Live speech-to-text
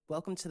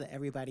Welcome to the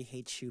Everybody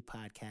Hates Shoe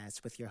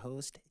podcast with your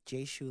host,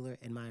 Jay Schuler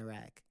and Maya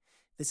Rack.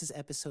 This is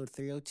episode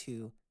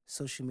 302,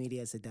 Social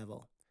Media as the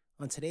Devil.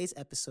 On today's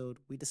episode,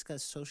 we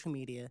discuss social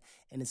media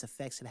and its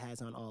effects it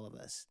has on all of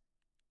us.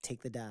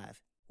 Take the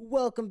dive.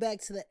 Welcome back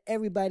to the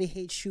Everybody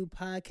Hates Shoe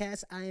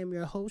podcast. I am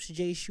your host,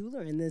 Jay Schuler,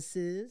 and this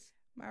is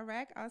Maya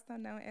Rack, also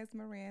known as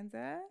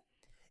Miranda.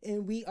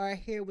 And we are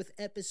here with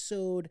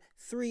episode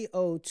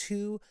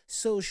 302,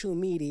 Social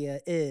Media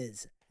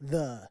is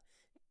the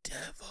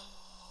Devil.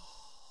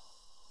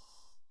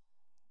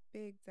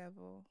 Big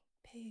devil.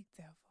 Big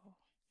devil.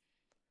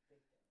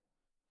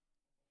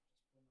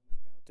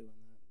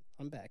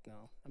 I'm back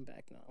now.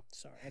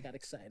 Sorry, I got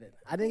excited.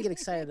 I didn't get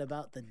excited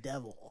about the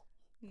devil.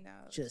 No.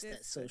 Just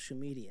that social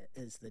media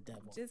is the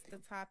devil. Just the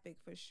topic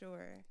for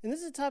sure. And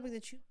this is a topic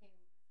that you came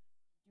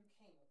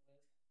up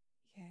with.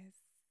 Yes.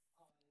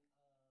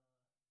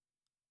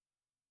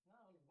 Not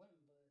on a whim,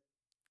 but hold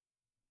on,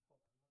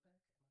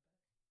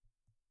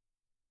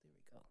 am I back? There we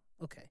go.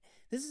 Okay.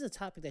 This is a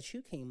topic that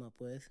you came up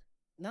with.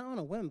 Not on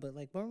a whim, but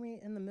like, weren't we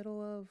in the middle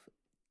of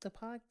the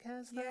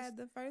podcast? Yeah,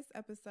 the first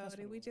episode,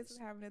 and we just was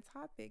having a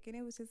topic, and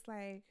it was just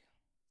like,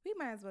 we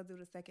might as well do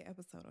the second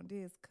episode on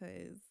this,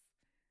 because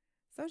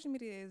social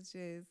media is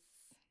just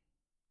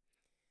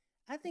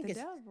the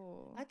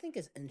devil. I think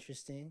it's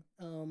interesting.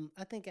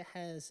 I think it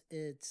has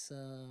its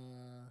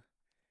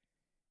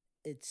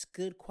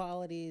good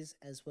qualities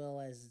as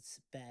well as its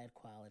bad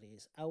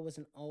qualities. I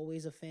wasn't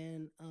always a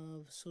fan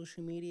of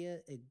social media.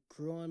 It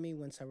grew on me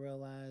once I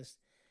realized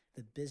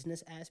the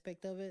business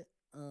aspect of it,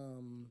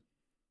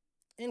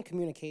 and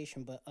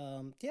communication. But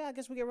yeah, I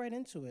guess we get right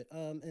into it.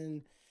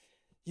 And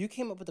you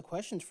came up with the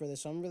questions for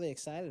this, so I'm really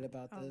excited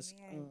about this.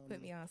 Man, put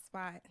me on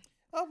spot.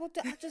 Oh well,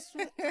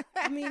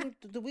 I mean,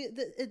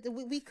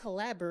 we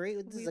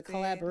collaborate. This is a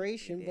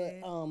collaboration,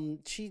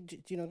 but she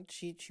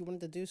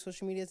wanted to do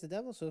social media as the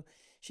devil, so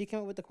she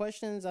came up with the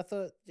questions. I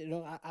thought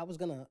I was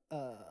gonna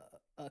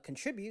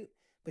contribute,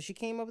 but she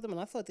came up with them, and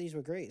I thought these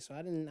were great, so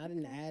I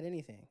didn't add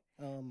anything.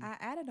 I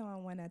added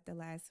on one at the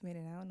last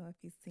minute. I don't know if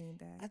you've seen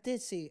that. I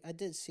did see.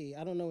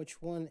 I don't know which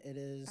one it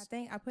is. I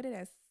think I put it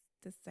as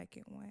the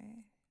second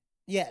one.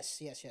 Yes.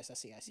 I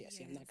see.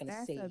 I'm not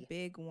gonna say that's a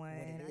big one.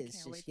 What it is I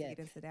can't wait to get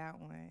into that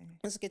one.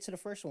 Let's get to the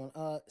first one.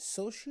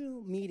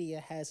 Social media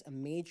has a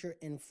major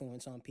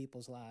influence on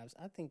people's lives.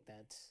 I think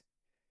that's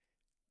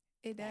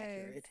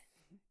accurate.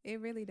 It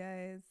really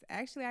does.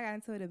 Actually, I got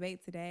into a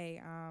debate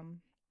today.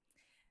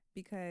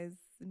 Because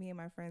me and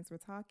my friends were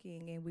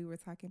talking, and we were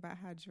talking about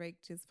how Drake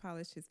just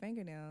polished his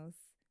fingernails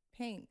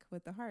pink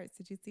with the hearts.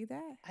 Did you see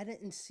that? I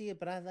didn't see it,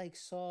 but I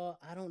saw,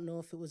 I don't know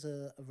if it was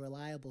a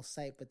reliable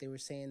site, but they were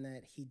saying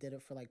that he did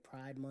it for like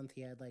Pride Month.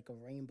 He had like a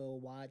rainbow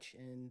watch,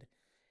 and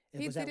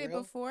he did it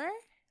before?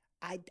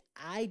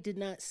 I did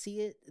not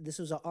see it. This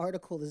was an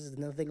article. This is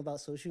another thing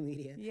about social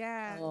media.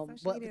 Yeah.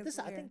 But this,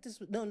 I think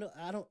this, no,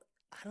 I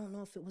don't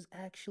know if it was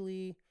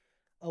actually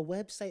a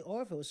website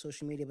or if it was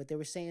social media, but they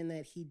were saying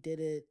that he did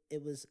it.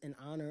 It was in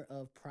honor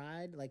of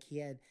Pride. Like he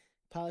had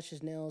polished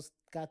his nails,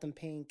 got them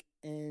pink,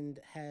 and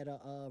had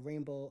a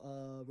rainbow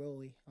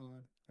rollie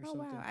on or something.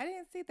 Wow, I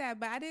didn't see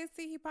that, but I did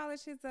see he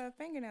polished his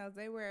fingernails.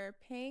 They were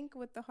pink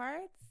with the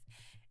hearts,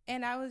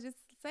 and I was just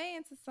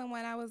saying to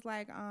someone, I was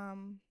like,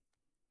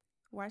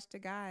 watch the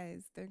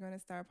guys. They're going to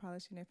start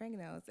polishing their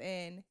fingernails.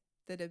 And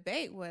the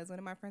debate was, one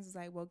of my friends was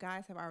like, well,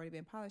 guys have already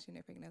been polishing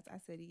their fingernails. I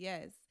said,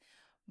 yes,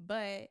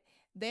 but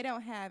they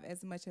don't have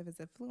as much of his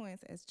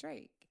influence as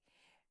Drake.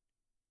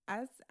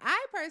 I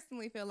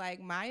personally feel like,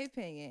 my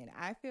opinion,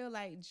 I feel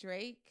like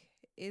Drake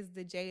is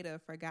the Jada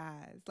for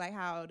guys. Like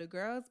how the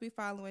girls be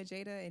following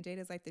Jada, and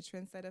Jada's like the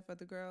trendsetter for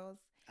the girls.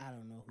 I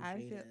don't know who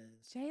Jada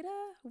is.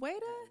 Jada?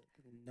 Waiter?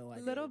 No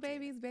idea. Little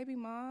Baby's baby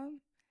mom?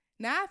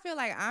 Now I feel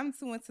like I'm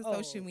too into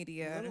social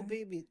media.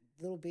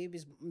 Little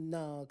Baby's,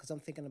 no, because I'm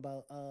thinking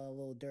about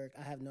Lil Durk.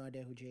 I have no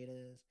idea who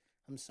Jada is.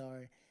 I'm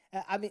sorry.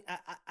 I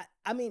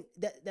mean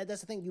that's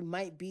the thing. You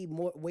might be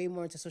way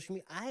more into social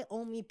media. I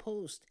only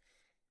post,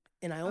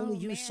 and I only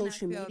use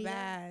social media.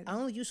 Bad. I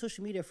only use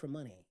social media for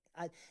money.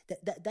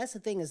 That's the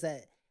thing, is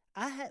that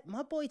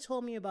my boy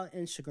told me about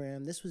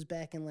Instagram. This was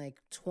back in like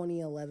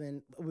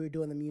 2011. We were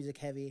doing the music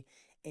heavy,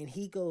 and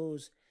he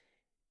goes,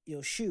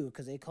 "Yo, Shu,"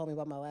 because they call me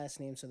by my last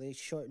name, so they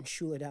shorten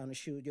Schuler down to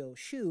Shu. "Yo,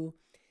 Shu,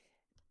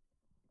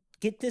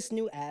 get this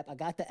new app." I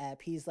got the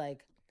app. He's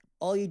like,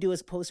 all you do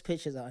is post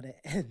pictures on it,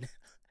 and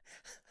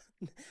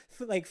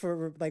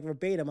for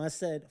verbatim, I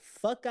said,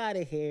 "Fuck out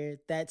of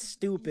here. That's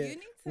stupid.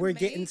 We're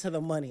getting to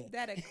the money."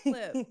 That a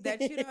clip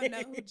that you don't know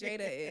who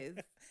Jada is.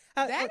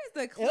 That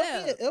is a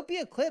clip. It'll be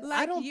a clip.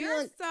 Like,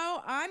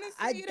 so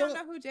honestly, you don't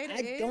know who Jada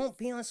is. I don't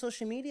be on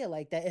social media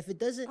like that. If it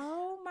doesn't,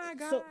 oh my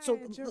God.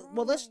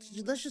 Well, let's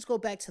just go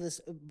back to this,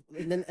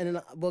 and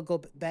then we'll go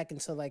back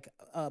into like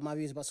my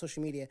views about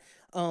social media.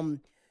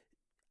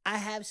 I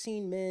have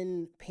seen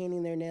men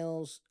painting their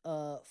nails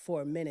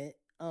for a minute.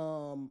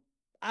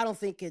 I don't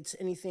think it's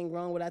anything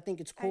wrong with it. I think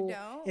it's cool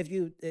if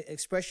you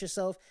express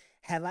yourself.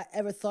 Have I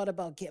ever thought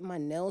about getting my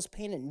nails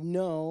painted?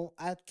 No,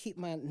 I keep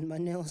my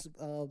nails.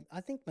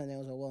 I think my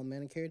nails are well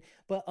manicured,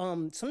 but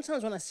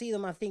sometimes when I see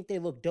them, I think they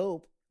look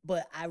dope.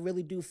 But I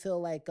really do feel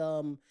like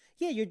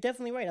yeah, you're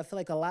definitely right. I feel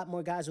like a lot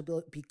more guys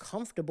will be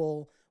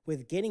comfortable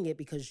with getting it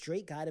because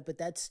Drake got it, but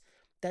that's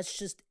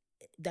just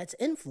that's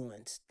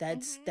influence.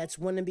 That's Mhm.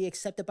 wanting to be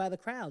accepted by the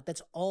crowd.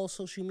 That's all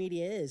social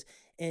media is.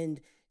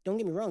 And don't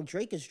get me wrong,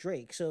 Drake is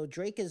Drake. So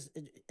Drake is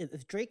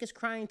if Drake is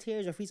crying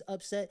tears or if he's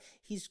upset,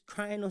 he's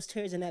crying those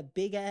tears in that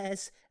big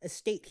ass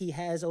estate he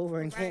has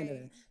over in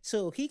Canada. Right.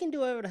 So he can do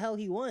whatever the hell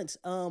he wants.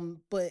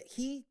 But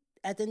he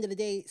at the end of the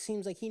day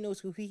seems like he knows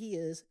who he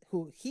is.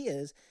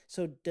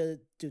 So do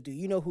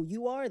you know who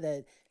you are?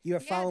 That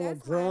you're Yeah, following a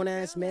that's why I grown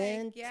ass feel like,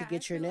 man to yeah, I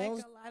get your feel like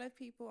nails. a lot of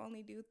people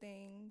only do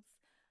things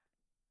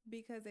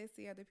because they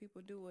see other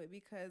people do it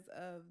because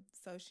of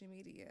social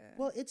media.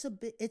 Well, it's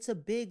a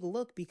big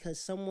look because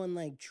someone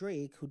like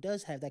Drake, who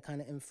does have that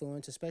kind of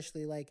influence,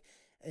 especially like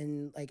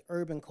in like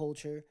urban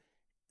culture,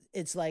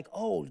 it's like,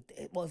 oh,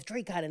 well, if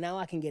Drake got it now,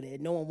 I can get it.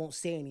 No one won't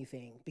say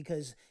anything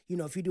because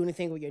if you do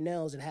anything with your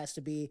nails, it has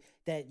to be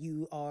that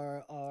you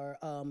are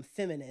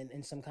feminine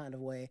in some kind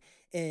of way.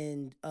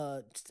 And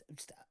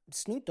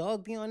Snoop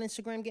Dogg be on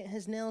Instagram getting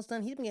his nails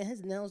done. He's been getting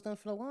his nails done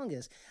for the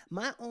longest.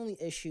 My only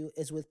issue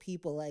is with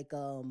people like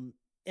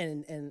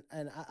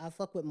I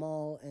fuck with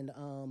Maul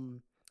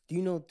and do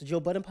you know the Joe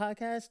Budden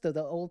podcast?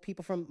 The old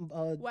people from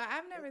Well,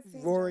 I've never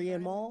seen Joe Rory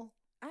and Budden. Maul.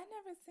 I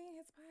never seen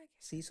his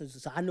See, so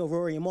I know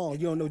Rory and Maul.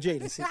 You don't know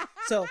Jada. See,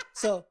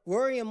 so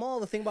Rory and Maul.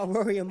 The thing about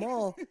Rory and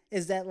Maul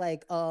is that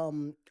like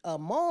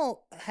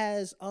Maul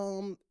has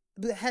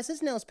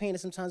his nails painted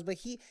sometimes, but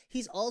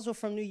he's also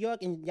from New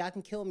York, and y'all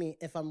can kill me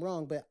if I'm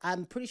wrong, but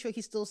I'm pretty sure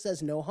he still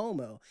says no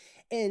homo.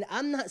 And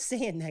I'm not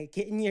saying that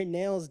getting your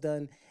nails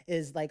done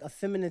is like a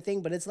feminine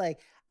thing, but it's like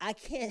I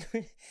can't.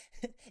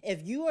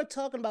 If you are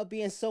talking about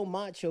being so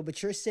macho,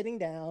 but you're sitting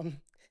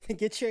down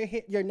get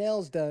your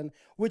nails done,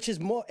 which is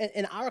more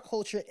in our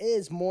culture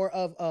is more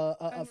of a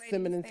lady's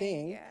feminine thing.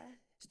 thing. Yeah.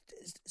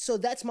 So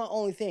that's my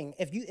only thing.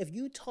 If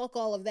you talk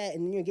all of that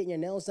and then you're getting your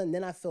nails done,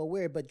 then I feel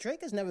weird. But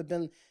Drake has never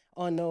been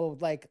on no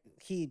like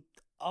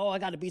I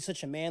got to be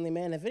such a manly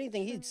man. If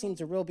anything, he seems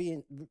to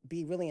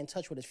be really in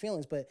touch with his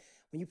feelings. But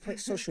when you put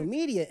social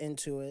media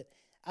into it,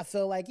 I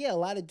feel like yeah, a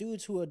lot of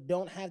dudes who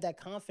don't have that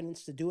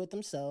confidence to do it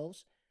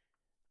themselves.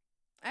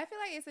 I feel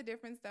like it's a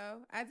difference though.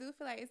 I do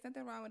feel like it's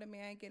nothing wrong with a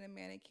man getting a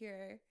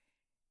manicure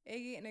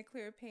and getting a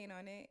clear paint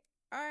on it.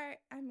 Or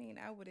I mean,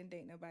 I wouldn't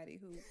date nobody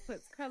who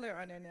puts color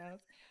on their nails.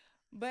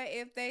 But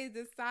if they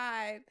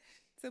decide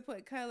to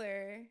put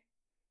color,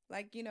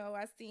 like,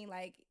 I've seen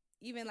like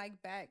even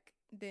like back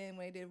then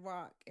when they did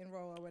rock and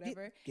roll or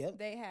whatever, Yep.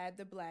 they had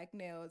the black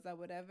nails or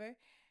whatever.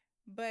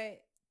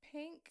 But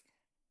pink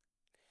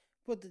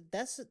Well,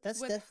 that's with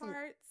definitely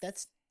hearts,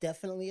 that's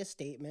definitely a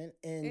statement,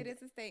 it and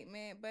is a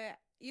statement. But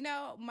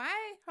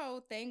my whole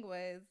thing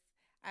was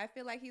I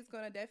feel like he's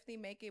gonna definitely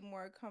make it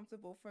more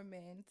comfortable for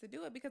men to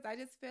do it because I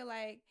just feel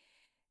like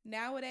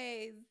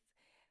nowadays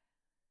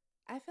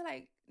I feel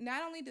like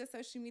not only does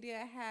social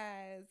media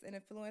has an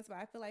influence, but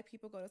I feel like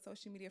people go to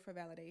social media for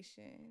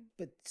validation.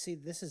 but see,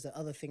 this is the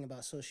other thing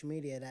about social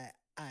media that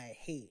I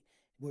hate.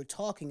 We're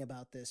talking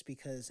about this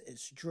because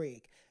it's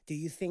Drake. Do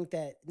you think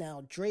that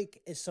now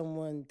Drake is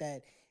someone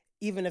that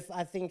even if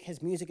I think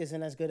his music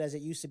isn't as good as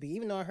it used to be,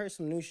 even though I heard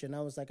some new shit and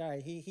I was like, all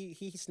right,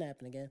 he's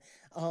snapping again.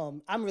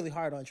 I'm really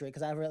hard on Drake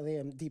because I really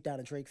am deep down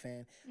a Drake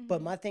fan. But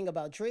Mm-hmm. my thing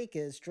about Drake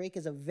is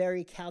a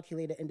very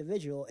calculated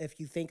individual. If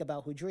you think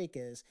about who Drake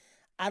is,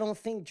 I don't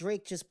think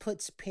Drake just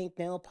puts pink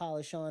nail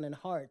polish on and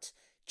hearts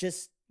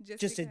just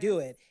Just just to do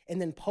because. it and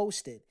then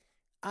post it.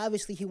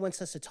 Obviously, he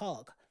wants us to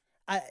talk.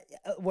 I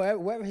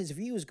wherever his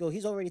views go,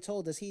 he's already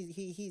told us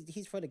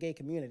he's for the gay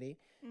community.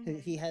 He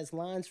Mm-hmm. has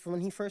lines from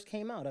when he first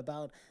came out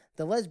about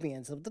the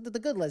lesbians, the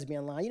good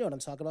lesbian line. You know what I'm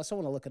talking about.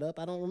 Someone will look it up.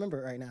 I don't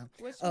remember it right now.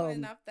 Which one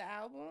Um, off the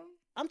album?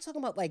 I'm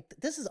talking about like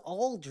this is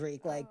all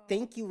Drake. Like Oh,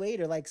 thank you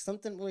later. Like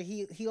something where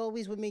he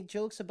always would make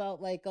jokes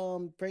about like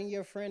bring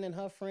your friend and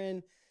her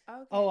friend.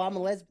 Oh, I'm a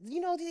okay. lesbian.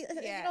 You know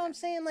what Yeah. I'm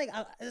saying? Like,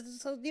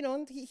 so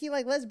he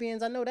like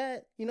lesbians. I know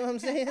that. You know what I'm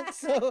saying?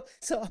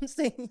 So I'm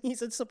saying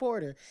he's a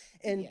supporter.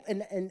 And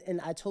Yeah.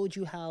 and I told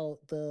you how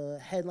the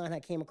headline I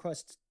came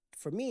across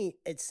for me.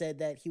 It said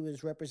that he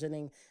was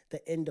representing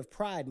the end of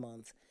Pride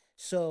Month.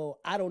 So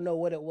I don't know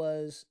what it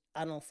was.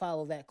 I don't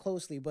follow that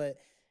closely, but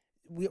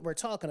we're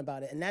talking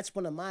about it, and that's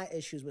one of my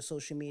issues with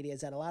social media is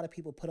that a lot of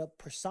people put up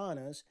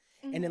personas,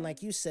 and then Mm-hmm.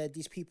 like you said,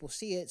 these people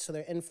see it, so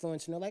they're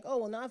influenced, and they're like, oh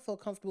well, now I feel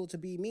comfortable to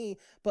be me.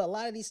 But a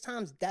lot of these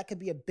times, that could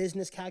be a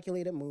business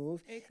calculated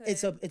move. It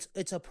It's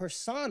could. a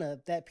persona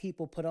that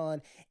people put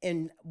on,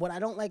 and what I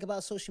don't like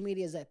about social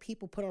media is that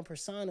people put on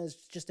personas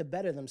just to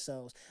better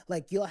themselves.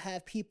 Like you'll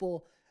have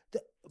people.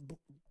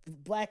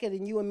 Blacker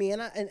than you and me,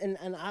 and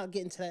I'll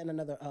get into that in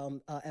another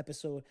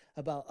episode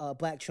about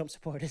black Trump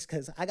supporters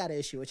because I got an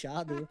issue with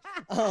y'all do.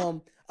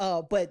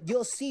 But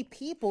you'll see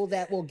people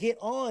that will get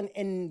on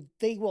and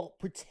they will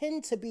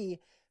pretend to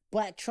be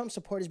black Trump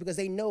supporters because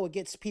they know it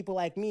gets people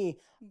like me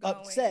Going.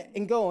 upset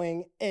and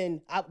going.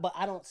 But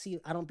I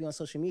don't be on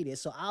social media.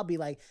 So I'll be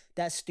like,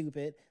 that's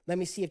stupid. Let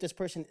me see if this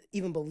person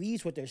even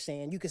believes what they're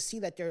saying. You can see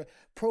that their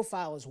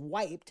profile is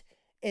wiped.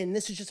 And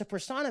this is just a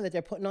persona that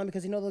they're putting on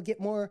because they know they'll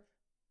get more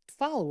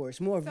followers,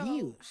 more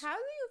views. How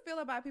do you feel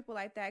about people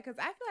like that? Because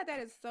I feel like that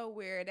is so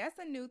weird. That's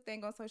a new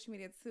thing on social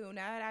media too.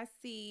 Now that I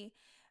see,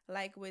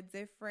 like, with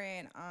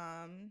different,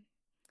 won't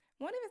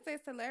even say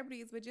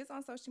celebrities, but just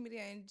on social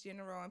media in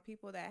general and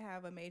people that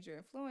have a major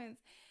influence,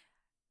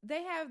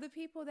 they have the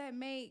people that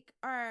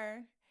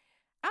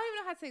I don't even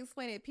know how to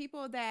explain it.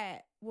 People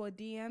that will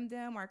DM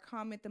them or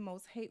comment the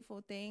most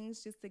hateful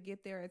things just to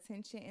get their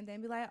attention and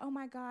then be like, oh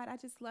my God, I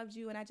just loved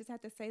you and I just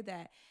have to say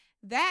that.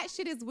 That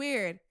shit is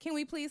weird. Can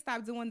we please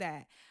stop doing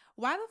that?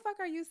 Why the fuck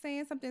are you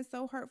saying something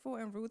so hurtful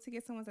and rude to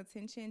get someone's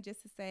attention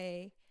just to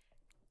say,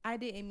 I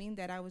didn't mean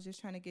that, I was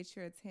just trying to get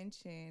your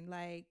attention?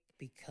 Like,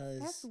 because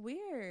that's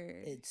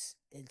weird. It's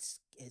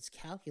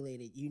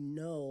calculated.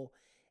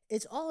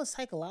 It's all a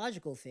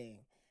psychological thing.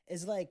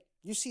 It's like,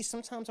 you see,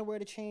 sometimes I wear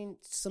the chain,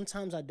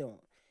 sometimes I don't.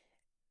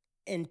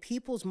 In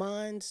people's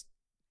minds,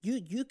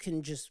 you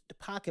can just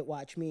pocket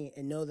watch me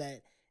and know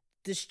that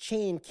this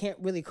chain can't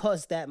really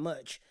cost that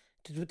much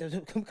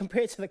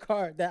compared to the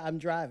car that I'm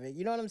driving.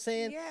 You know what I'm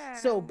saying? Yeah.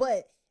 So,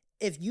 but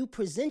if you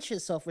present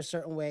yourself a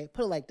certain way,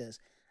 put it like this.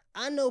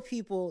 I know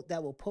people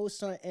that will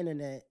post on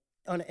the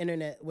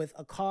internet with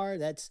a car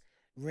that's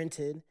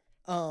rented,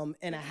 and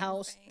a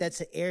house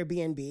that's an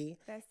Airbnb,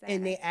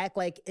 and they act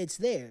like it's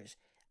theirs.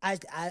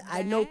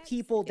 I know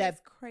people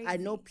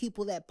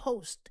that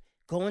post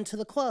going to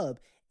the club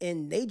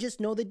and they just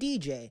know the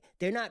DJ.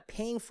 They're not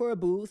paying for a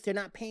booth. They're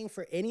not paying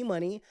for any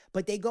money,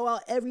 but they go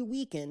out every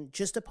weekend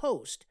just to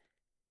post.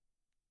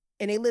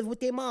 And they live with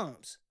their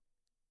moms.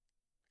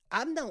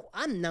 I'm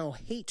no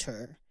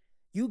hater.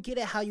 You get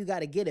it how you got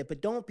to get it,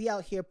 but don't be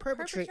out here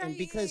perpetrating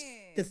because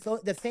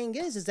the thing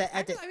is that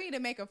I need to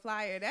make a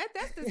flyer.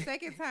 That's the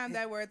second time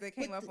that word that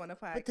came up on the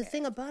podcast. But the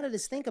thing about it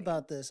is, think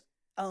about this.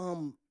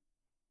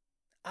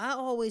 I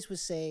always would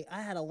say,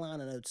 I had a line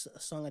in a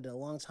song I did a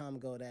long time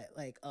ago that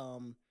like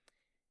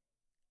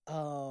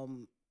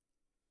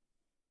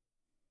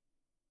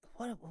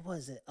what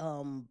was it?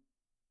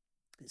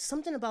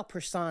 Something about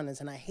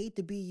personas, and I hate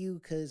to be you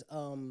because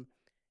god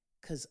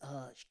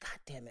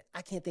damn it,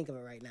 I can't think of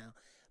it right now.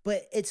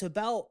 But it's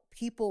about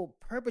people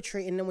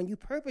perpetrating, and then when you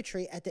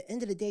perpetrate, at the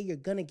end of the day, you're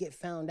gonna get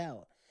found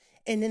out.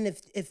 And then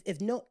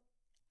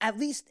at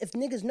least if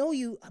niggas know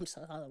you, I'm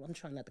sorry, I'm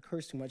trying not to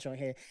curse too much on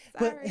here.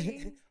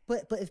 Sorry.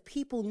 But if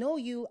people know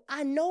you,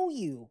 I know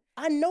you.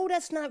 I know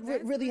that's not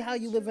really how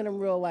you live in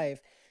real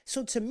life.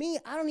 So to me,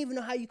 I don't even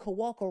know how you could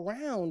walk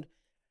around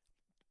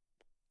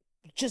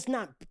just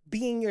not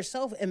being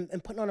yourself and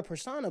putting on a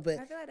persona. But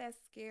I feel like that's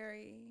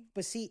scary.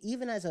 But see,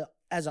 even as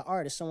an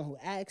artist, someone who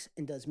acts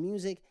and does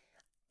music,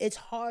 it's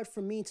hard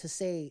for me to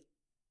say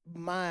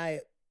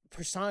my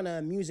persona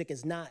in music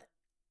is not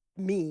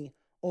me,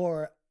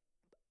 or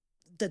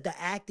the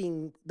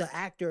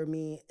actor of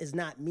me is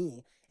not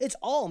me. It's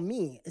all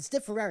me. It's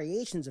different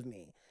variations of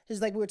me.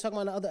 It's like we were talking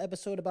about in the other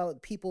episode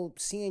about people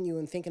seeing you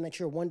and thinking that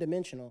you're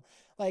one-dimensional.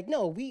 Like,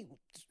 no,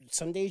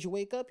 some days you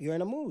wake up, you're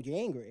in a mood, you're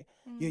angry.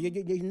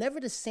 Mm-hmm. You're never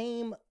the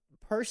same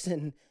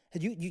person.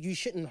 You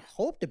shouldn't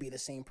hope to be the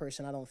same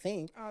person, I don't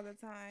think. All the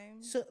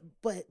time. So,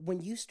 but when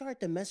you start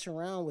to mess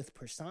around with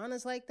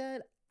personas like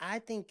that, I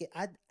think,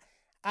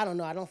 I don't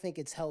know, I don't think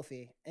it's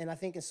healthy. And I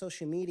think in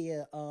social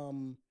media,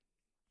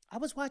 I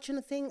was watching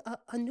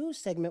a news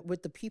segment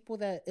with the people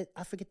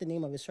I forget the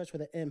name of it, starts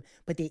with an M,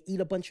 but they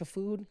eat a bunch of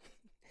food.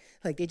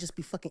 Like, they just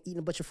be fucking eating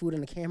a bunch of food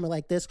in the camera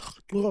like this.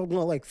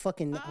 Like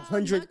fucking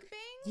 100.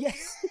 Yeah.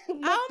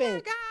 Oh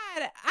my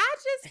God. I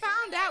just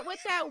found out what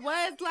that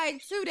was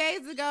like 2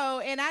 days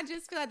ago, and I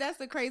just feel like that's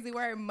a crazy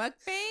word.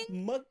 Mukbang?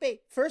 Mukbang.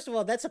 First of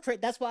all, that's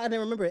why I didn't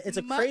remember it. It's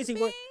a crazy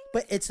word.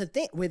 But it's a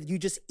thing where you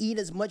just eat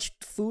as much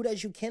food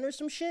as you can or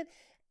some shit.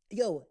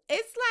 Yo.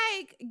 It's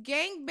like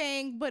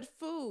gangbang, but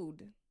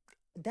food.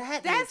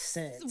 That's makes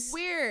sense. That's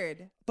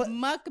weird. But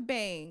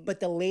mukbang. But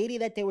the lady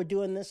that they were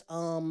doing this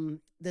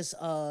segment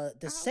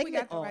we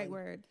got the right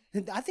word.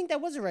 I think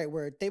that was the right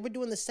word. They were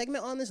doing the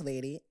segment on this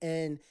lady,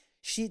 and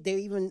they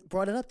even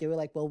brought it up. They were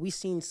like, well, we've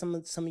seen some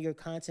of your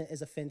content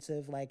is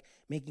offensive, like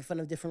making fun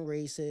of different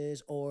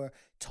races or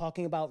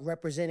talking about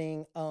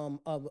representing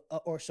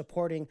or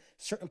supporting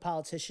certain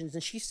politicians.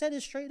 And she said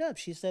it straight up.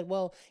 She said,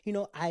 well,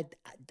 I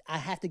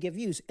have to give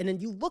views. And then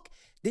you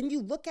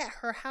look at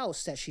her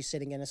house that she's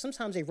sitting in. And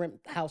sometimes they rent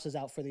houses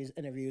out for these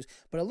interviews,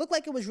 but it looked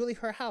like it was really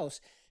her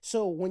house.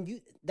 So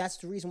that's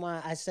the reason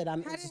why I said How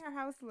did her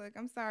house look?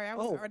 I'm sorry. I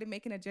was already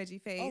making a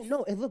judgy face. Oh,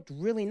 no, it looked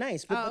really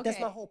nice. But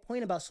that's my whole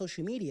point about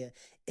social media.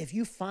 If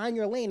you find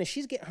your lane, and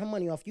she's getting her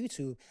money off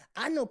YouTube.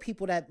 I know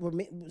people that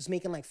was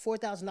making like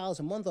 $4,000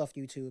 a month off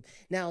YouTube.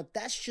 Now,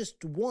 that's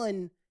just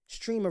one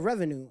stream of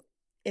revenue.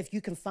 If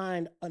you can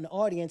find an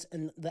audience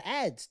and the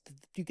ads,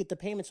 you get the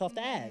payments off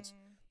the ads.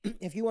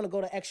 If you want to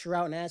go the extra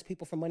route and ask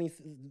people for money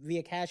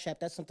via Cash App,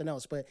 that's something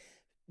else. But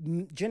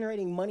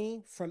generating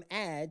money from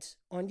ads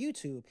on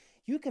YouTube.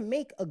 You can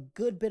make a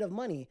good bit of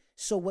money.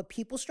 So what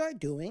people start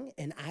doing,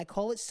 and I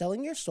call it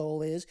selling your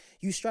soul, is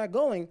you start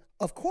going,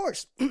 of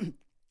course,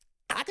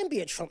 I can be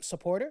a Trump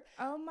supporter.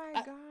 Oh my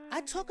God.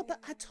 I talk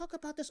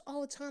about this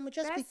all the time.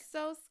 That's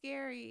so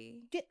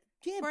scary.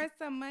 Yeah, for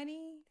some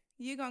money,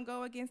 you're gonna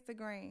go against the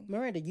grain.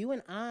 Miranda, you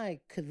and I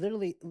could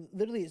literally,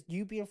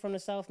 you being from the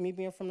South, me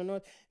being from the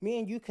North, me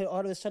and you could all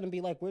of a sudden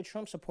be like, we're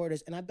Trump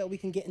supporters, and I bet we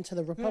can get into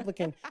the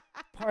Republican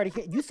Party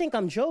here. You think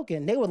I'm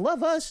joking? They would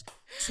love us.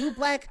 Two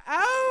black.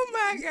 Oh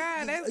my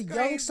God, that's young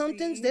crazy.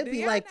 somethings. They'd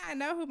be like, I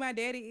know who my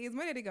daddy is.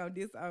 My daddy gonna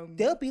disown me.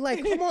 They'll be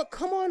like,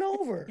 come on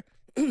over.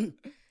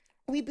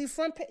 We be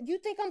front. You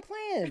think I'm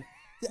playing?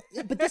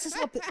 But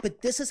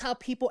this is how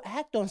people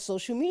act on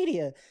social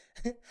media.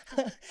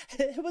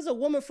 There was a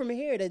woman from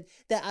here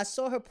that I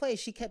saw her play.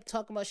 She kept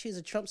talking about she's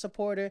a Trump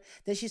supporter.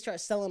 Then she started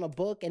selling a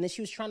book, and then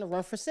she was trying to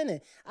run for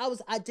Senate.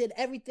 I did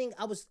everything.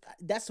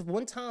 That's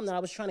one time that I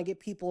was trying to get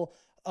people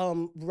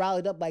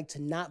rallied up, like,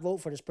 to not vote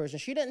for this person.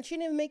 She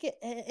didn't make it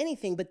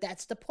anything, but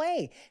that's the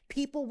play.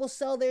 People will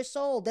sell their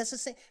soul. That's the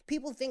same.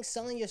 People think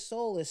selling your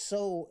soul is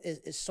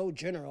so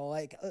general,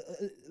 like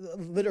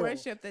literal.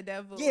 Worship the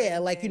devil. Yeah,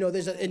 like,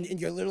 there's and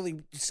you're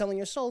literally selling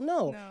your soul.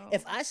 No.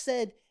 If I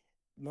said,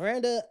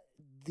 Miranda,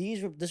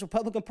 this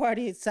Republican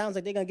Party, it sounds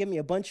like they're gonna give me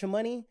a bunch of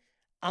money,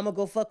 I'm gonna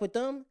go fuck with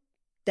them.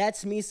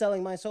 That's me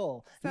selling my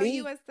soul. So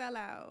you a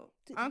sellout,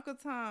 Uncle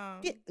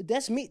Tom. Yeah,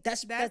 that's me.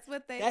 That's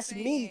what they. That's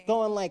saying. Me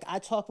going like, I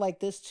talk like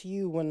this to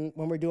you when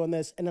we're doing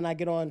this, and then I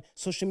get on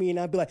social media and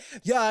I'd be like,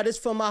 yeah, this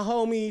for my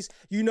homies.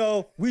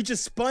 We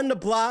just spun the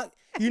block.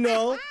 We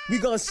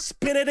gonna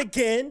spin it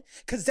again,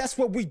 cause that's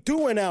what we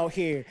doing out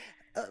here.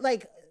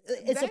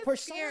 It's a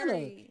persona.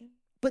 Scary.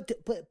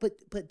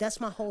 But that's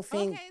my whole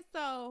thing. Okay,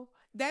 so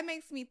that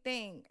makes me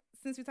think.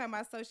 Since we're talking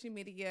about social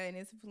media and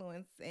its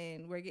influence,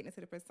 and we're getting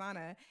into the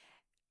persona.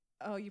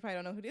 Oh, you probably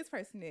don't know who this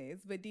person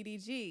is, but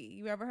DDG.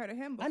 You ever heard of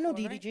him before? I know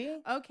DDG.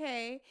 Right?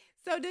 Okay.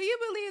 So do you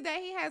believe that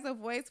he has a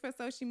voice for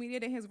social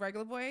media than his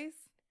regular voice?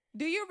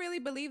 Do you really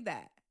believe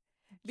that?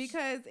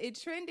 Because it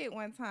trended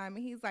one time,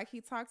 and he's like, he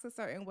talks a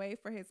certain way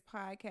for his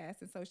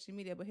podcast and social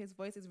media, but his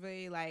voice is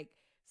really, like,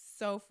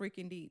 so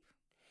freaking deep.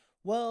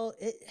 Well,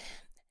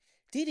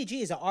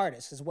 DDG is an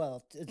artist as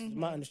well. It's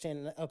my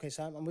understanding. Okay,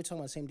 so we're talking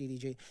about the same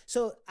DDG.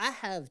 So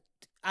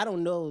I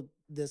don't know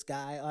this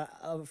guy.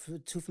 I'm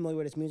too familiar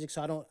with his music,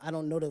 so I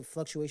don't know the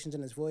fluctuations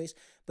in his voice.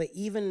 But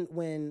even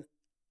with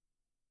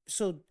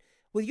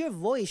your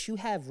voice, you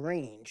have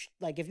range.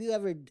 Like, if you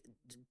ever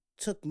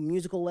took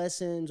musical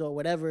lessons or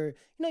whatever,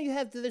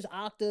 there's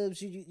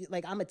octaves.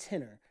 Like, I'm a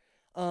tenor.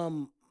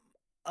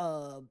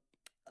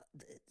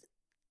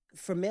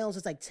 For males,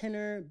 it's like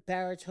tenor,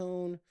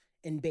 baritone,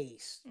 and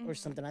bass or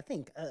something. I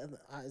think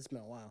it's been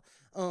a while.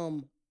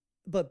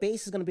 But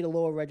bass is going to be the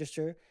lower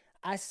register.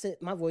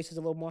 My voice is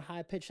a little more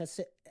high pitched. I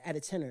sit at a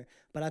tenor,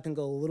 but I can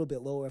go a little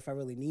bit lower if I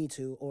really need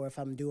to, or if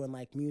I'm doing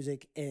like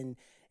music. And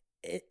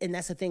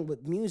that's the thing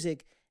with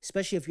music,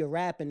 especially if you're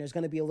rapping, there's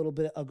going to be a little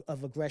bit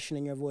of aggression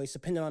in your voice,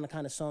 depending on the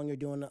kind of song you're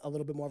doing, a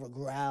little bit more of a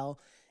growl.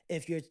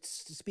 If you're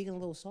speaking a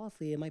little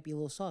softly, it might be a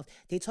little soft.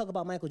 They talk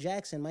about Michael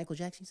Jackson. Michael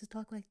Jackson used to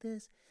talk like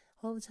this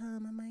all the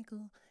time. I'm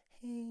Michael.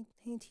 Hey,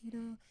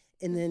 Tito.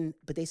 And then,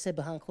 but they said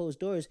behind closed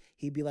doors,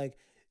 he'd be like,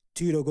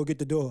 Tito, go get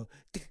the door.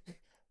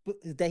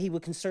 That he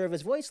would conserve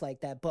his voice like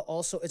that, but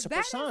also it's a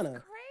persona.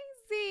 That's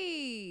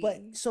crazy.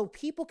 But so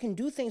people can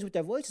do things with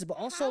their voices, but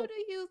also, how do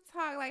you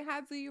talk? Like,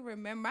 how do you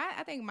remember?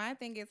 I think my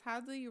thing is, how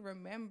do you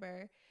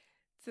remember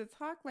to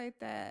talk like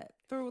that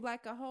through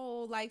like a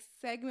whole like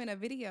segment of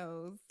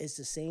videos? It's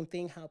the same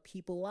thing how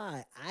people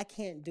lie. I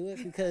can't do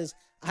it because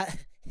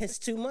it's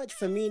too much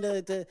for me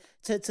to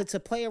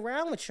play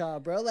around with y'all,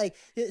 bro. Like,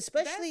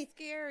 especially, that's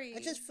scary. I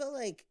just feel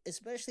like,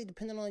 especially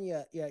depending on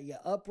your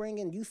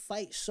upbringing, you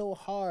fight so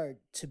hard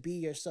to be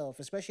yourself,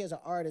 especially as an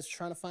artist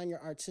trying to find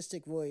your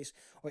artistic voice,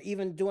 or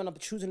even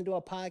choosing to do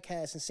a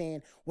podcast and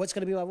saying, what's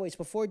going to be my voice?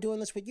 Before doing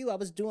this with you, I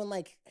was doing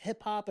like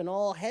hip hop and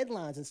all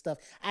headlines and stuff.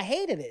 I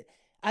hated it.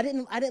 I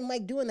didn't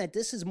like doing that.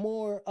 This is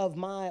more of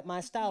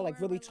my style, like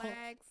really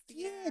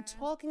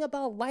talking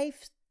about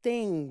life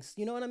things.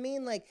 You know what I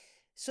mean? Like,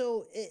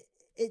 so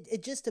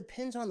it just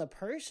depends on the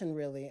person,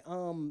 really.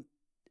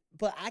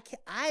 But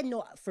I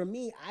know for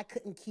me, I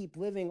couldn't keep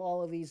living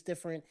all of these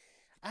different.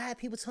 I had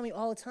people tell me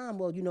all the time,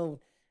 well,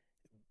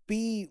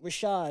 be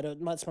Rashad, or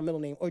that's my middle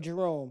name, or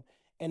Jerome,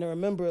 and I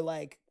remember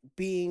like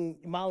being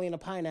Molly and the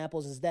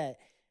Pineapples is that.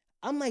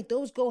 I'm like,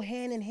 those go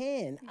hand in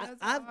hand. Those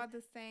are all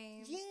the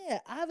same. Yeah,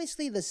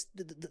 obviously,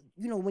 the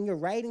when you're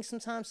writing,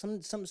 sometimes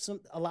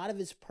a lot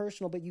of it's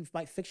personal, but you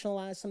might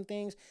fictionalize some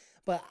things.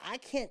 But I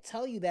can't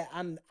tell you that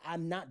I'm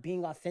not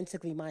being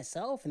authentically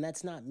myself, and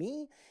that's not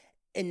me.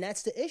 And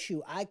that's the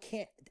issue.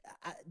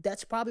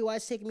 That's probably why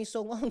it's taking me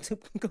so long to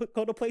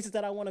go to places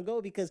that I want to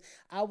go, because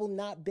I will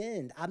not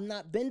bend. I'm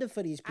not bending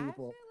for these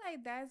people. I feel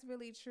like that's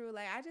really true.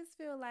 Like, I just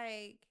feel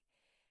like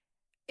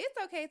it's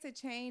okay to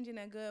change in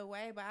a good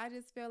way, but I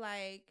just feel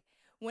like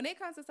when it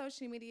comes to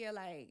social media,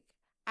 like,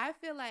 I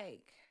feel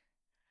like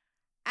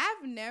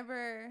I've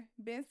never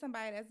been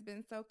somebody that's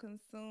been so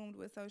consumed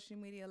with social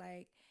media,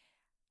 like,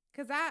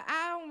 because I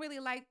don't really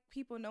like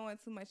people knowing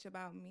too much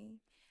about me.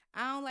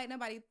 I don't like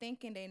nobody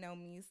thinking they know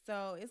me.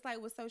 So it's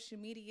like with social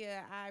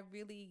media,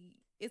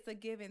 it's a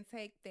give and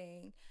take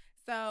thing.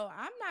 So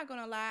I'm not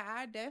going to lie.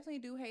 I definitely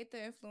do hate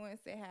the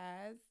influence it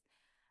has.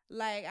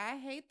 Like, I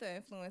hate the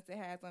influence it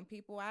has on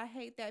people. I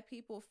hate that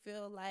people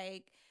feel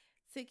like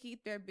to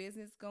keep their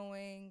business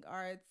going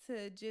or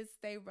to just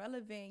stay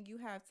relevant, you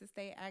have to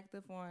stay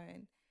active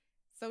on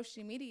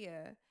social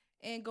media.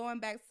 And going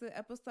back to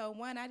episode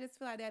one, I just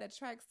feel like that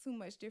attracts too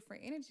much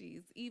different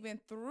energies, even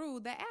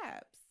through the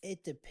apps.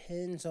 It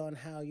depends on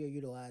how you're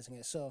utilizing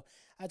it. So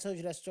I told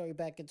you that story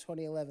back in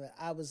 2011.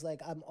 I was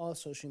like, I'm off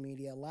social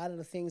media. A lot of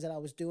the things that I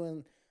was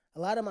doing, a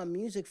lot of my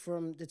music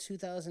from the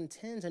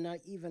 2010s are not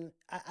even,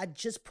 I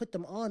just put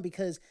them on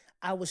because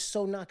I was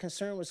so not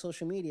concerned with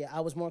social media.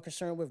 I was more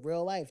concerned with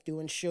real life,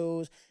 doing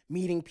shows,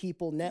 meeting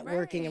people,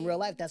 networking in real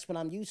life. That's what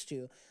I'm used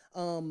to.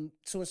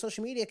 So when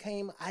social media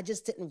came, I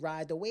just didn't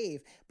ride the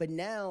wave. But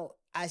now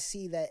I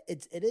see that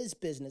it is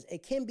business.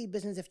 It can be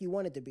business if you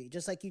want it to be.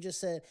 Just like you just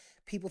said,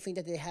 people think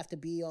that they have to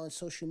be on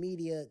social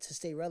media to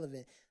stay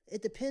relevant.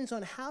 It depends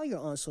on how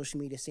you're on social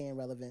media staying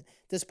relevant.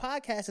 This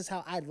podcast is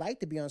how I'd like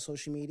to be on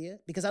social media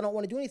because I don't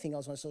want to do anything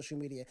else on social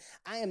media.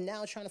 I am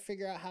now trying to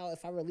figure out how,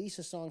 if I release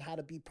a song, how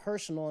to be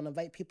personal and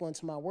invite people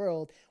into my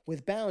world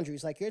with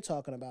boundaries like you're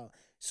talking about.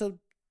 So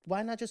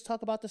why not just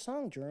talk about the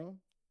song, Jerome?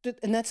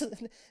 And that's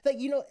like,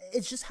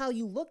 it's just how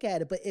you look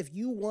at it. But if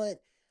you want,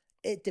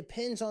 it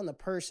depends on the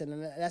person.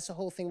 And that's the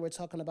whole thing we're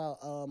talking about.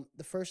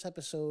 The first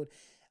episode,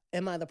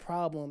 am I the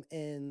problem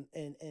in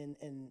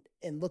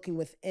looking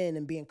within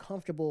and being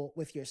comfortable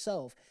with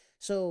yourself?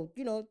 So,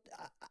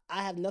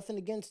 I have nothing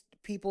against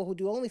people who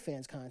do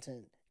OnlyFans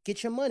content.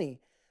 Get your money.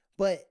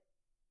 But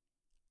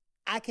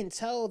I can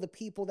tell the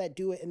people that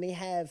do it, and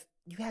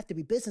you have to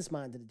be business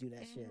minded to do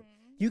that shit.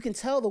 You can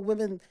tell the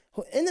women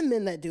and the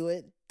men that do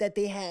it that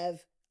they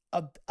have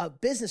a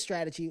business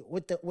strategy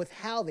with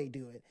how they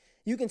do it.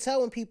 You can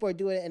tell when people are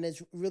doing it, and it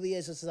really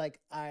is just like,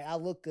 all right, I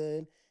look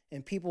good,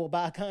 and people will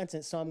buy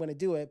content, so I'm going to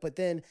do it. But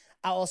then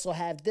I also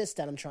have this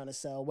that I'm trying to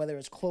sell, whether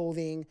it's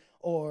clothing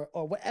or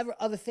whatever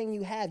other thing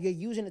you have. You're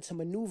using it to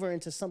maneuver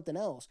into something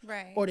else,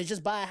 right? Or to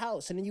just buy a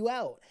house and then you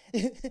out.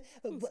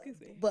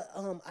 but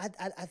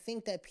I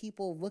think that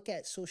people look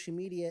at social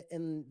media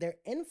and they're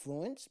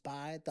influenced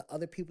by the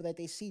other people that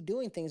they see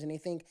doing things, and they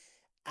think,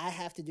 I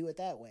have to do it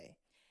that way.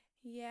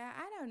 Yeah,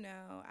 I don't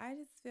know. I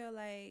just feel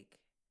like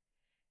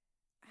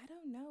I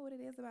don't know what it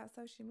is about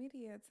social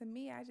media. To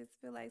me, I just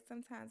feel like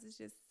sometimes it's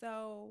just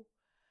so,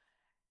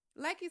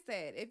 like you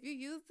said, if you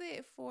use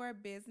it for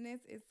business,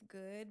 it's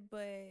good,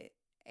 but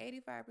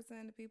 85%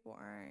 of the people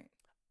aren't.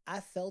 I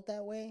felt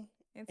that way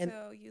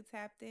until you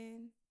tapped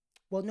in.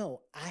 Well,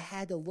 no, I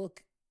had to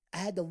look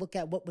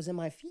at what was in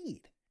my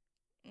feed.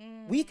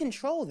 We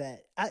control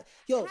that.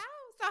 So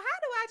how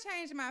do I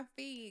change my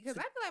feed? Because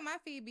I feel like my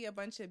feed be a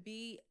bunch of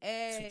BS.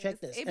 So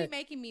check this. It be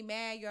making me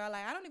mad, y'all.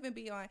 Like, I don't even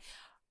be on,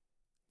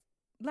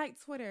 like,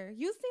 Twitter.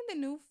 You seen the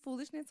new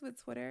foolishness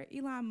with Twitter?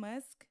 Elon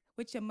Musk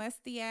with your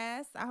musty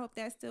ass. I hope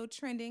that's still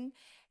trending.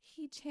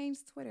 He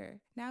changed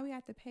Twitter. Now we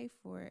have to pay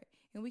for it.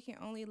 And we can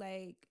only,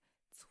 like,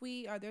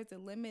 tweet, or there's a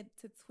limit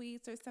to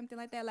tweets or something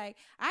like that. Like,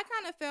 I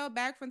kind of fell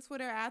back from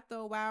Twitter after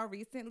a while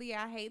recently.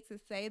 I hate to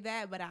say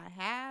that, but I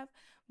have.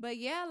 But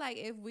yeah, like,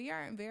 if we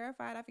aren't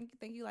verified, I think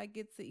you like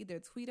get to either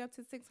tweet up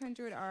to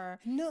 600 or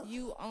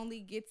you only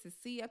get to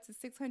see up to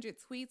 600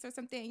 tweets or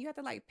something. You have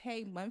to like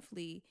pay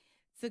monthly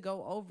to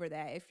go over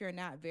that if you're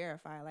not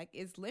verified. Like,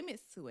 it's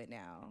limits to it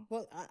now.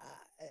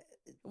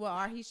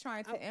 Well, he's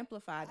trying to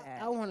amplify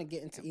that. I want to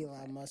get into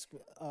Elon Musk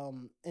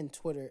and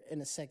Twitter in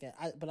a second.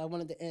 But I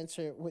wanted to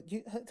answer what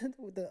you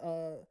with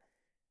the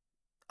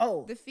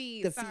the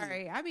feed.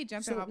 Sorry, I be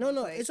jumping off.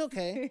 No, it's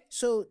okay.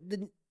 So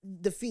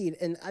the feed,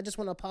 and I just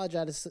want to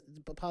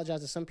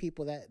apologize to some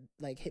people that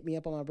like hit me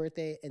up on my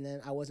birthday and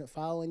then I wasn't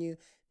following you.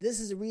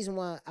 This is the reason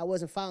why I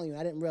wasn't following you.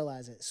 I didn't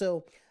realize it.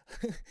 So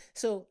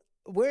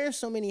wearing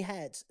so many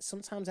hats,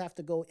 sometimes I have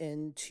to go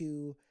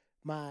into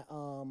my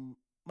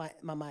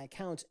my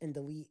accounts and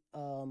delete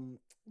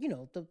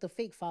the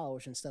fake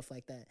followers and stuff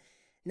like that.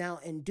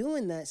 Now, in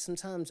doing that,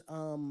 sometimes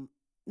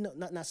no,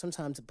 not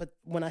sometimes, but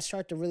when I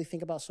start to really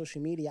think about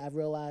social media, I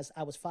realized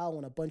I was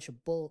following a bunch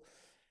of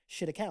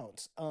bullshit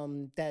accounts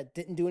that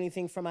didn't do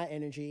anything for my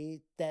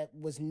energy, that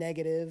was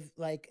negative,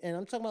 like, and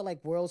I'm talking about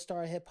like World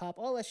Star Hip Hop,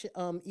 all that shit.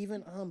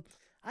 Even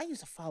I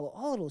used to follow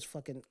all those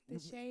fucking the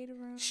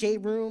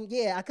Shade Room.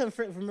 Yeah, I couldn't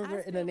remember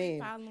in the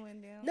name.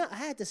 Following them. No, I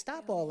had to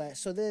stop all that.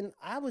 So then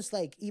I was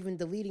like even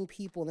deleting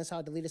people, and that's how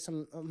I deleted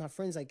some of my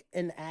friends, like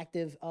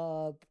inactive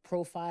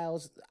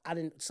profiles.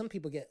 Some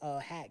people get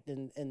hacked,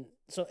 and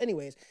so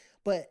anyways,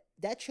 but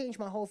that changed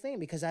my whole thing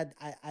because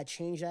I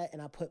changed that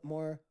and I put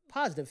more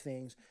positive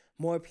things,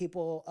 more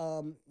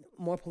people,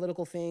 more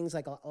political things,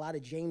 like a lot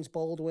of James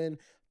Baldwin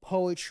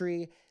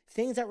poetry,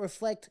 things that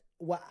reflect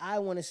what I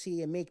want to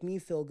see and make me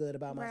feel good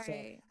about myself.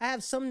 Right. I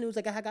have some news,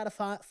 like I got to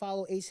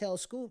follow ATL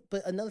Scoop,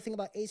 but another thing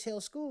about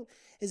ATL Scoop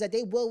is that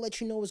they will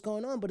let you know what's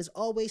going on, but it's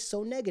always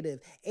so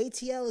negative.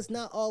 ATL is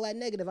not all that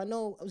negative. I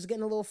know I was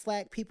getting a little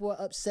flack. People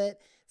were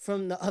upset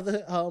from the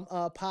other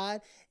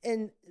pod,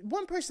 and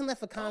one person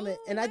left a comment,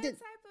 and I did.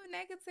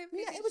 Negativity.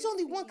 Yeah, it was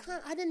only one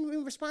comment. I didn't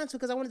even respond to it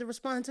because I wanted to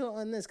respond to it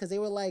on this because they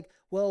were like,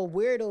 "Well,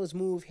 weirdos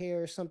move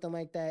here" or something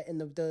like that,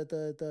 and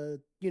the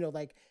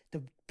like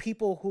the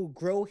people who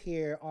grow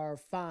here are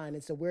fine.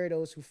 It's the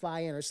weirdos who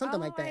fly in or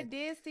something like that. I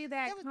did see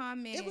that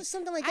comment. It was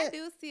something like that. I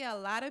do see a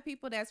lot of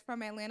people that's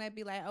from Atlanta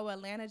be like, "Oh,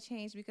 Atlanta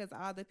changed because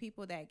all the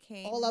people that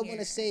came." All I want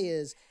to say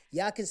is,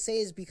 y'all can say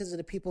it's because of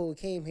the people who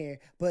came here,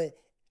 but.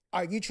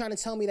 Are you trying to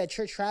tell me that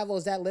church travel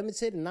is that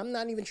limited? And I'm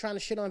not even trying to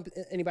shit on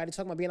anybody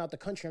talking about being out the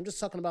country. I'm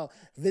just talking about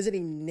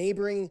visiting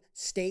neighboring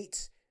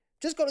states.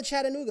 Just go to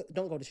Chattanooga.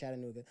 Don't go to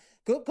Chattanooga.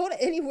 Go to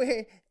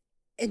anywhere,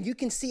 and you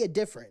can see a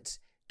difference.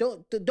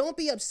 Don't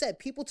be upset.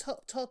 People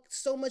talk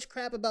so much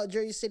crap about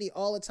Jersey City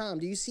all the time.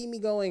 Do you see me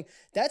going,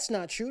 that's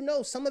not true?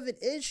 No, some of it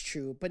is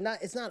true, but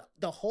it's not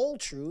the whole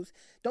truth.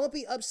 Don't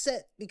be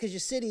upset because your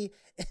city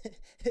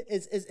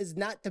is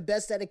not the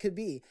best that it could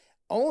be.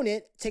 Own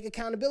it, take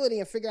accountability,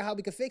 and figure out how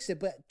we can fix it.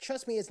 But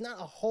trust me, it's not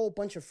a whole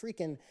bunch of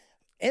freaking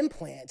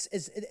implants.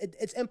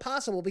 It's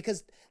impossible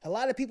because a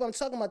lot of people I'm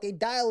talking about, their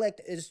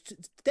dialect is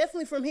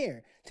definitely from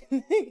here.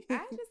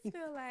 I just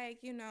feel like,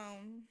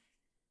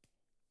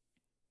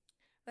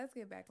 let's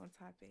get back on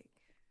topic.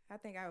 I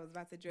think I was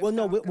about to drift. Well,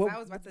 no, I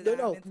was about to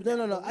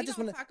no. I just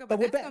want to talk about.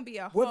 But that's gonna be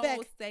a whole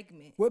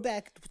segment. We're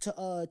back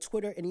to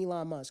Twitter and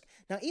Elon Musk.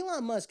 Now,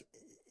 Elon Musk.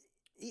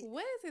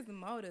 What is his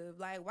motive?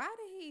 Like, why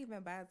did he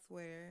even buy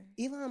Twitter?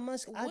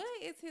 Musk. What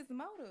is his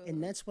motive?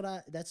 And that's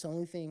the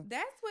only thing.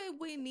 That's what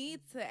we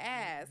need to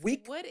ask.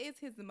 What is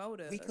his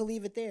motive? We could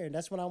leave it there.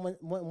 That's what I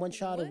want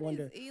y'all to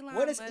wonder.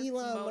 What is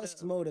Elon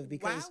Musk's motive?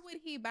 Because why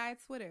would he buy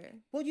Twitter?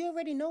 Well, you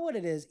already know what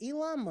it is.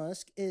 Elon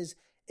Musk is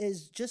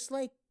just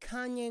like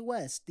Kanye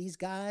West. These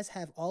guys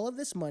have all of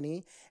this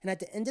money, and at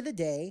the end of the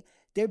day,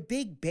 they're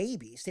big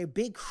babies. They're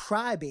big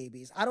cry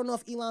babies. I don't know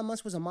if Elon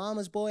Musk was a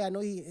mama's boy. I know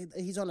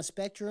he's on a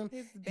spectrum.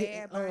 His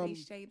bad body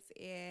shapes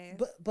ass.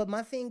 But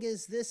my thing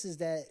is this is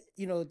that,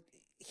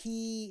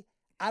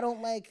 I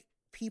don't like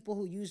people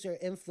who use their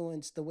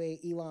influence the way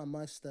Elon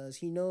Musk does.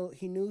 He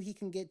knew he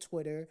can get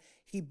Twitter.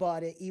 He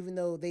bought it even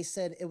though they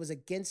said it was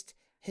against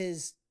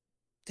his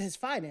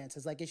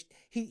finances. Like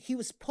he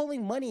was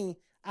pulling money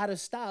out of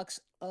stocks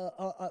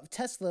of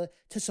Tesla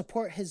to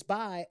support his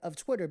buy of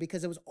Twitter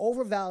because it was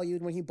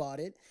overvalued when he bought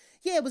it.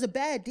 Yeah, it was a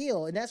bad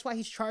deal, and that's why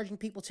he's charging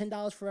people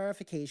 $10 for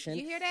verification.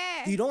 You hear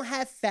that? You don't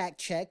have fact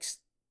checks,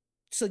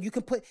 so you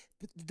can put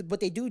what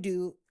they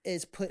do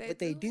is put what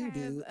they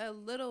do a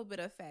little bit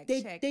of fact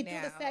check. They do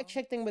the fact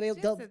check thing where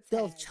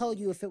they'll tell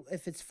you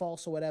if it's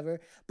false or whatever.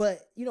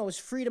 But it's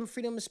freedom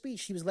of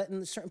speech. He was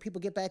letting certain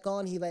people get back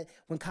on. He let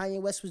when Kanye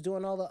West was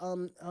doing all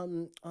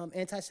the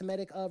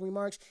anti-Semitic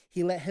remarks,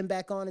 he let him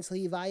back on until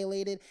he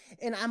violated.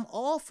 And I'm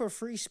all for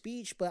free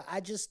speech, but I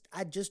just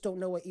don't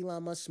know what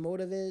Elon Musk's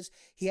motive is.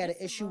 He had an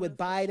issue with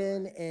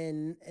Biden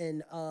and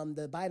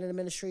the Biden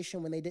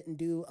administration when they didn't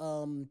do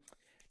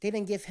they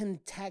didn't give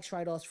him tax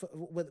write-offs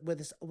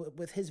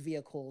with his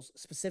vehicles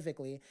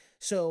specifically.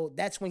 So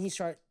that's when he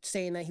started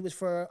saying that he was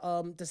for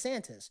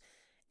DeSantis.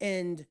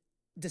 And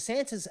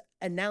DeSantis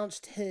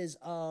announced his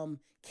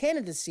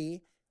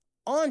candidacy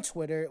on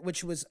Twitter,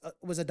 which was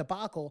a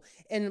debacle.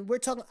 And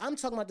I'm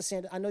talking about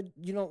DeSantis. I know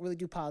you don't really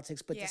do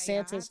politics, but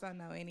DeSantis, I don't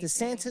know anything.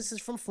 DeSantis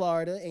is from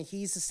Florida, and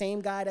he's the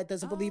same guy that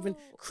doesn't believe in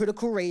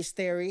critical race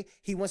theory.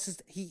 He wants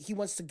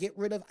to get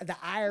rid of the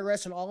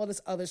IRS and all of this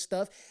other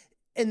stuff.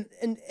 And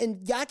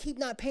y'all keep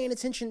not paying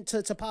attention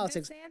to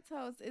politics.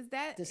 DeSantis, is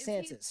that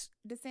DeSantis?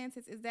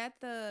 DeSantis, is that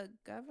the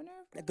governor?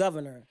 The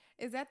governor.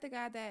 Is that the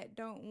guy that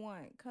don't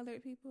want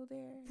colored people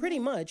there? Pretty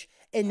much.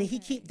 And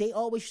they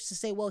always used to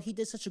say, well, he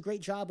did such a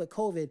great job with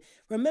COVID.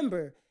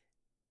 Remember,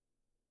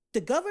 the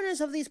governors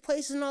of these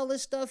places and all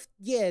this stuff,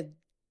 yeah,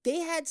 they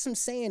had some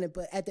say in it,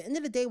 but at the end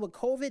of the day with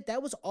COVID,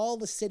 that was all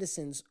the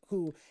citizens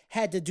who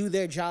had to do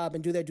their job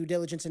and do their due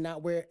diligence and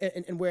not wear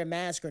a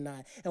mask or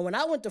not. And when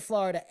I went to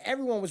Florida,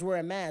 everyone was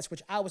wearing masks,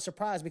 which I was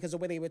surprised because the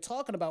way they were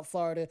talking about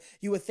Florida,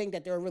 you would think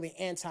that they were really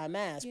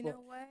anti-mask. You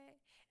know what?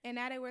 And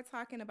now that we're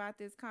talking about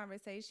this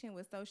conversation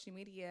with social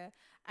media,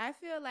 I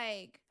feel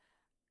like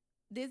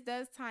this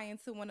does tie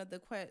into one of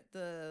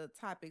the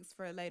topics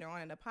for later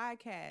on in the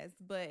podcast,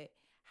 but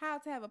how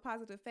to have a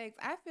positive effect.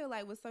 I feel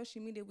like with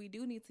social media, we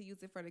do need to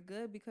use it for the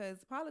good because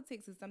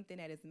politics is something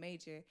that is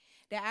major.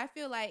 That I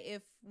feel like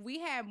if we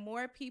had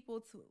more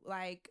people to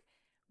like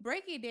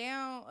break it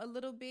down a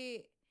little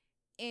bit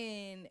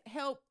and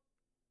help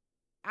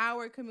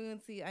our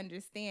community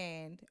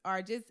understand,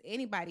 or just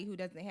anybody who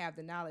doesn't have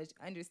the knowledge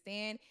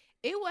understand,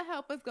 it will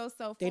help us go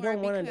so far. They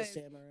don't want to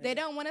understand. Right? They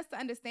don't want us to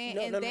understand.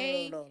 No.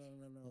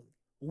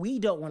 We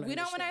don't want to understand. We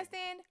don't want to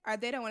understand, or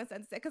they don't want us to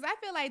understand. Because I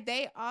feel like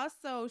they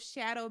also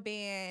shadow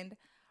ban,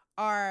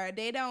 or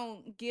they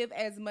don't give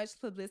as much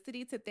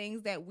publicity to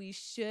things that we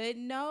should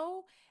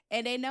know.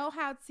 And they know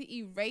how to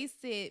erase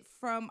it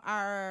from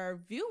our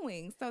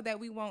viewing so that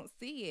we won't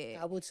see it.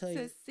 I will tell you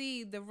to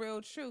see the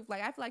real truth.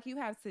 Like, I feel like you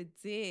have to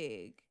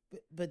dig.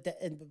 But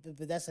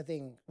that's the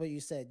thing. What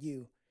you said,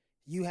 you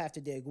have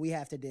to dig. We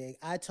have to dig.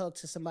 I talked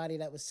to somebody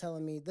that was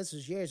telling me, this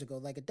was years ago,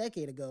 like a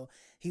decade ago.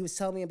 He was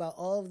telling me about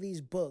all of these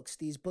books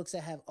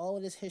that have all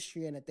of this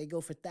history in it. They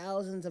go for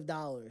thousands of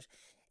dollars.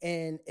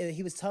 And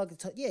he was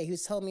he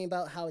was telling me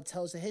about how it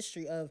tells the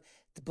history of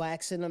the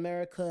blacks in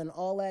America and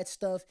all that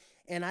stuff.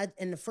 And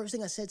the first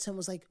thing I said to him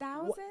was like,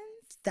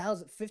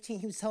 Thousands? 15.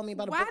 He was telling me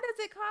about a Why book.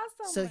 does it cost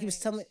so much? So he was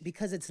telling me,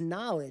 because it's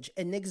knowledge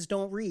and niggas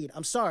don't read.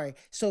 I'm sorry.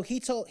 So he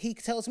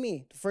tells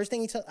me, the first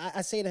thing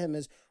I say to him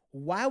is,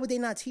 why would they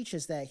not teach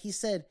us that? He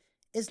said,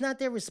 it's not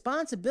their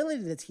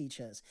responsibility to teach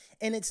us.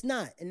 And it's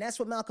not. And that's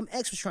what Malcolm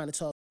X was trying to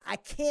talk. I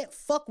can't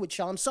fuck with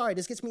y'all. I'm sorry.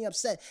 This gets me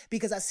upset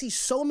because I see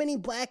so many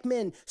black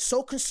men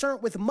so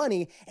concerned with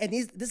money. And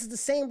this is the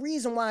same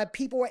reason why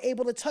people were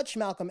able to touch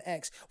Malcolm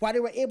X, why they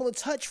were able to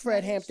touch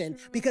Fred Hampton,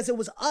 because it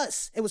was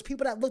us. It was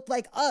people that looked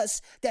like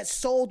us that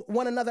sold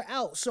one another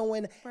out. So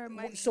when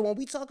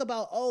we talk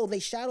about, they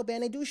shadow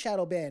ban, they do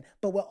shadow ban.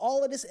 But with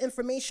all of this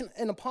information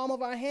in the palm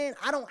of our hand,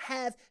 I don't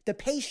have the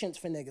patience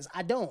for niggas.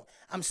 I don't.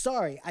 I'm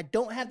sorry. I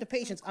don't have the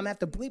patience. I'm going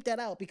to have to bleep that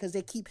out because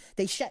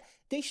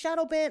they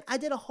shadow ban. I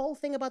did a whole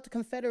thing about the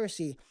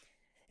Confederacy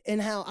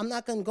and how I'm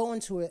not going to go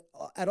into it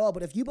at all.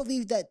 But if you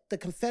believe that the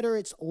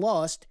Confederates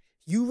lost,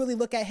 you really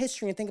look at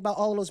history and think about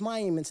all of those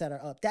monuments that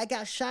are up. That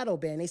got shadow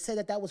banned. They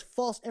said that was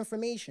false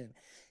information.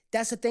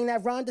 That's the thing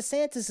that Ron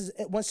DeSantis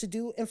wants to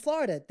do in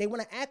Florida. They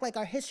want to act like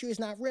our history is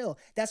not real.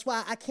 That's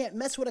why I can't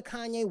mess with a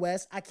Kanye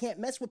West. I can't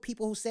mess with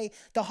people who say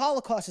the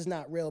Holocaust is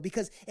not real.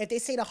 Because if they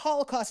say the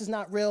Holocaust is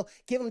not real,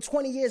 give them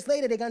 20 years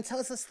later, they're going to tell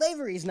us that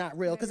slavery is not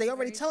real. Because they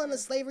already telling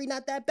us slavery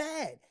not that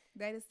bad.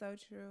 That is so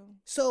true.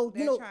 So,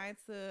 they're trying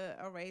to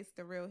erase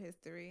the real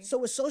history. So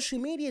with social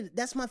media,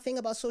 that's my thing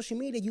about social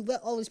media. You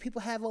let all these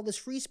people have all this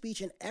free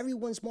speech and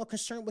everyone's more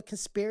concerned with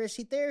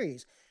conspiracy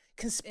theories.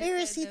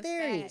 Conspiracy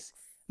theories. Facts.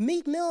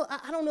 Meek Mill,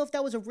 I don't know if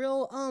that was a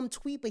real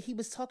tweet, but he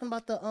was talking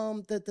about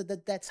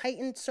that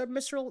Titan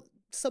submersible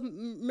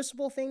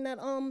thing that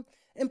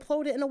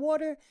imploded in the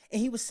water,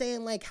 and he was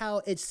saying like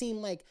how it seemed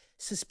like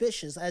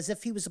suspicious, as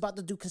if he was about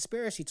to do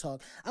conspiracy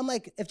talk. I'm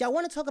like, if y'all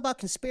want to talk about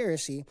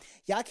conspiracy,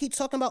 y'all keep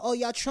talking about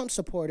y'all Trump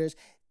supporters.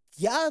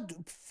 Y'all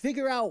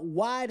figure out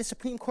why the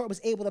Supreme Court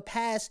was able to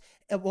pass,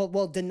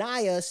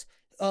 deny us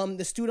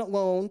the student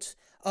loans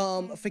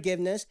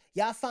forgiveness.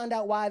 Y'all found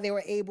out why they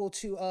were able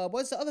to.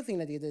 What's the other thing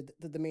that they did?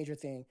 The major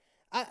thing.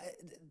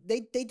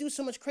 They do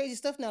so much crazy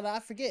stuff now that I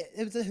forget.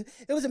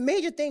 It was a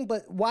major thing,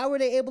 but why were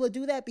they able to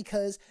do that?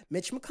 Because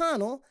Mitch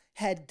McConnell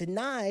had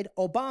denied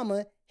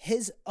Obama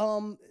his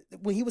when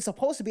he was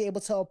supposed to be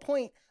able to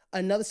appoint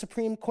another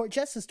Supreme Court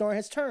justice during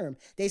his term.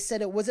 They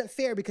said it wasn't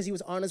fair because he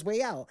was on his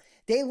way out.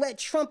 They let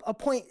Trump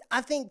appoint, I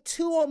think,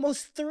 2,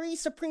 almost 3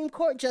 Supreme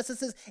Court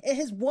justices in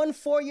his 1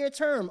 4-year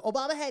term.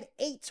 Obama had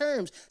 8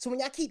 terms. So when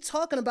y'all keep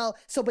talking about,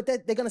 but they're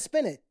going to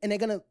spin it. And they're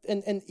going to,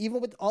 and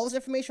even with all this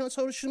information on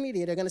social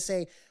media, they're going to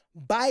say,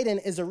 Biden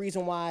is the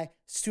reason why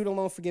student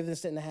loan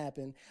forgiveness didn't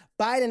happen.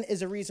 Biden is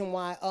the reason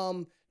why,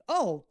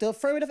 the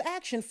affirmative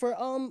action for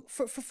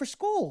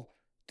school.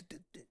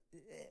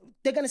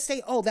 They're going to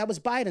say, that was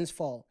Biden's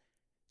fault.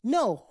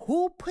 No,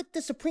 who put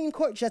the Supreme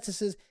Court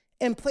justices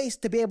in place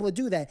to be able to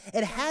do that?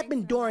 It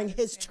happened during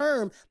his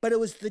term, but it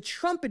was the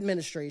Trump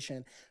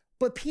administration.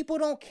 But people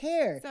don't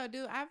care. So,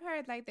 dude, I've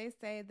heard like they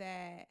say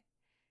that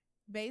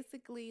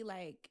basically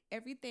like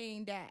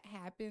everything that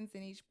happens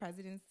in each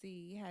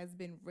presidency has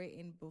been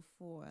written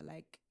before.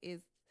 Like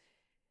it's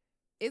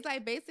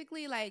like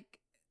basically like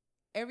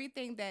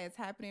everything that is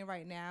happening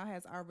right now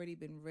has already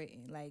been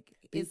written. Like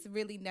it's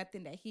really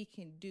nothing that he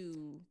can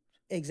do.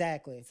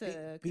 Exactly.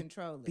 To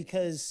control it.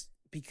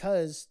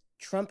 Because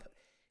Trump,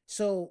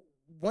 so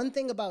one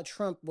thing about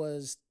Trump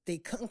was they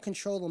couldn't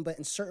control him, but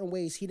in certain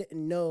ways he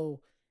didn't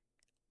know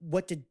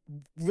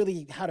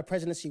how the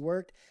presidency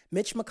worked.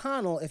 Mitch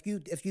McConnell,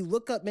 if you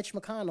look up Mitch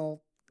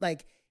McConnell,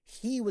 like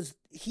he's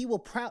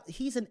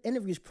in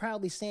interviews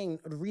proudly saying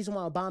the reason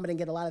why Obama didn't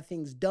get a lot of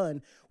things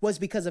done was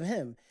because of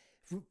him.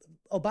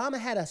 Obama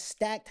had a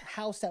stacked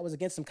House that was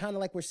against him, kind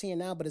of like we're seeing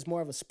now, but it's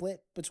more of a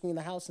split between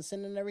the House and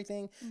Senate and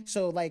everything. Mm-hmm.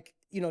 So like,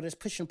 there's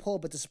push and pull,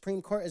 but the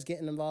Supreme Court is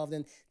getting involved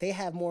and they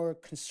have more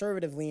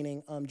conservative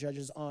leaning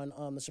judges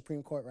on the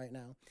Supreme Court right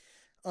now.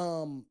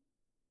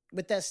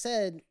 With that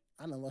said,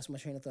 I lost my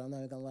train of thought, I'm not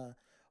even gonna lie.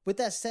 With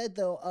that said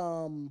though,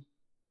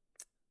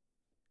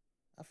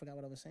 I forgot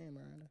what I was saying,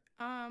 Miranda.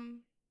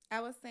 I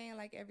was saying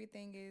like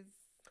everything is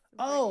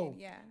written,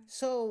 yeah.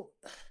 So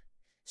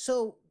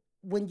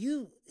when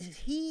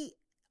he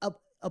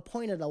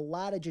appointed a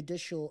lot of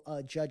judicial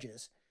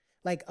judges,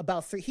 like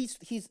about 3.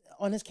 He's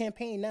on his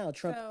campaign now.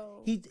 Trump.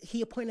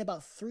 He appointed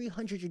about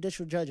 300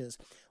 judicial judges.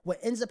 What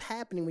ends up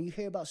happening when you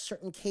hear about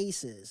certain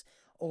cases,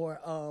 or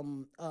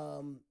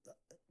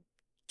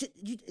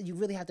you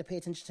really have to pay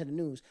attention to the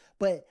news.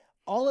 But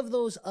all of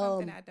those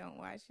something I don't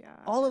watch, y'all.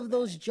 All of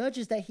those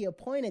judges that he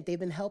appointed, they've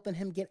been helping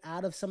him get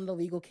out of some of the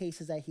legal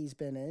cases that he's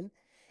been in.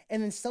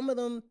 And then some of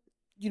them,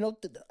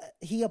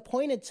 he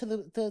appointed to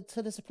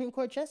the Supreme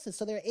Court justice,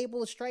 so they're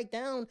able to strike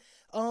down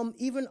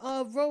even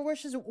Roe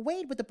versus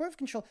Wade with the birth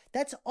control.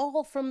 That's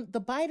all from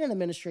the Biden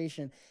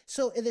administration.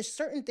 So there's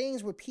certain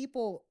things where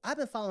people. I've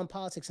been following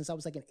politics since I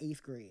was like in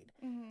 8th grade.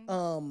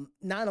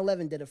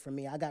 9/11 did it for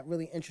me. I got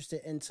really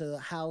interested into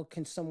how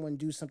can someone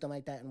do something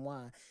like that and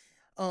why.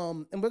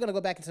 And we're gonna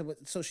go back into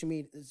what social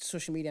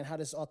media and how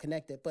this is all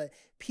connected. But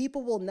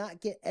people will not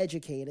get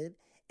educated,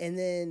 and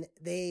then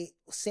they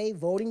say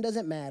voting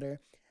doesn't matter.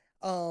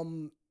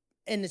 And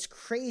it's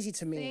crazy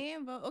to me.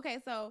 Okay,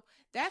 so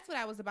that's what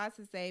I was about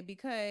to say,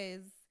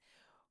 because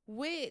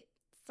with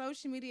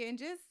social media and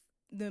just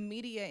the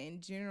media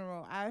in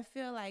general, I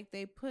feel like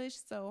they push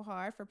so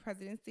hard for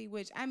presidency,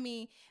 which, I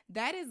mean,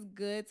 that is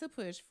good to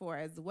push for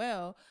as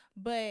well.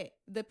 But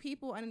the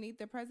people underneath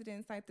the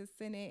presidents, like the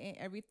Senate and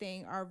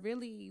everything, are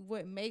really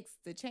what makes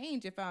the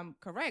change, if I'm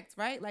correct,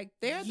 right? Like,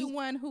 they're the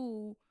one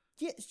who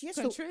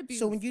contributes.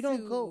 So when you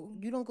don't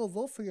go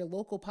vote for your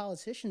local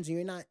politicians, and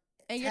you're not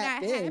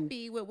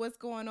happy with what's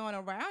going on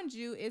around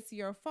you, it's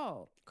your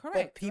fault.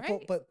 Correct.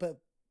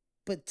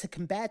 But to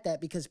combat that,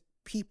 because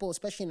people,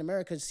 especially in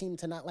America, seem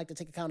to not like to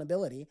take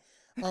accountability.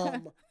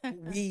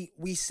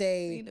 We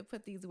say we need to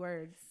put these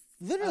words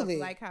literally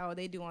like how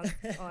they do on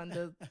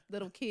the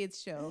little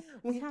kids show.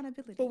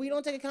 Accountability. But we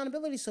don't take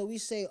accountability, so we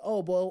say, oh,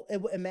 well,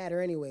 it wouldn't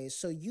matter anyways.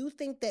 So you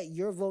think that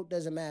your vote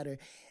doesn't matter.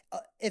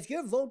 If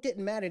your vote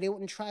didn't matter, they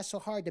wouldn't try so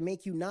hard to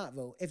make you not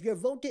vote. If your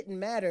vote didn't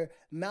matter,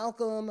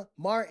 Malcolm,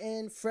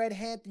 Martin, Fred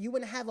Hampton, you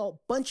wouldn't have a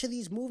bunch of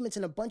these movements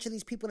and a bunch of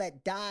these people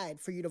that died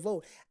for you to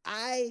vote.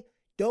 I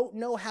don't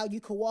know how you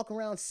could walk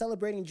around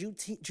celebrating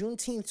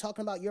Juneteenth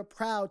talking about you're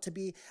proud to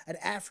be an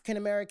African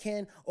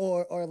American,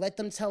 or let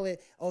them tell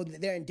it, oh,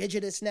 they're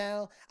indigenous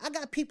now. I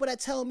got people that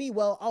tell me,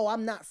 well, oh,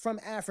 I'm not from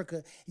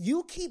Africa.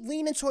 You keep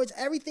leaning towards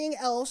everything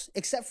else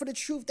except for the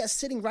truth that's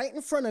sitting right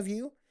in front of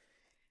you.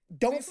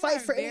 Don't people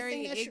fight for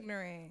anything that's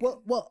ignorant.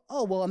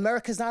 Well,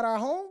 America's not our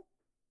home.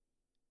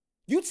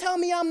 You tell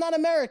me I'm not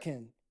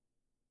American.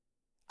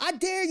 I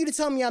dare you to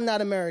tell me I'm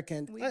not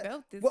American. We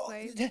built this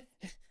place.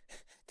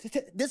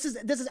 This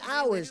is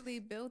ours.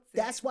 Built it.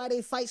 That's why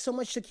they fight so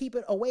much to keep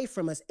it away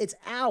from us. It's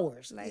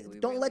ours.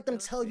 Don't let them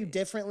tell you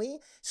differently.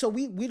 So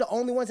we the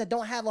only ones that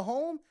don't have a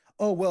home.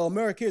 Oh, well,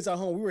 America is our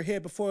home. We were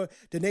here before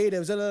the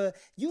natives.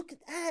 You could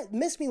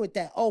miss me with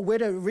that. Oh, we're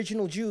the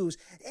original Jews.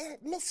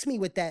 Miss me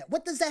with that.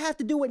 What does that have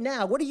to do with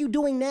now? What are you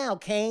doing now,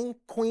 King,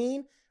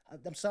 Queen?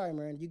 I'm sorry,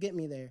 Miranda. You get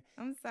me there.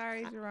 I'm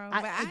sorry, Jerome.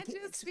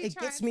 It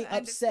gets me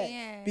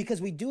upset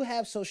because we do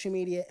have social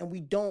media and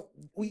you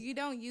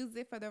don't use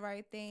it for the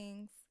right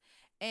things.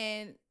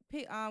 And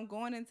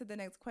going into the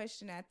next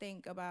question, I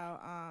think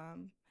about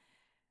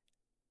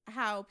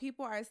how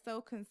people are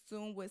so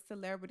consumed with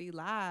celebrity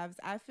lives.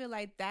 I feel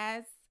like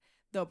that's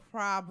the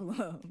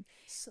problem.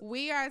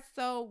 We are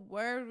so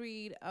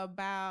worried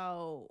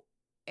about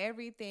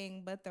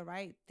everything but the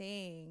right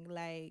thing.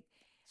 Like,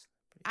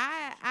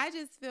 I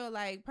just feel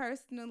like,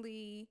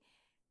 personally,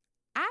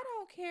 I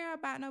don't care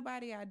about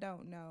nobody I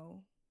don't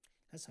know.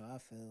 That's how I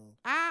feel.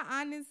 I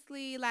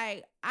honestly,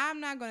 like, I'm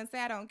not going to say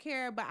I don't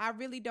care, but I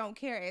really don't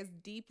care as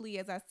deeply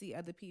as I see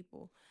other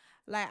people.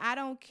 Like, I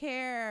don't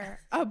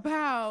care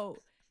about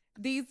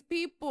these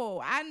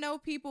people. I know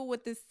people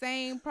with the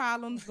same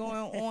problems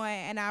going on,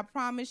 and I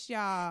promise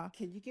y'all.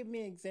 Can you give me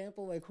an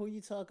example? Like, who are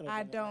you talking about?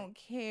 I don't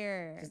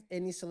care.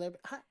 Any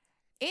celebrity?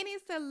 Any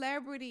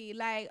celebrity.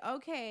 Like,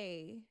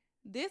 okay,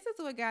 this is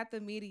what got the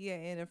media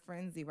in a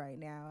frenzy right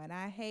now, and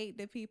I hate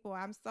the people.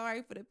 I'm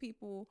sorry for the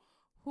people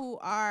who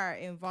are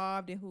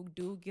involved and who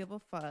do give a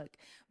fuck.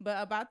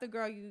 But about the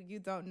girl you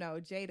don't know,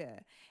 Jada,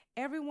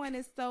 everyone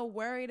is so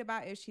worried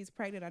about if she's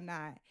pregnant or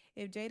not.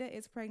 If Jada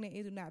is pregnant,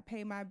 it do not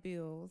pay my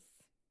bills.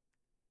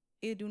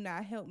 It do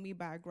not help me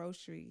buy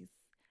groceries.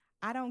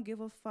 I don't give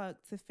a fuck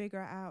to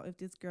figure out if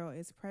this girl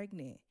is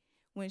pregnant.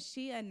 When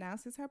she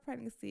announces her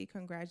pregnancy,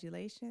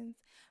 congratulations,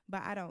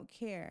 but I don't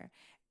care.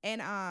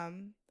 And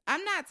I'm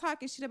not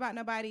talking shit about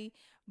nobody,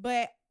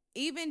 but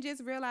even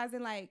just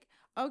realizing, like,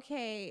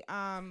 okay,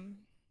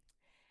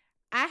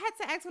 I had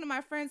to ask one of my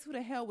friends who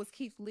the hell was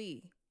Keith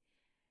Lee.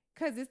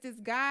 Because it's this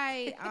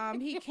guy,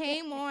 he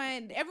came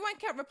on, everyone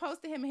kept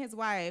reposting him and his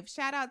wife.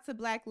 Shout out to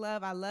Black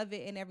Love. I love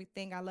it and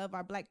everything. I love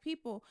our Black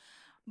people.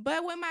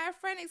 But when my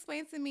friend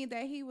explained to me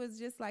that he was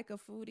just like a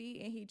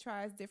foodie and he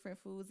tries different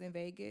foods in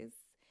Vegas,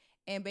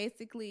 and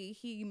basically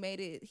he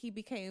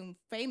became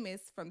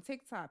famous from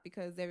TikTok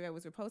because everybody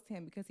was reposting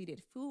him because he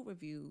did food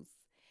reviews.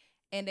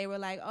 And they were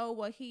like, oh,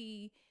 well,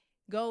 he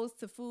goes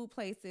to food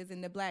places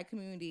in the Black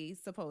community,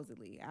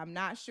 supposedly. I'm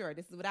not sure.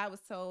 This is what I was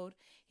told.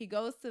 He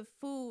goes to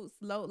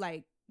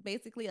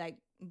basically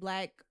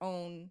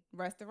Black-owned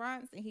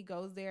restaurants, and he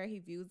goes there, he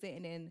views it,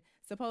 and then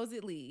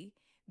supposedly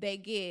they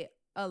get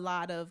a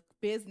lot of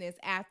business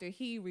after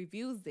he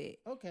reviews it.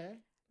 Okay.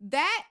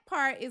 That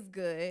part is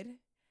good,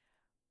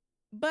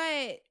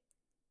 but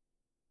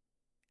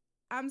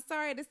I'm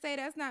sorry to say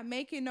that's not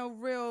making no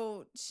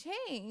real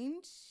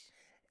change.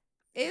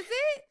 Is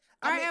it?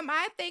 Or am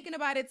I thinking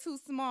about it too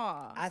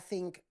small? I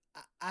think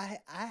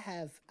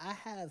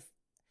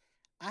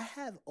I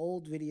have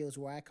old videos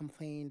where I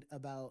complained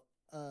about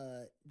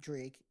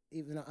Drake,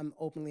 even though I'm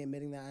openly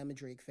admitting that I'm a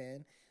Drake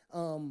fan.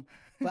 Um,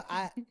 but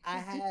I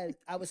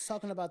was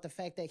talking about the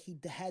fact that he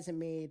hasn't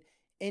made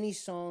any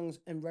songs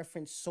in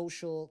reference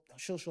social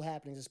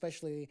happenings,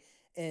 especially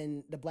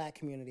in the black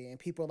community. And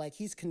people are like,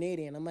 he's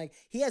Canadian. I'm like,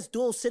 he has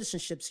dual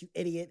citizenships, you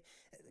idiot.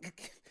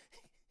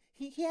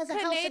 He has a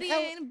house in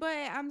Canadian, but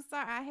I'm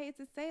sorry, I hate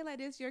to say like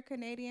this, you're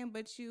Canadian,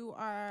 but you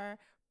are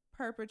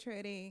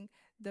perpetrating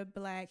the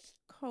black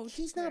culture.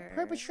 He's not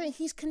perpetrating.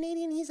 He's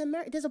Canadian. He's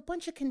American. There's a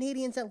bunch of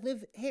Canadians that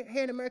live here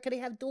in America. They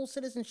have dual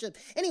citizenship.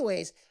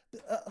 Anyways,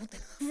 I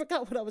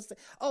forgot what I was saying.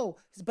 Oh,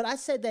 but I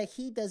said that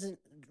he doesn't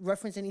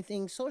reference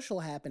anything social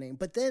happening.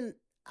 But then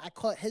I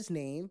caught his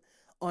name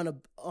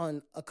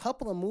on a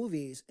couple of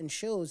movies and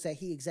shows that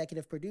he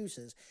executive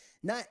produces.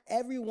 Not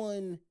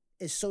everyone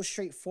is so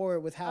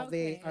straightforward with how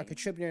they are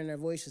contributing their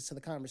voices to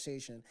the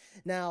conversation.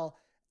 Now,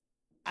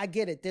 I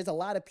get it. There's a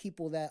lot of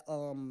people that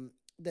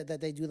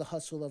that they do the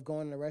hustle of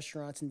going to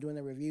restaurants and doing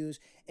the reviews,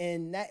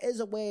 and that is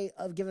a way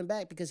of giving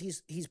back because he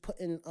is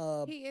putting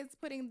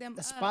them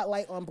a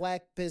spotlight on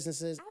black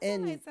businesses. I feel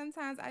like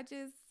sometimes I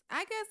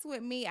guess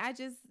with me, I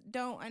just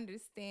don't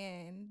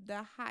understand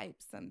the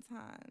hype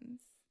sometimes.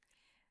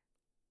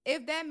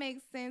 If that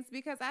makes sense,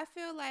 because I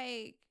feel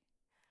like,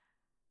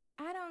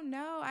 I don't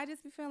know, I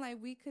just be feeling like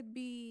we could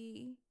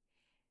be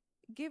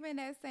giving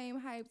that same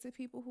hype to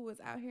people who is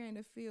out here in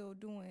the field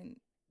doing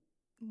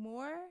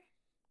more.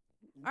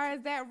 Or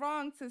is that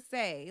wrong to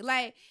say?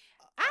 Like,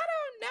 I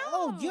don't know.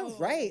 Oh, you're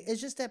right. It's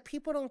just that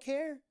people don't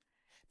care.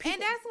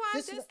 And that's why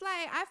I'm just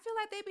like, I feel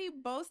like they be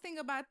boasting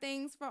about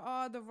things for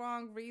all the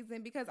wrong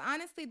reason. Because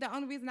honestly, the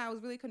only reason I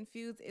was really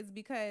confused is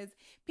because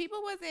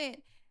people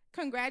wasn't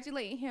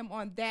congratulating him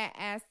on that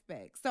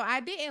aspect. So I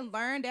didn't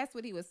learn that's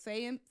what he was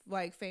saying,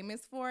 like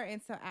famous for,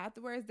 until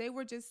afterwards. They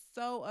were just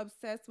so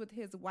obsessed with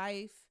his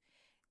wife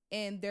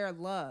and their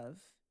love.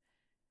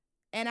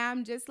 And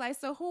I'm just like,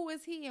 so who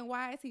is he and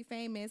why is he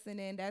famous? And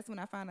then that's when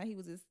I found out he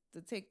was just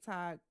the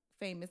TikTok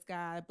famous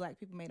guy. Black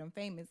people made him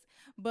famous.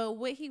 But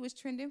what he was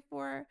trending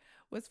for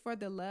was for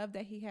the love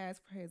that he has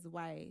for his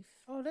wife.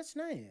 Oh, that's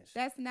nice.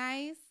 That's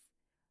nice.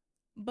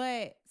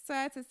 But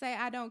sad to say,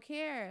 I don't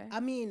care. I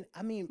mean,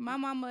 my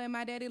mama and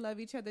my daddy love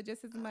each other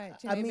just as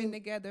much. And they've been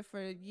together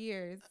for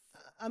years.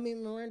 I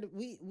mean, Miranda,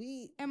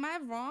 we am I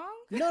wrong?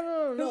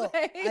 No.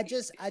 Like,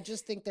 I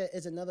just think that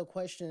is another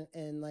question.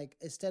 And like,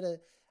 instead of,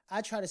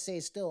 I try to say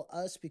it's still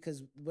us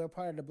because we're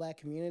part of the black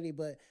community,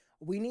 but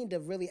we need to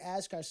really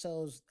ask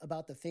ourselves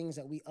about the things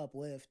that we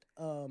uplift.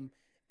 I feel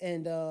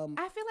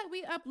like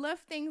we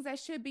uplift things that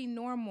should be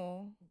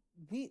normal.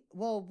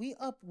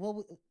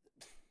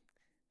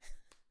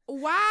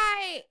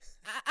 Why?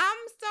 I'm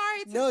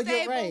sorry to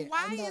say, right.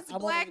 But why is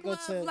black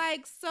love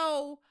like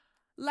so,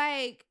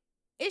 like,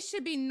 it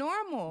should be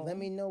normal? Let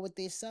me know what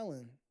they're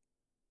selling.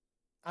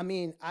 I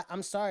mean,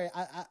 I'm sorry.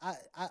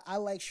 I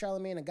like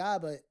Charlamagne the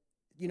God, but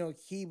you know,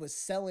 he was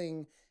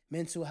selling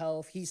mental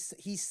health. He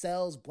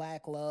sells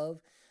black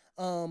love.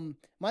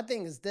 My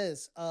thing is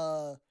this,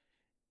 no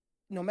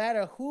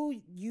matter who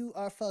you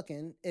are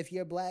fucking, if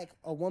you're black,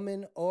 a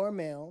woman or a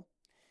male,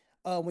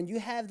 when you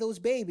have those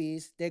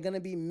babies, they're going to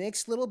be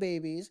mixed little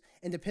babies.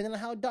 And depending on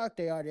how dark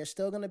they are, they're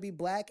still going to be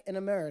black in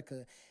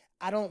America.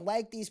 I don't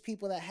like these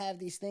people that have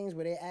these things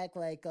where they act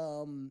like,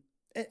 and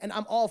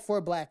I'm all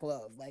for black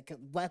love. Like,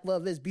 black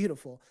love is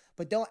beautiful,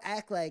 but don't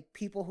act like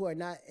people who are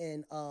not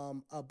in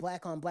a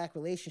black on black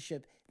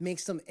relationship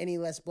makes them any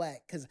less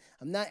black. Because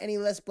I'm not any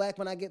less black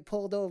when I get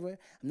pulled over.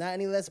 I'm not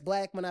any less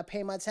black when I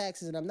pay my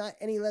taxes, and I'm not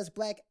any less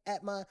black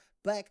at my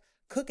black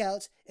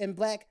cookouts and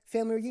black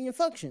family reunion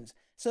functions.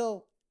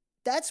 So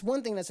that's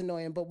one thing that's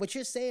annoying. But what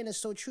you're saying is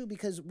so true,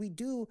 because we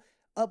do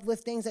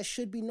uplift things that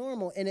should be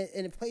normal, and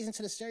it plays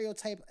into the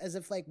stereotype as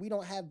if like we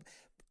don't have.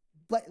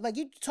 Like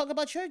you talk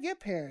about your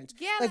parents.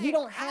 Yeah, like you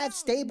don't have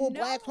stable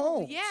black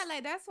homes. Yeah,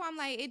 like that's why I'm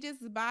like, it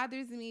just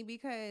bothers me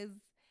because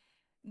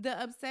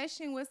the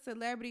obsession with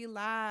celebrity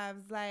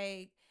lives,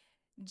 like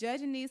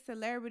judging these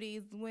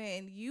celebrities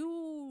when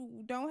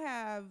you don't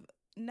have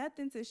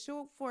nothing to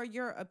show for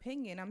your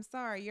opinion. I'm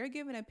sorry, you're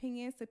giving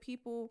opinions to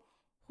people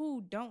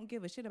who don't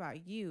give a shit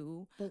about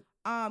you. But,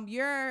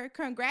 you're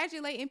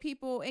congratulating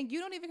people and you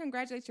don't even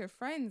congratulate your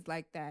friends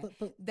like that.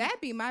 But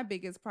that'd be my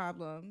biggest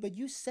problem. But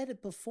you said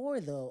it before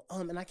though,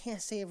 and I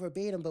can't say it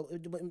verbatim, but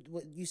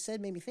what you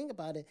said made me think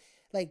about it.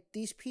 Like,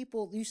 these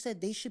people, you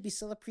said they should be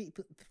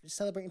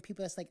celebrating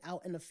people that's like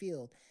out in the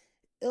field.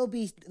 It'll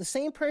be the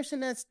same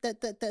person that's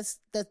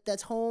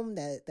home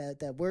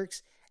that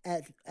works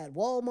at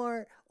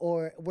Walmart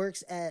or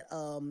works at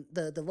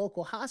the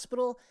local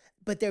hospital,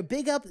 but they're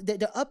they're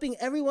upping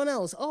everyone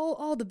else.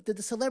 Oh,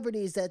 the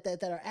celebrities that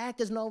are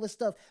actors and all this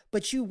stuff,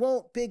 but you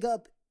won't big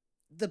up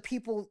the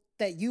people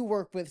that you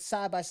work with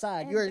side by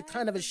side. And you're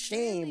kind of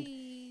ashamed.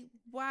 Really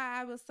why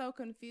I was so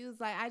confused.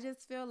 Like, I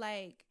just feel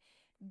like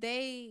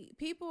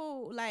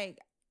people like,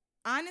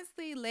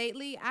 honestly,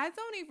 lately I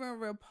don't even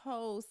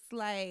repost.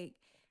 Like,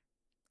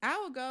 I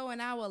will go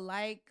and I will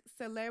like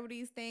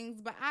celebrities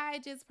things, but I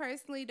just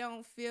personally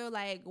don't feel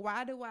like,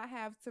 why do I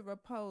have to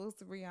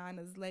repost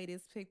Rihanna's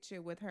latest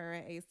picture with her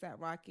and A$AP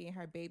Rocky and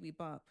her baby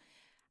bump?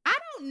 I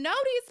don't know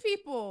these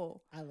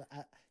people. I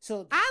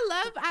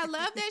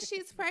love that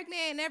she's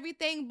pregnant and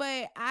everything,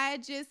 but I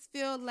just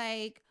feel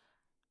like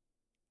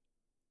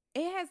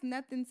it has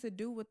nothing to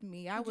do with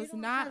me. I was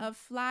not a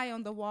fly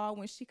on the wall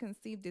when she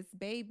conceived this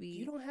baby.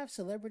 You don't have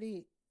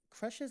celebrity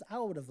crushes? I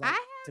would have liked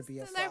to be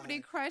a celebrity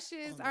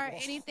crushes or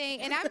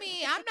anything. And I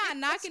mean, I'm not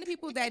knocking the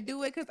people that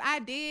do it, because I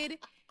did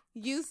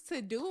used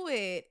to do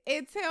it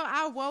until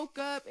I woke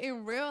up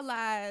and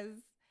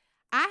realized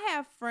I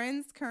have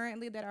friends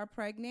currently that are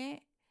pregnant.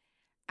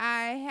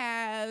 I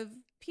have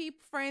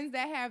friends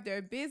that have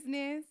their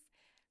business,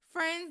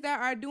 friends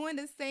that are doing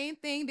the same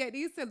thing that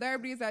these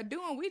celebrities are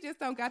doing. We just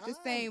don't got the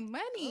same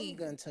money. I'm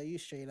gonna tell you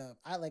straight up.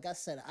 Like I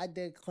said, I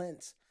did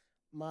cleanse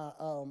my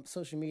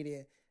social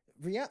media.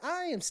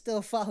 I am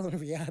still following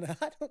Rihanna.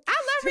 I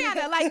love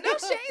Rihanna. Like, no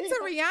shade to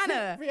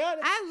Rihanna.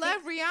 I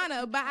love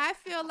Rihanna, but I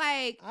feel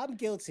like I'm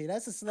guilty.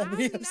 That's a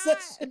celebrity obsession.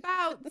 I'm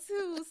not about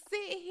to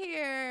sit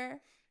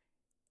here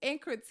and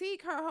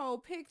critique her whole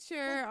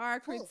picture or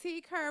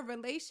critique her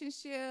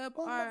relationship.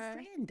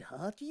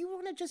 Miranda, do you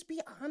want to just be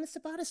honest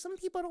about it? Some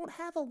people don't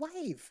have a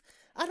wife.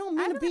 I don't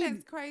mean to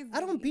be crazy. I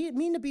don't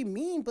mean to be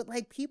mean, but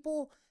like,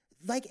 people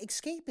like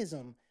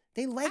escapism.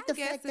 They like the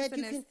fact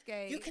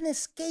that you can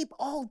escape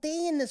all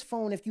day in this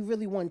phone if you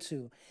really want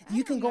to.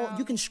 You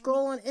can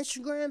scroll on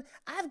Instagram.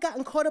 I've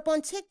gotten caught up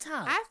on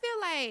TikTok.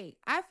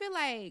 I feel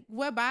like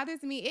what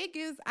bothers me,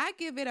 I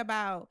give it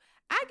about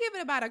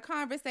a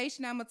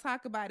conversation. I'm gonna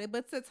talk about it,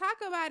 but to talk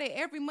about it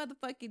every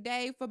motherfucking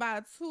day for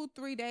about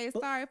 2-3 days.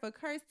 Sorry for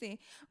cursing,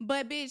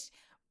 but bitch,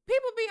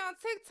 people be on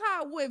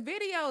TikTok with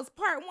videos,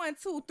 part 1,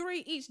 2,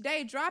 3 each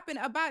day, dropping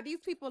about these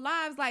people's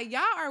lives. Like,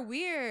 y'all are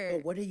weird.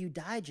 But what are you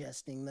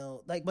digesting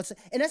though? Like,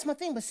 and that's my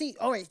thing. But see,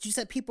 all right, you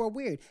said people are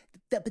weird.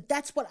 But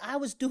that's what I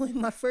was doing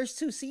my first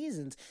 2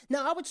 seasons.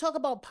 Now, I would talk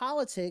about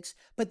politics,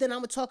 but then I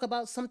would talk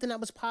about something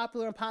that was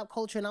popular in pop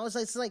culture. And I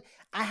was like,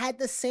 I had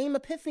the same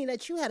epiphany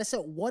that you had. I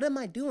said, what am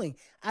I doing?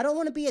 I don't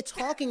want to be a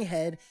talking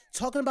head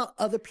talking about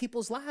other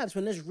people's lives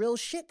when there's real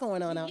shit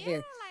going on out here.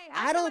 Like,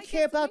 I don't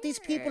care about these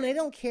people, and they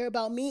don't care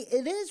about me.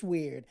 It is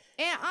weird.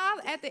 And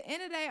at the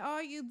end of the day,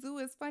 all you do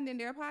is fund in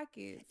their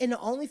pockets. And the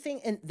only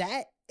thing,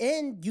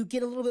 and you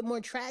get a little bit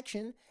more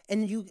traction,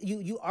 and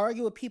you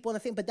argue with people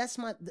and thing. But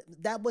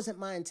that wasn't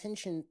my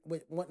intention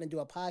with wanting to do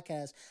a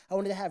podcast. I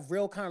wanted to have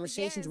real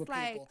conversations with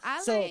people.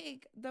 I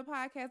like the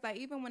podcast. Like,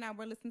 even when I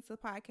were listening to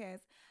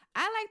podcasts,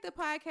 I like the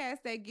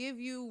podcasts that give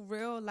you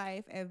real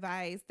life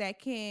advice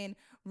that can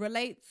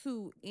relate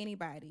to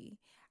anybody.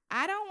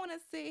 I don't want to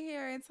sit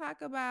here and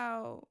talk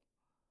about,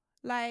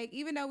 like,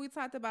 even though we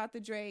talked about the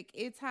Drake,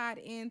 it tied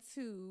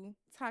into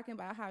talking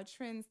about how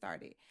trends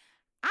started.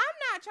 I'm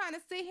not trying to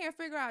sit here and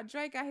figure out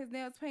Drake got his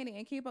nails painted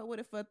and keep up with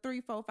it for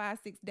 3, 4, 5,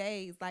 6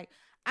 days. Like,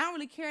 I don't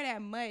really care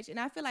that much. And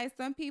I feel like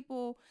some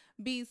people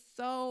be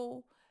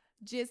so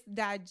just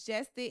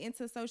digested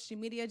into social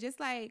media.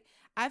 Just like,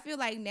 I feel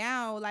like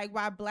now, like,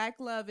 why Black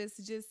love is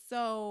just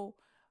so,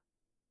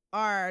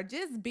 or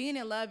just being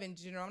in love in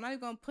general, I'm not even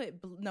going to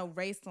put no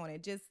race on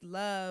it, just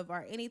love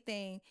or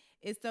anything,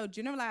 is so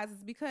generalized,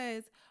 is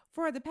because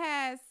for the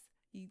past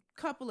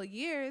couple of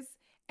years,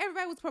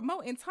 everybody was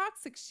promoting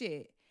toxic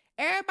shit.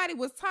 Everybody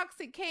was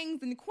toxic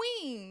kings and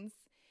queens.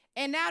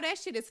 And now that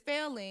shit is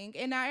failing.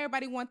 And now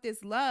everybody wants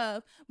this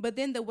love. But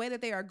then the way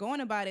that they are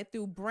going about it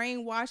through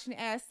brainwashing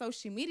ass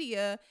social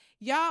media,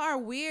 y'all are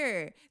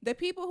weird. The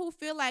people who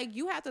feel like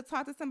you have to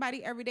talk to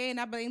somebody every day, and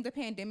I blame the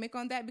pandemic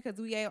on that, because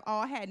we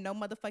all had no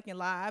motherfucking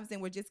lives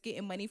and we're just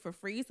getting money for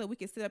free so we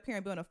can sit up here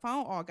and be on the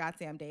phone all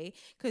goddamn day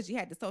because you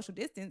had to social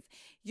distance.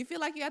 You feel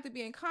like you have to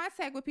be in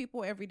contact with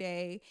people every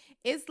day.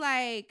 It's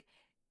like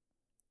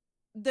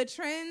the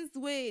trends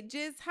with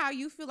just how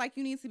you feel like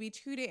you need to be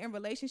treated in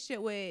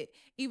relationship with,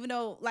 even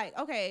though, like,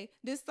 okay,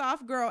 this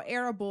soft girl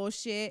era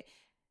bullshit,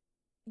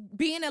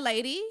 being a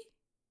lady,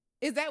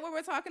 is that what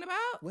we're talking about?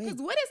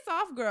 Because what is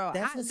soft girl?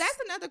 That's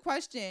another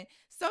question.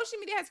 Social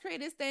media has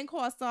created this thing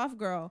called soft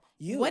girl.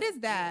 What is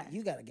that?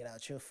 You got to get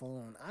out your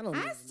phone. I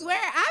swear,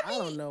 I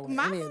don't know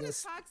my phone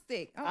is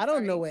toxic. I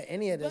don't know what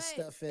any of this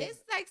stuff is.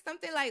 It's like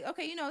something like,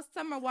 okay, you know,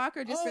 Summer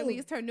Walker just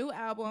released her new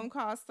album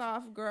called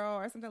Soft Girl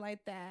or something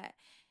like that.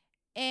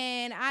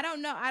 And I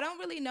don't know. I don't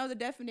really know the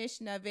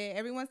definition of it.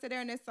 Everyone said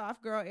they're in this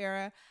soft girl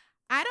era.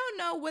 I don't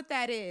know what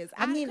that is.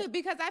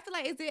 Because I feel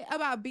like, is it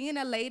about being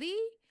a lady?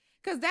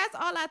 Because that's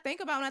all I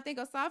think about when I think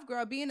of soft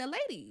girl, being a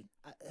lady.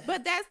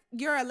 But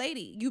you're a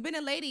lady. You've been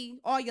a lady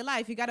all your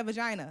life. You got a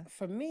vagina.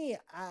 For me,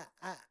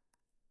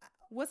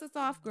 What's a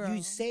soft girl?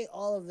 You say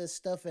all of this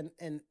stuff,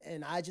 and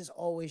I just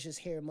always just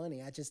hear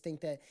money. I just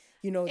think that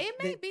it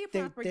may be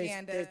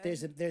propaganda.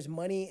 There's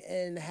money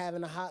in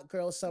having a hot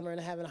girl summer and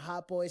having a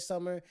hot boy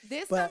summer.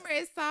 This summer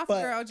is soft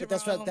girl, Jerome.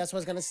 That's what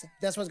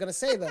I was gonna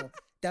say though.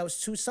 That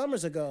was 2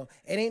 summers ago.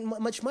 It ain't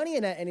much money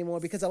in that anymore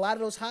because a lot of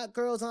those hot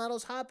girls and a lot of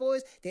those hot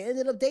boys, they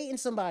ended up dating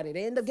somebody.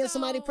 They ended up getting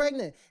somebody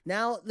pregnant.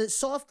 Now the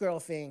soft girl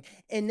thing,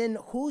 and then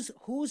who's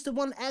the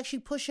one actually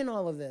pushing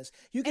all of this?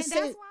 You can and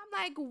say that's why I'm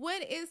like,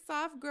 what is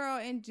soft girl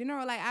in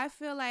general? Like, I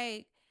feel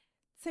like,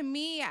 to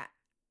me,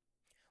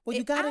 well,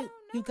 you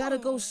gotta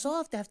go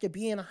soft after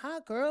being a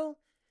hot girl.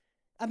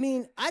 I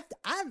mean, I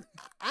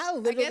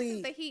literally. I guess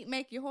if the heat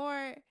make you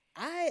hard.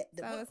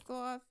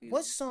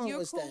 What song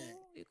was cool? that?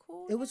 You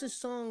cool? It was a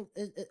song.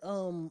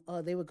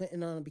 They were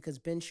getting on because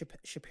Ben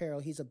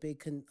Shapiro, he's a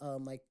big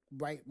like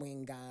right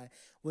wing guy,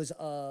 was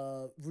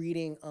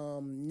reading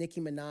Nicki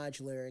Minaj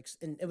lyrics,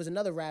 and it was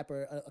another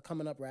rapper, a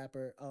coming up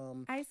rapper.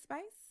 Ice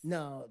Spice?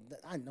 No,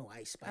 I know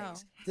Ice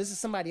Spice. Oh. This is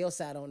somebody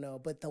else I don't know,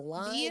 but the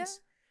lines. Yeah.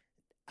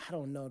 I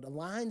don't know. The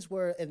lines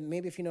were, and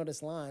maybe if you know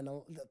this line,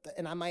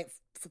 and I might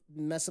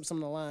mess up some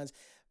of the lines,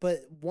 but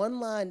one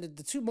line,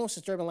 the 2 most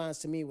disturbing lines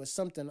to me was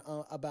something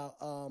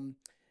about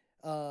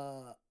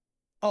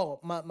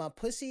my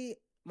pussy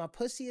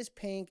is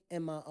pink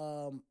and my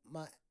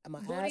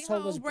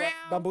asshole was brown.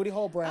 My booty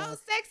hole brown. Oh,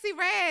 Sexy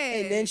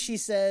Red. And then she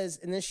says,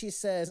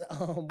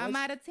 I'm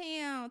out of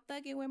town,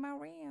 thugging with my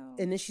round.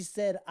 And then she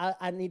said,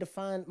 I need to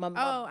find my. I'm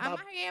out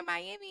here in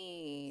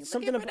Miami,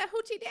 looking for the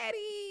hoochie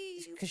daddy.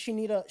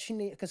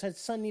 Because her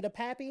son need a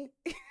pappy.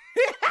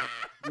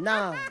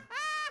 Nah,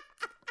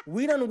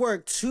 we done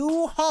worked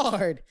too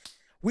hard.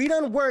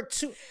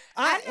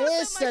 Our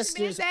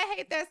ancestors that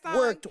hate that song.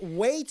 worked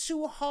way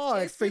too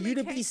hard for you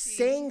to be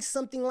saying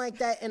something like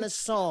that in a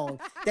song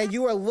that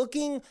you are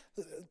looking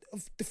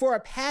for a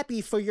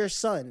pappy for your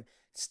son.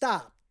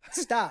 Stop.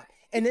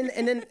 And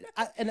then,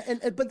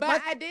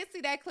 I did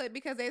see that clip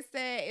because they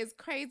said it's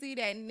crazy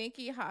that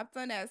Nicki hopped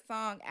on that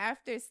song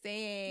after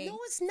saying no,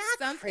 it's not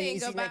something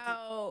crazy,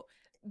 about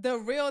the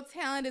real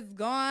talent is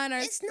gone or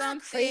it's something.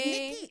 Not crazy.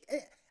 Nicki,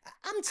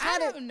 I'm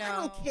tired. I don't know.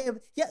 I don't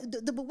care. Yeah,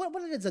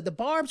 what it is? The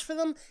Barbs for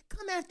them?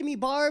 Come after me,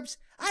 Barbs.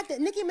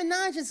 Nicki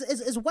Minaj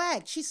is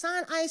whack. She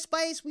signed Ice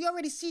Spice. We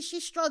already see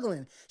she's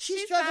struggling.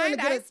 She's struggling signed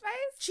to get Ice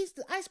Spice.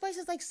 Ice Spice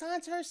is like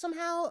signed to her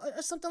somehow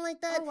or something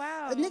like that. Oh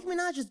wow. Nicki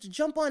Minaj just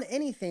jump on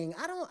anything.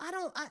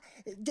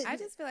 I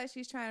just feel like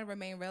she's trying to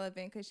remain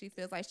relevant because she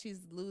feels like she's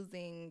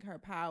losing her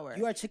power.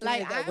 You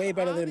articulated that way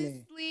better than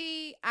me.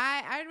 Honestly,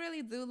 I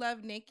really do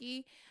love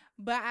Nicki.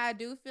 But I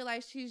do feel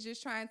like she's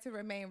just trying to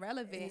remain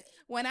relevant.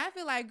 When I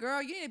feel like,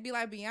 girl, you need to be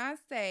like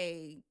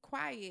Beyonce,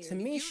 quiet. To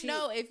me,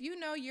 if you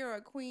know you're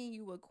a queen,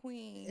 you a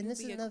queen. And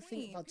this is another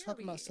thing about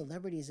talking about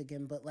celebrities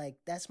again. But like,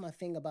 that's my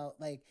thing about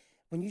like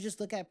when you just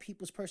look at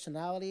people's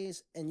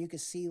personalities and you can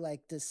see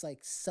like this like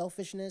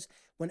selfishness.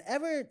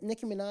 Whenever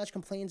Nicki Minaj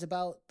complains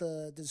about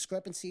the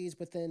discrepancies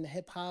within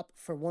hip hop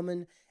for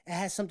women, it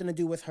has something to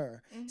do with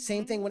her. Mm-hmm.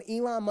 Same thing when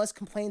Elon Musk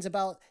complains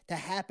about the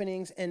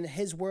happenings in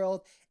his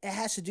world, it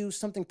has to do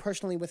something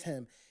personally with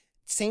him.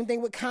 Same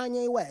thing with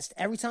Kanye West.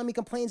 Every time he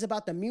complains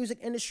about the music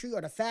industry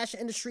or the fashion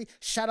industry,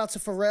 shout out to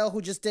Pharrell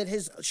who just did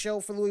his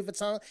show for Louis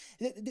Vuitton.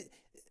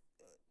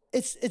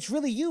 It's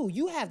really you.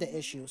 You have the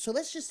issue. So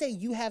let's just say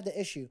you have the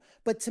issue.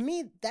 But to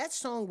me, that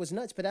song was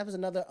nuts. But that was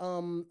another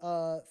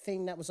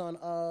thing that was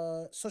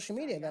on social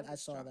media that I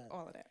saw that.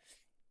 All of that.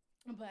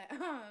 But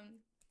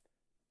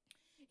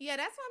yeah,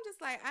 that's why I'm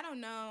just like, I don't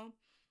know.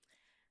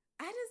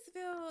 I just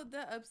feel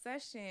the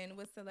obsession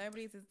with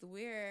celebrities is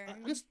weird.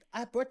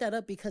 I brought that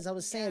up because I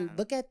was saying,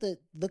 look at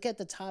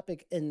the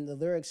topic and the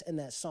lyrics in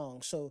that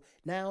song. So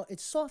now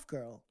it's soft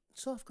girl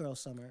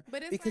summer,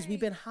 but it's because like, we've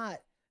been hot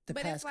the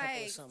past couple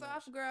of summers. But it's like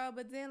soft girl,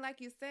 but then like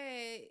you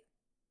said,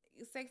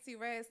 Sexy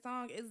Red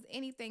song is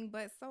anything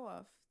but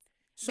soft.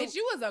 So, bitch,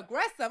 you was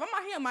aggressive. I'm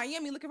out here in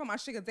Miami looking for my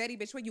sugar daddy,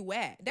 bitch. Where you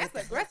at? That's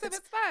aggressive as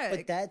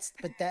fuck.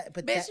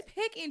 But bitch,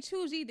 pick and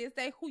choose ye this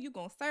day who you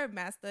gonna serve,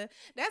 master.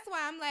 That's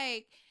why I'm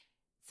like,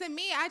 to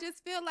me, I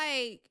just feel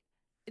like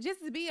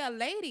just to be a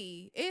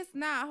lady. It's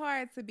not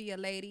hard to be a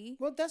lady.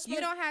 Well,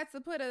 you don't have to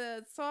put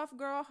a soft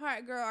girl,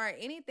 hard girl, or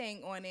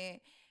anything on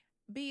it.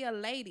 Be a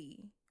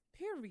lady.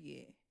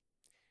 Period.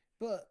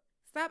 But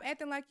stop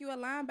acting like you a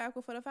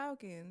linebacker for the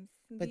Falcons.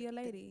 Be a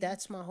lady.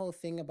 That's my whole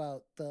thing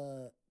about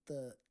the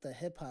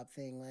hip hop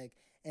thing. Like,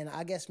 and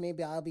I guess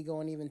maybe I'll be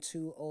going even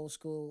too old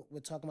school. We're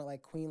talking about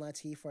like Queen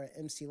Latifah or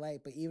MC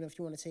Lyte. But even if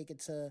you want to take it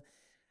to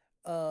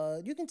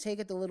you can take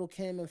it to Lil'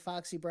 Kim and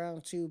Foxy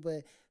Brown too,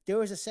 but there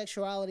was a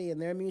sexuality in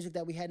their music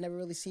that we had never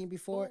really seen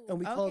before. Ooh, and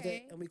we called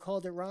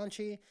it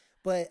raunchy.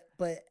 But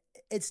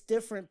it's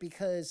different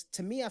because,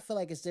 to me, I feel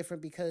like it's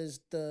different because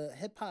the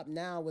hip hop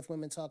now with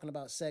women talking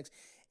about sex,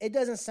 it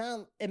doesn't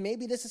sound, and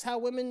maybe this is how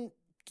women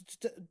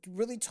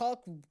really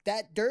talk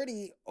that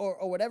dirty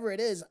or whatever it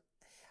is.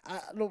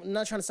 I'm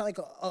not trying to sound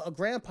like a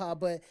grandpa,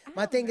 but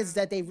my thing is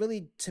that they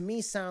really, to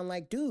me, sound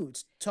like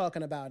dudes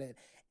talking about it.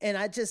 And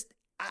I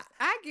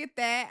I get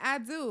that. I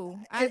do.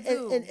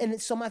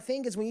 And so my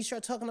thing is, when you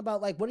start talking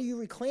about like, what are you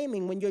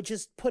reclaiming when you're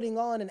just putting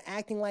on and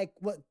acting like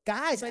what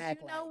guys but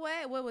act you know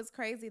like? what was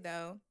crazy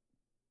though,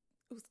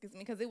 excuse me,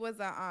 because it was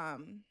a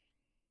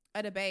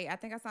debate. I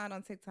think I saw it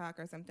on TikTok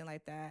or something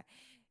like that.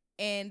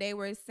 And they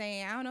were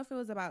saying, I don't know if it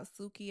was about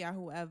Suki or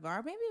whoever,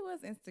 or maybe it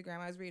was Instagram.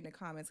 I was reading the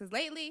comments because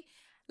lately,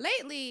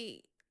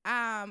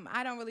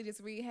 I don't really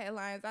just read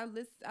headlines. I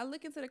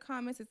look into the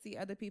comments to see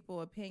other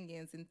people's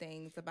opinions and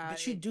things about But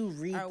it. you do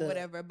read or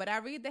whatever. But I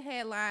read the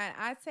headline.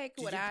 I take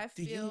what I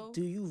feel.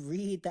 Do you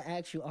read the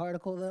actual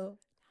article though?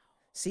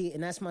 See,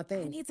 and that's my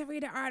thing. I need to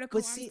read the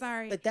article. I'm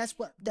sorry. But that's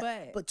what.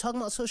 But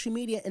talking about social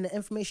media and the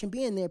information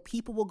being there,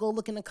 people will go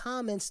look in the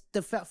comments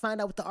to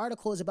find out what the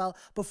article is about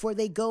before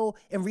they go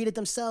and read it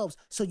themselves.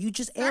 So you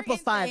just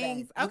amplify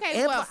that.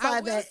 Okay, well,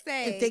 I will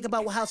say, and think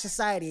about how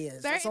society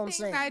is. That's all I'm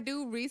saying. Certain things I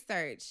do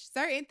research.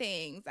 Certain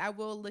things I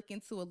will look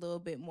into a little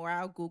bit more.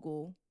 I'll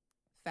Google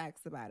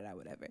facts about it or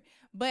whatever.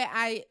 But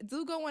I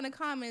do go in the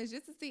comments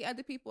just to see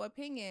other people's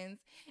opinions.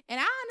 And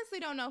I honestly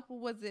don't know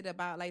who was it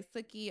about, like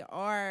Suki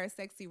or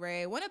Sexy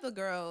Red, one of the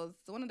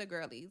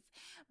girlies.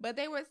 But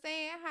they were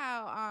saying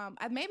how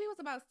maybe it was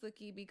about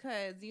Suki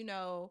because, you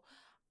know,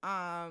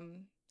 how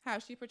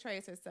she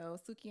portrays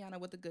herself, Sukiana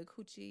with the good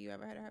coochie. You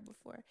ever heard of her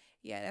before?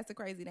 Yeah, that's a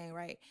crazy name,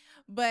 right?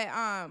 But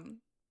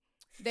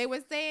they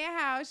were saying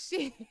how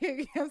she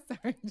I'm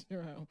sorry,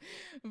 Jerome.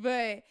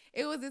 But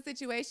it was a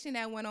situation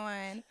that went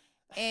on.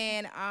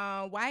 And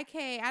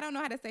YK, I don't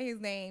know how to say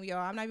his name, y'all.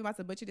 I'm not even about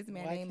to butcher this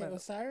man's name. YK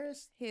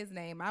Osiris? His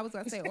name. I was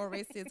going to say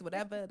Orisis,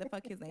 whatever the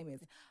fuck his name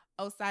is.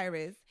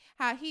 Osiris.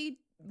 How he,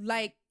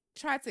 like,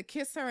 tried to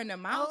kiss her in the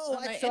mouth. Oh,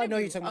 I know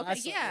you're talking about.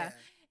 Okay, yeah.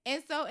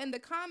 And so in the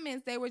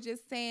comments, they were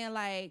just saying,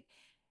 like,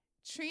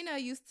 Trina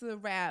used to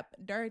rap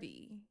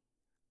dirty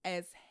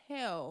as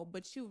hell,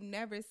 but you've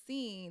never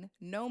seen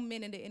no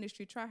men in the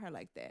industry try her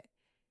like that.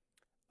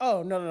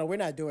 Oh, no, we're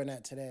not doing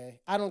that today.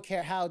 I don't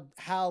care how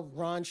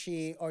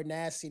raunchy or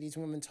nasty these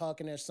women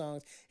talk in their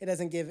songs. It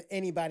doesn't give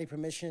anybody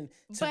permission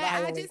to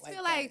violate. But I just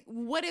feel like,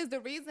 what is the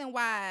reason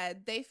why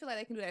they feel like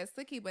they can do that as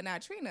Suki, but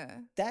not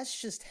Trina?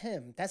 That's just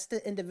him. That's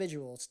the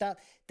individual. Stop.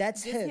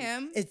 That's just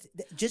him. It's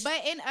just.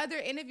 But in other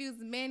interviews,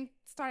 men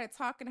started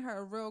talking to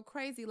her real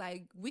crazy,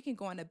 like, we can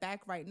go in the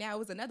back right now. It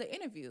was another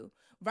interview.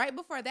 Right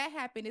before that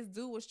happened, this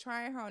dude was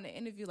trying her on the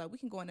interview, like, we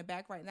can go in the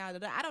back right now.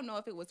 I don't know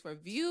if it was for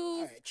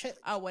views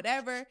or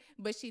whatever,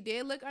 but she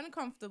did look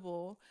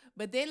uncomfortable.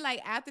 But then,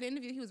 like, after the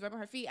interview, he was rubbing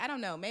her feet. I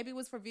don't know. Maybe it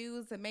was for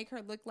views to make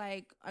her look,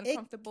 like,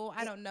 uncomfortable.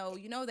 I don't know.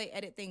 You know, they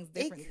edit things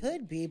differently. It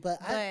could be, but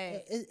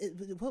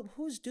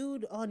who's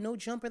dude on No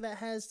Jumper that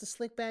has the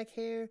slick back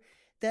hair?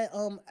 That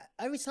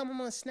every time I'm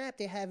on Snap,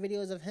 they have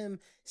videos of him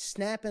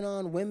snapping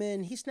on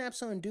women. He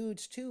snaps on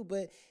dudes too,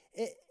 but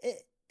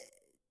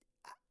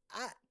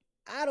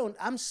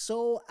I'm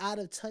so out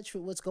of touch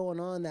with what's going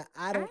on that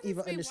I don't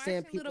even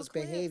understand people's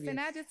behavior. And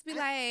I just be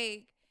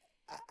like,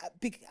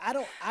 I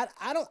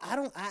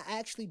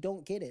actually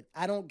don't get it.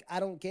 I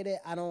don't get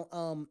it.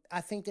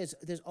 I think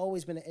there's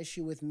always been an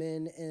issue with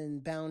men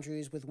and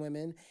boundaries with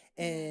women.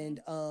 And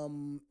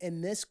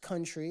in this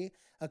country,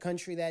 a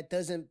country that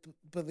doesn't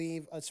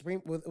believe a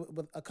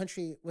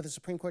country with a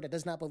Supreme Court that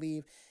does not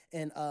believe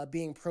in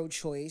being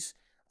pro-choice,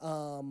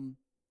 I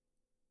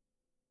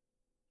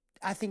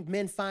think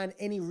men find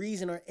any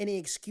reason or any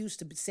excuse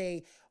to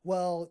say,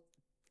 well,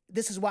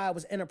 this is why I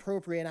was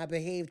inappropriate and I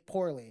behaved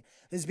poorly.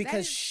 It's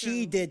because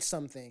she did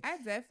something. I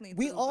definitely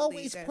we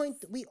always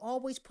point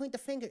the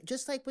finger,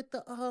 just like with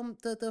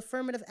the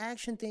affirmative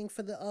action thing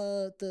for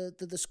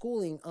the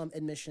schooling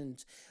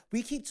admissions.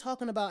 We keep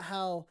talking about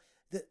how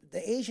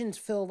the Asians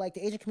feel like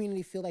the Asian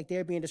community feel like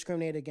they're being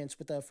discriminated against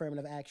with the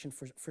affirmative action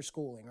for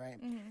schooling, right?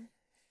 Mm-hmm.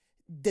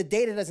 The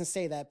data doesn't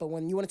say that, but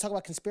when you want to talk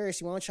about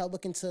conspiracy, why don't y'all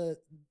look into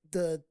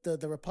the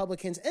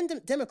Republicans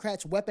and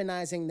Democrats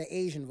weaponizing the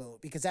Asian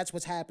vote, because that's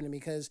what's happening.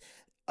 Because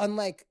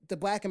unlike the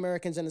Black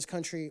Americans in this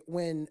country,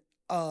 when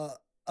a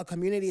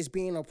community is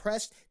being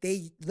oppressed,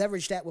 they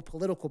leverage that with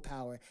political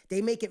power.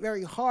 They make it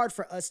very hard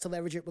for us to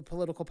leverage it with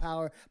political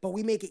power, but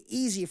we make it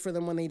easier for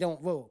them when they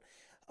don't vote.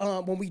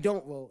 When we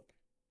don't vote,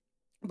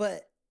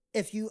 but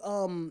if you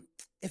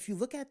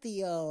look at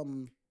the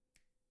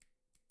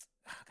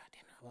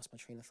I lost my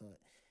train of thought.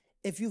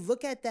 If you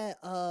look at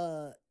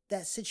that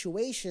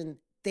situation,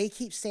 they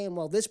keep saying,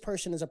 well, this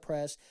person is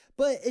oppressed,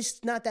 but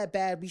it's not that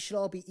bad. We should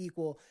all be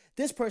equal.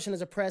 This person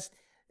is oppressed.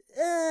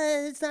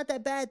 It's not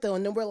that bad, though.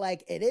 And then we're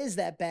like, it is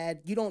that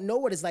bad. You don't know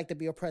what it's like to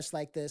be oppressed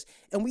like this.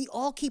 And we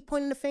all keep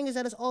pointing the fingers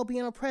at us all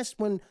being oppressed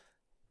when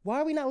why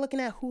are we not looking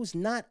at who's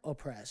not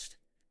oppressed?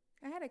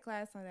 I had a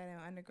class on that in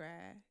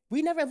undergrad.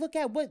 We never look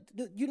at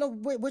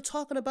we're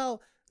talking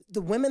about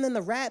the women in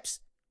the raps.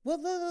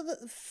 Well,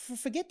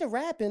 forget the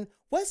rapping.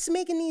 What's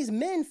making these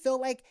men feel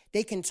like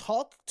they can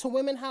talk to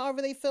women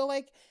however they feel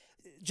like,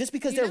 just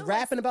because they're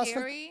rapping about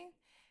something?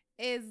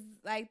 is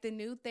like the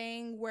new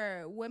thing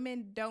where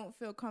women don't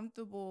feel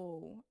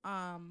comfortable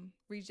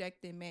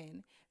rejecting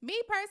men. Me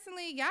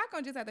personally, y'all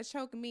gonna just have to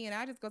choke me, and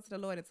I just go to the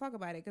Lord and talk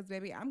about it. Because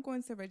baby, I'm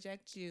going to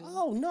reject you.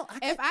 Oh no!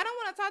 If I don't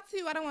want to talk to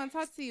you, I don't want to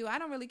talk to you. I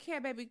don't really care,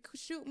 baby.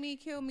 Shoot me,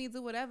 kill me,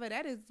 do whatever.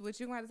 That is what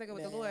you're gonna have to take it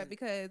with the Lord,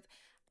 because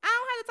I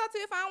don't have to talk to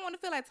you if I don't want to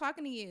feel like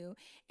talking to you.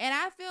 And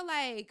I feel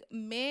like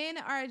men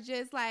are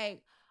just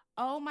like,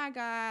 oh my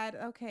God,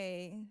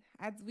 okay.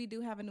 We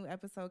do have a new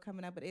episode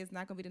coming up, but it's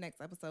not going to be the next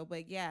episode.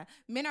 But yeah,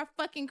 men are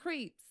fucking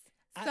creeps.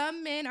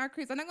 Some men are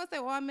creeps. I'm not going to say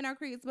all men are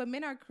creeps, but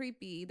men are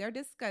creepy. They're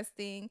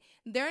disgusting.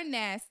 They're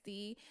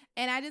nasty.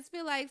 And I just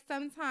feel like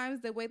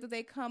sometimes the way that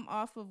they come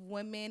off of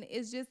women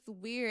is just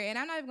weird. And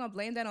I'm not even going to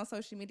blame that on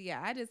social media.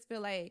 I just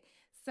feel like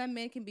some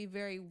men can be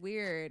very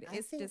weird.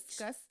 It's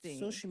disgusting.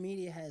 Social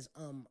media has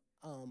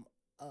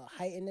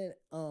heightened it.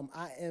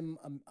 I am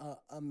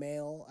a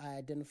male. I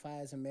identify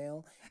as a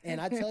male, and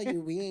I tell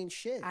you, we ain't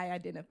shit. I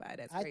identify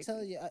as. I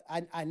tell you,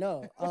 I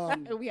know.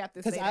 We have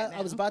to say that now.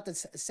 I was about to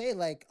say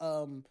like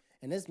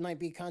and this might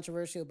be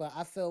controversial, but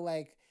I feel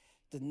like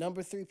the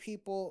number 3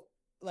 people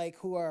like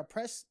who are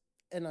oppressed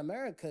in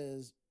America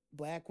is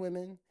black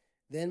women,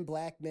 then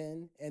black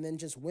men, and then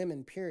just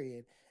women.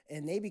 Period.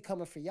 And they be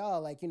coming for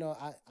y'all. Like, you know,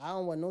 I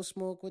don't want no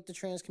smoke with the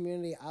trans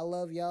community. I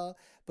love y'all.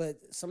 But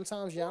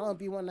sometimes y'all don't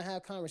be wanting to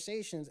have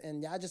conversations.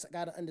 And y'all just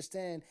got to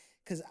understand,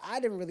 because I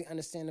didn't really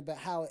understand about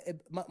how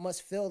it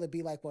must feel to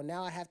be like, well,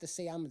 now I have to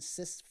say I'm a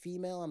cis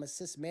female, I'm a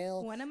cis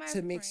male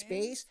to make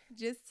space.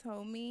 Just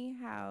told me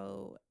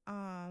how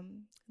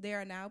they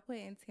are now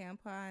putting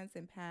tampons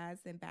and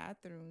pads in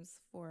bathrooms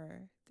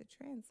for the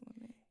trans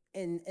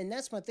women. And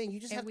that's my thing.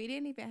 We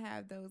didn't even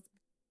have those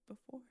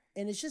before.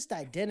 And it's just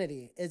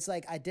identity. It's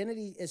like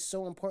identity is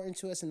so important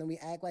to us, and then we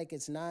act like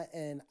it's not.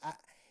 And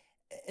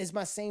it's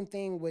my same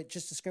thing with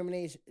just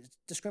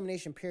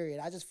discrimination,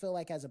 period. I just feel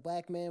like as a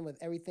black man with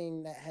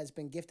everything that has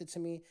been gifted to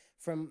me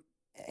from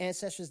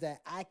ancestors that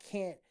I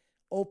can't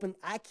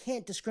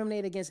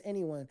discriminate against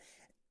anyone.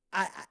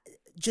 I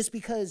just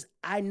because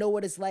I know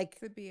what it's like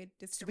to be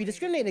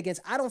discriminated against.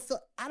 I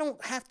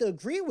don't have to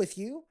agree with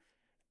you.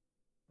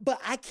 But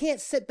I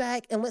can't sit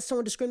back and let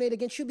someone discriminate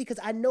against you, because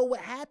I know what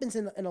happens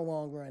in the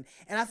long run.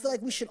 And I feel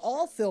like we should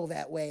all feel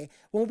that way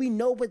when we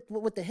know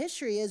what the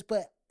history is.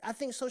 But I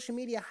think social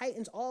media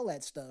heightens all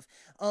that stuff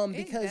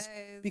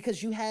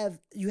because you have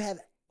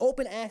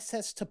open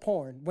access to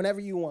porn whenever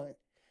you want.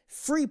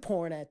 Free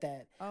porn at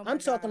that. I'm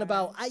talking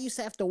about, I used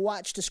to have to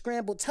watch the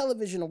scrambled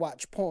television to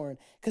watch porn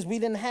because we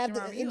didn't have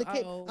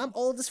I'm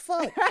old as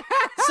fuck.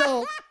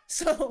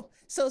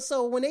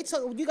 So when they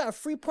talk, you got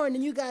free porn,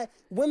 and you got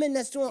women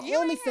that's doing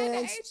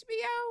OnlyFans.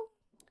 HBO?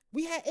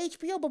 We had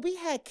HBO, but we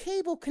had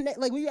cable connect.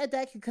 Like, we had to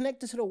actually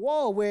connect it to the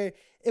wall where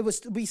it was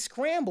to be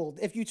scrambled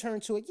if you turn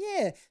to it.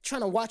 Yeah,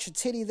 trying to watch a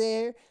titty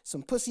there,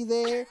 some pussy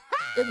there.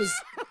 It was.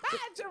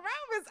 Jerome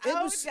is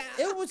old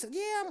now. It was.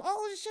 Yeah, I'm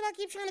old as shit. I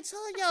keep trying to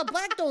tell y'all,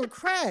 black don't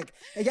crack,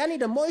 and y'all need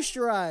to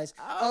moisturize.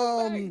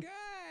 Oh my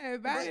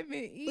God,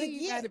 vitamin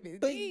E, vitamin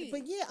D.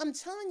 But yeah, I'm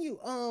telling you,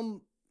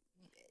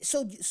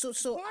 So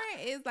porn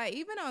is like,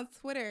 even on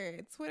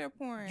Twitter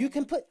porn. You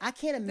can put. I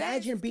can't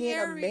imagine being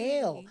a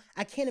male.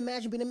 I can't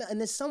imagine being a male. And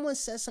then someone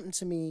says something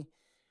to me.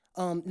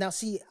 Now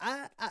see,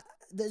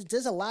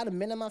 there's a lot of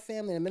men in my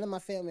family, and men in my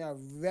family are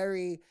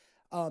very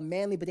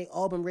manly, but they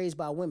all been raised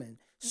by women.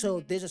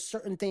 So there's a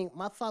certain thing.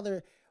 My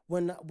father,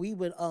 when we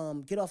would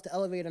get off the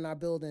elevator in our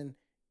building,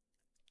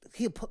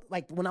 he'd put,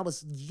 like, when I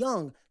was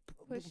young,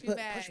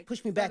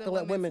 push me back to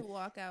let women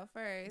walk out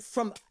first.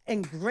 From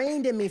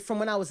ingrained in me from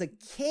when I was a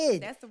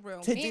kid. That's the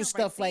real to do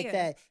stuff like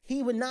that.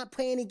 He would not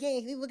play any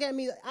games. He look at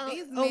me.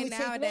 These men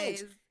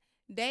nowadays,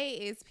 they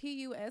is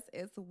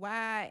PUSSY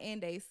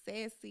and they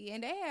sassy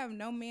and they have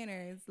no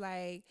manners.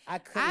 Like,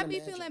 I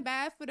be feeling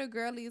bad for the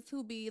girlies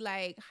who be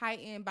like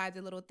heightened by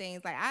the little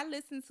things. Like, I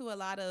listen to a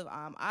lot of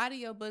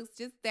audiobooks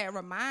just that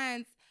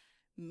reminds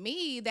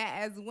me that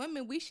as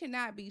women, we should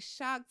not be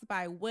shocked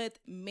by what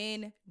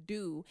men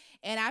do.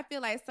 And I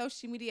feel like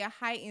social media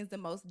heightens the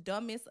most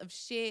dumbest of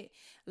shit,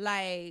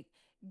 like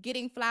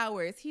getting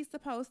flowers. He's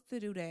supposed to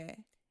do that.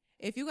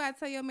 If you gotta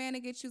tell your man to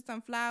get you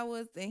some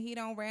flowers and he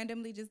don't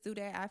randomly just do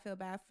that, I feel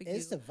bad for you.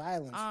 It's the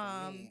violence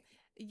for me.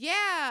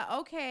 Yeah,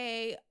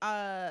 okay.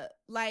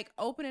 Like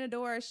opening the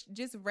door,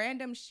 just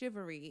random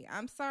chivalry.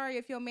 I'm sorry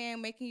if your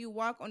man making you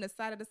walk on the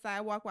side of the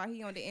sidewalk while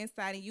he on the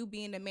inside, and you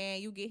being the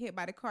man, you get hit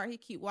by the car, he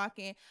keep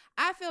walking.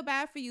 I feel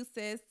bad for you,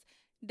 sis.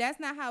 That's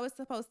not how it's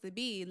supposed to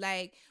be.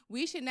 Like,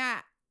 we should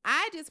not.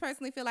 I just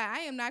personally feel like I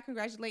am not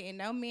congratulating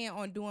no man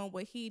on doing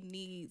what he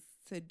needs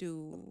to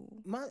do.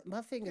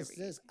 My thing is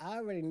this: I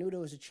already knew there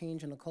was a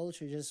change in the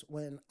culture just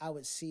when I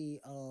would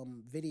see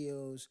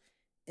videos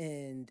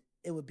and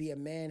it would be a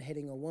man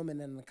hitting a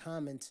woman, and in the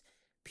comments,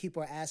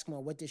 people are asking,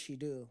 well, what did she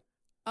do?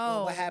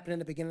 Oh, what happened in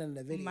the beginning of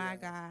the video? My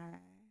God.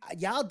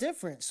 Y'all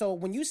different. So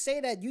when you say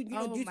that,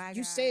 Oh my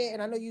you say it,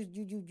 and I God. know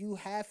you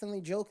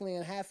halfly jokingly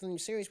and halfly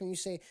serious when you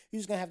say you're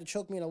just gonna have to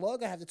choke me in the law,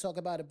 gonna have to talk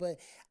about it. But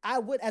I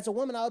would, as a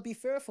woman, I would be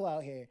fearful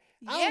out here.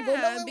 I don't go Yeah,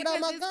 nowhere without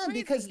because my it's gun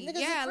because crazy.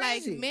 niggas Yeah, are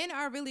like crazy. men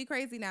are really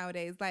crazy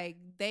nowadays. Like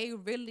they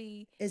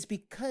really. It's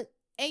because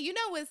And you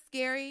know what's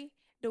scary?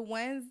 The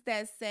ones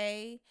that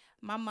say,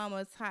 my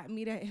mama taught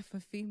me that if a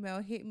female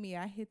hit me,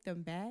 I hit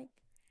them back.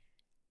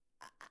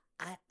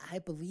 I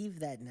believe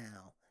that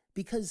now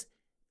because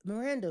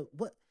Miranda,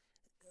 what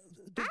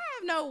I the, have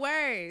no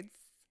words.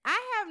 I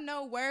have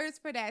no words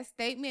for that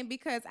statement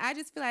because I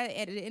just feel like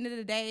at the end of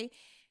the day,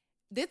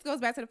 this goes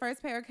back to the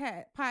first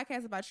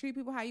podcast about treat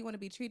people how you want to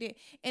be treated.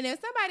 And if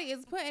somebody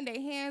is putting their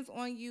hands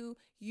on you,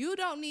 you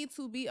don't need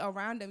to be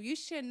around them. You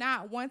should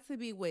not want to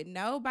be with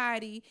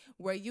nobody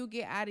where you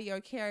get out of your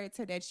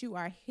character that you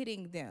are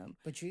hitting them.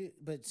 but see,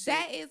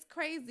 that is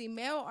crazy.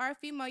 Male or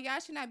female, y'all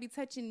should not be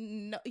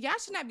touching. Y'all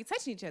should not be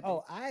touching each other.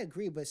 Oh, I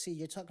agree, but see,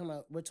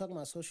 we're talking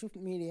about social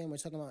media and we're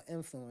talking about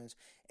influence,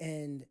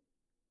 and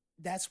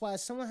that's why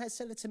someone had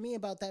said it to me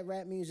about that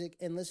rap music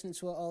and listening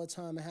to it all the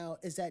time and how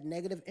is that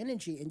negative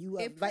energy and you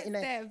are It inviting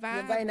puts that, that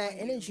you're vibe inviting that on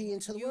energy you.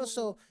 into the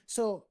world.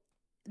 So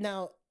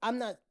now I'm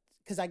not,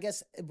 because I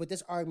guess with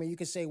this argument you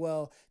could say,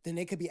 well, then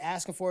they could be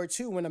asking for it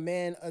too when a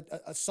man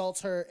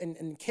assaults her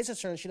and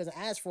kisses her and she doesn't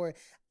ask for it.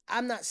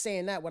 I'm not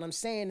saying that. What I'm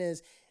saying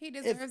is he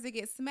deserves to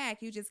get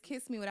smacked. You just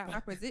kissed me without my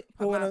permission.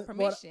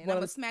 I'm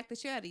gonna smack the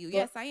shit out of you.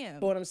 Yes, I am.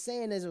 But what I'm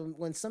saying is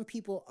when some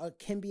people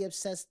can be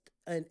obsessed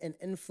and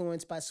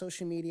influenced by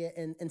social media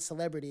and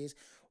celebrities,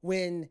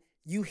 when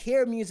you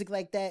hear music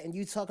like that and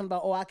you talking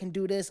about, oh, I can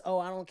do this, oh,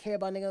 I don't care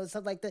about niggas and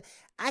stuff like that,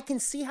 I can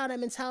see how that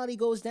mentality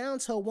goes down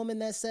to a woman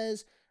that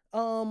says,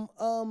 oh,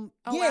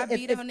 yeah, I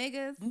beat on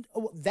niggas.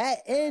 That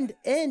and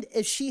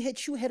if she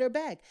hit you, hit her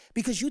back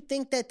because you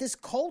think that this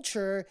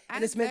culture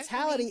and this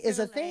mentality is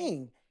a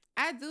thing.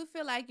 I do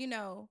feel like,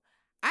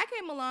 I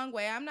came a long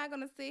way. I'm not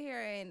going to sit here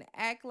and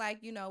act like,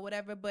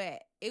 whatever,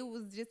 but it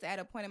was just at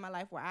a point in my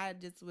life where I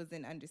just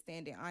wasn't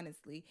understanding,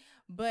 honestly.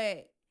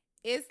 But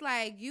it's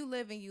like you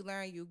live and you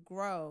learn, you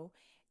grow.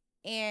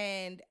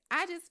 And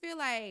I just feel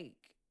like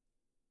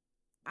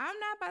I'm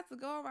not about to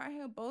go around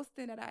here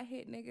boasting that I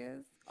hit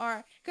niggas.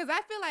 Or, because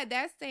I feel like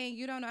that's saying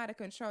you don't know how to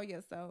control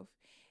yourself.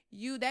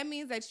 That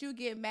means that you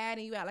get mad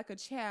and you act like a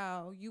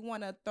child. You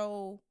want to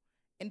throw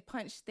and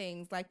punch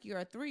things like you're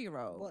a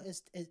 3-year-old. Well,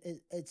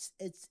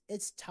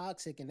 it's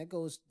toxic, and it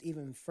goes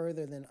even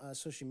further than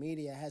social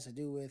media. It has to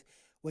do with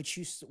what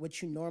you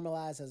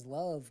normalize as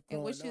love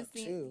growing up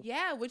too.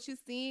 Yeah, what you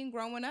seen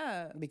growing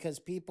up. Because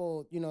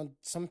people,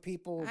 some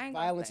people I ain't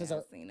violence is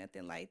I've seen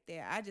nothing like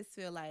that. I just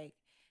feel like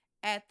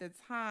at the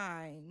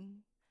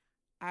time,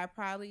 I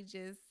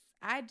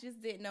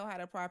just didn't know how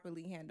to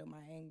properly handle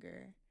my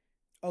anger.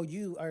 Oh,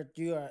 you're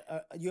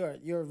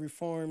a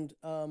reformed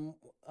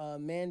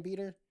man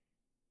beater.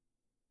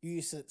 You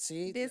used to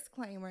see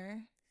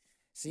disclaimer.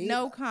 See,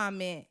 no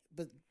comment.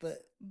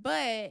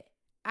 But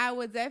I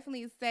would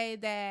definitely say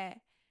that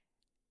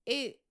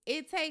it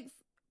takes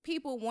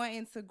people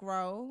wanting to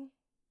grow,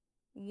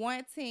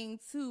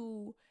 wanting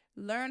to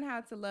learn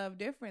how to love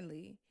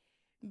differently.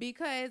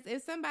 Because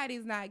if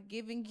somebody's not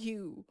giving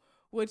you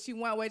what you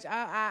want, which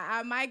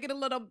I might get a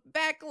little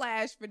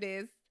backlash for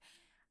this,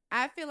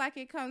 I feel like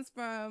it comes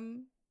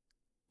from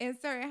in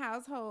certain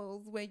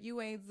households when you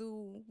ain't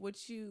do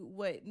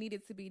what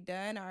needed to be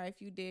done, or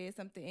if you did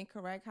something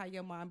incorrect, how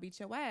your mom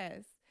beat your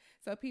ass.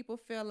 So people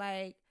feel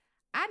like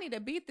I need to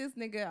beat this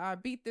nigga or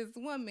beat this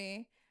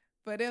woman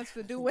for them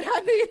to do what I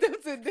need them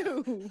to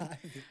do.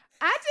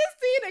 I just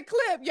seen a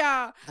clip,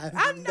 y'all.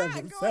 I'm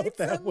not going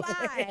to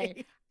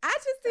lie. I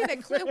just seen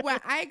a clip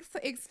where I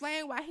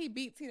explained why he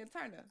beat Tina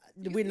Turner.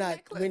 We're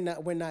not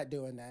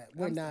doing that.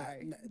 We're not.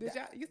 Did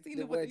y'all? You seen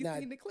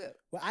the clip?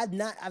 Well, I've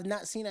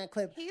not seen that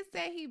clip. He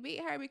said he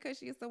beat her because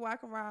she used to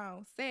walk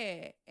around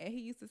sad, and he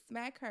used to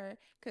smack her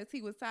because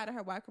he was tired of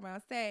her walking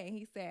around sad. And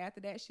he said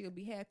after that she'll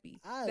be happy.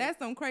 That's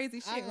some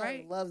crazy shit, right?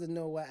 I'd love to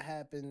know what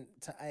happened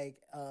to Ike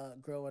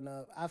growing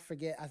up. I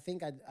forget. I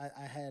think I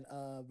had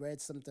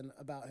read something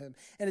about him,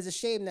 and it's a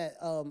shame that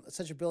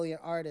such a brilliant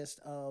artist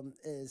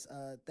is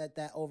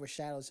that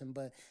overshadows him,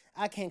 but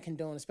I can't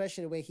condone,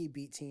 especially the way he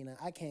beat Tina.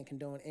 I can't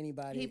condone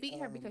anybody. He beat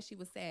her because she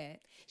was sad.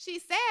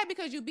 She's sad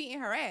because you beating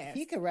her ass.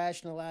 He could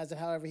rationalize it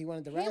however he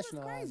wanted to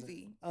rationalize was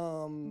crazy.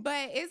 it.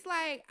 But it's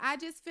like, I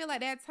just feel like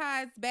that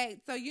ties back.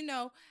 So,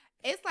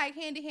 it's like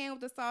hand in hand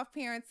with the soft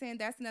parenting.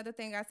 That's another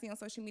thing I see on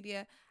social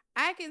media.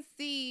 I can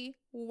see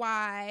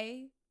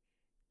why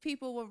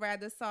people would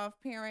rather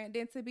soft parent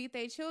than to beat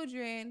their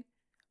children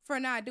for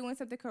not doing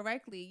something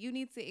correctly. You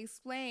need to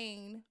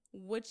explain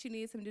what you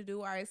need them to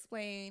do, or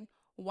explain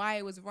why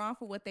it was wrong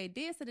for what they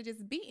did, instead of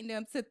just beating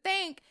them to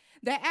think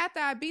that after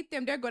I beat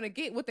them, they're going to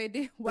get what they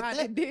did,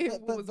 they did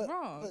what was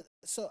wrong.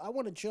 So I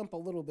want to jump a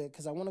little bit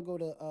because I want to go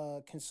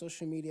to can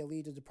social media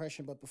lead to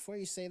depression? But before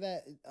you say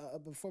that,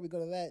 before we go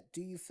to that,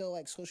 do you feel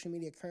like social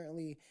media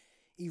currently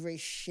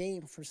erase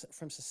shame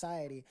from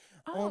society.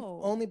 Oh,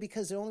 Only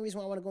because the only reason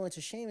why I want to go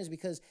into shame is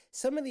because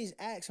some of these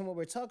acts and what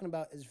we're talking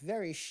about is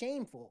very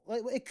shameful.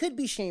 Like, it could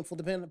be shameful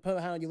depending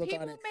upon how you look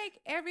people on it. make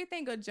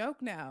everything a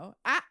joke now.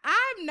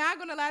 I'm not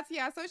gonna lie to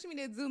y'all. Social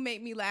media do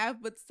make me laugh,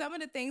 but some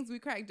of the things we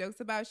crack jokes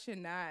about should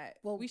not.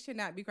 Well, we should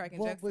not be cracking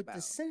Well, jokes we're about.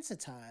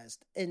 desensitized,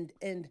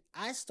 and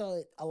I saw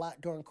it a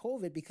lot during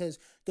COVID because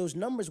those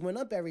numbers went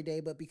up every day.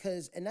 But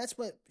and that's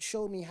what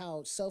showed me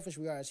how selfish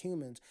we are as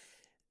humans.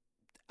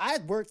 I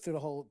worked through the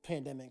whole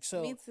pandemic,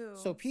 so Me too.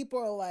 So people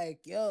are like,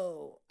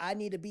 "Yo, I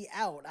need to be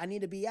out. I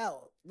need to be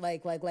out."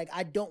 Like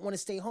I don't want to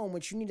stay home.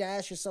 Which you need to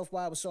ask yourself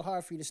why it was so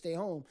hard for you to stay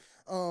home,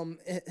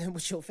 and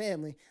with your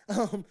family.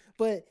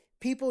 But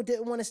people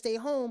didn't want to stay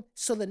home,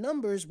 so the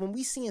numbers when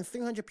we seeing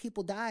 300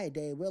 people die a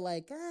day, we're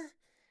like,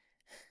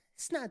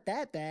 it's not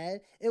that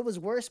bad. It was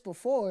worse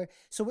before.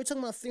 So we're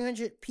talking about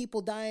 300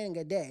 people dying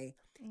a day.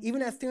 Mm-hmm.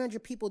 Even at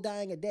 300 people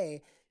dying a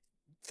day,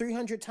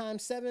 300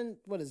 times 7,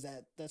 what is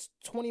that? That's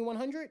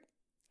 2,100?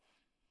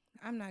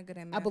 I'm not good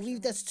at math. I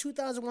believe that's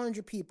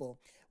 2,100 people.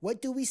 What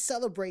do we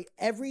celebrate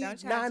every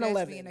 9/11? Don't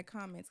judge me in the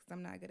comments because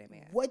I'm not good at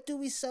math. What do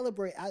we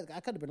celebrate? I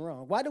could have been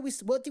wrong. What do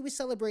we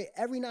celebrate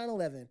every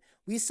 9/11?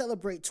 We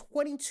celebrate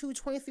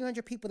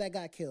 2,300 people that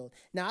got killed.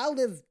 Now, I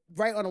live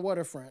right on the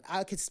waterfront.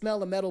 I could smell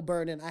the metal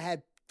burning. I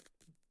had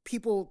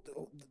people,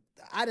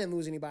 I didn't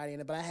lose anybody in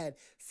it, but I had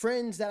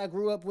friends that I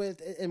grew up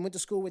with and went to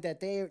school with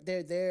that they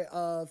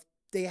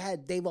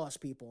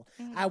lost people.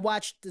 Mm-hmm. I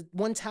watched the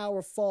one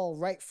tower fall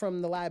right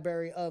from the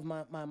library of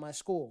my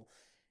school.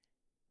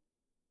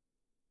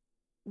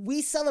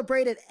 We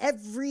celebrate it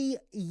every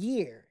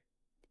year.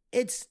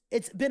 It's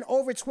been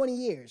over 20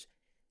 years.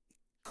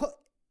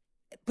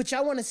 But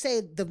y'all want to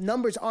say the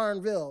numbers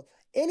aren't real.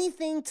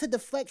 Anything to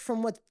deflect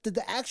from what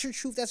the actual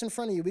truth that's in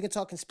front of you. We can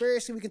talk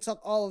conspiracy. We can talk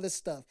all of this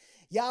stuff.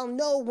 Y'all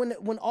know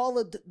when all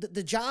of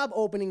the job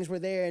openings were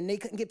there and they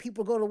couldn't get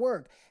people to go to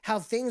work, how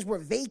things were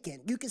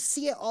vacant. You can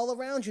see it all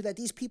around you that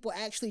these people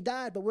actually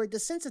died, but we're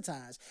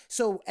desensitized.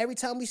 So every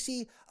time we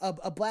see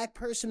a black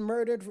person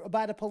murdered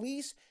by the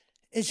police,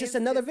 it's just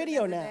another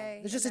video now.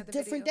 It's just a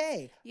different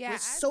day. Yeah, we're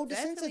so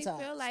desensitized.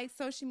 I feel like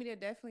social media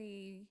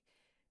definitely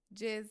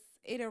just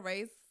it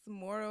erased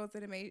morals,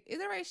 it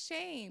erased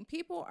shame.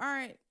 People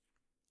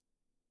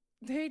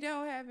they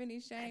don't have any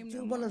shame. I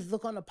do want to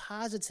look on the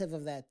positive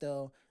of that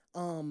though,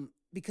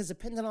 because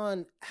depending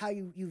on how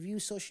you view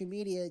social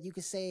media, you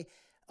could say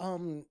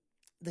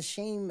the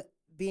shame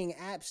being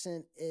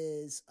absent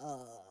is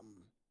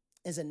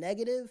a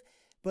negative,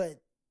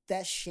 but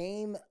that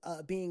shame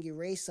being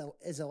erased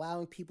is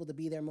allowing people to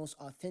be their most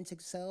authentic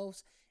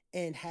selves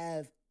and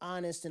have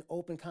honest and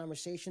open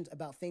conversations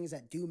about things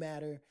that do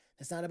matter.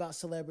 That's not about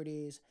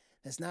celebrities.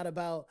 That's not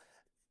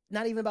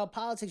even about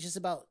politics, just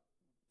about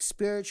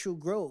spiritual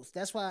growth.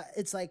 That's why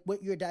it's like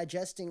what you're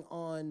digesting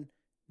on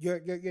your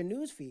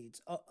news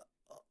feeds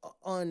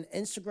on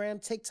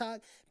Instagram, TikTok,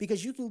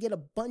 because you can get a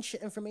bunch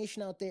of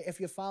information out there if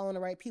you're following the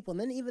right people. And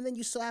then even then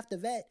you still have to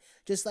vet,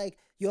 just like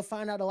you'll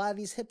find out a lot of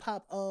these hip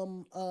hop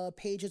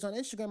pages on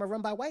Instagram are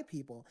run by white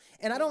people.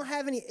 And I don't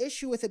have any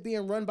issue with it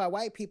being run by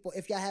white people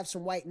if y'all have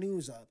some white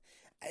news up.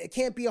 It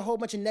can't be a whole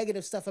bunch of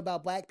negative stuff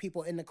about black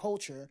people in the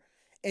culture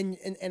and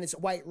it's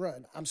white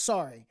run. I'm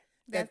sorry.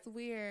 That's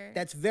weird.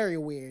 That's very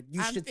weird.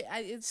 You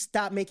should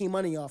stop making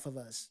money off of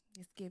us.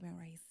 It's giving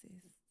racist.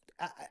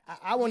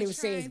 I won't even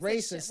say it's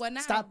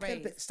racist. Stop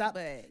pimping. Stop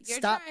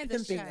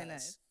pimping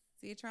us.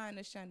 You're trying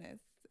to shun us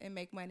and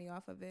make money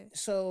off of it.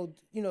 So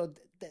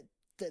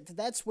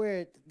that's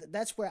where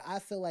I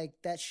feel like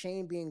that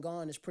shame being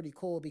gone is pretty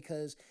cool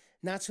because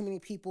not too many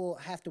people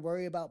have to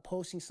worry about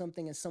posting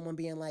something and someone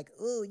being like,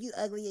 "Oh, you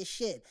ugly as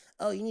shit.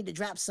 Oh, you need to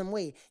drop some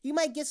weight." You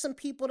might get some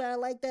people that are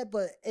like that,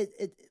 but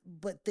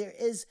but there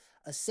is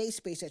a safe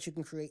space that you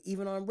can create,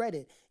 even on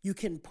Reddit. You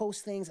can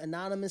post things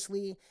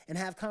anonymously and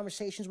have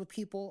conversations with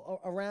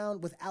people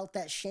around without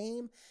that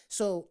shame.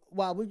 So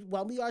while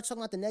we are talking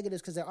about the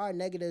negatives, because there are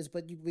negatives,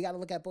 but we got to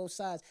look at both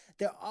sides.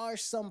 There are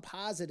some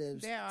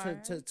positives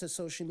to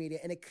social media,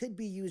 and it could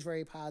be used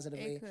very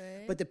positively. It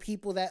could. But the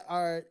people that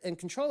are in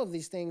control of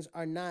these things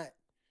are not.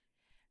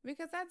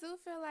 Because I do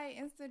feel like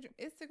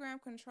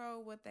Instagram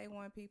control what they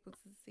want people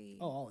to see.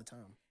 Oh, all the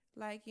time.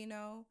 Like,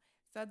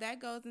 so that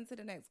goes into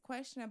the next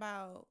question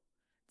about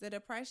the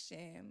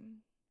depression.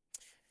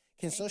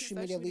 Can social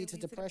media lead to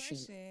depression?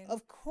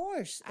 Of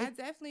course. I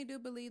definitely do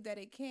believe that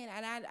it can.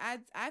 And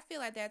I feel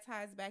like that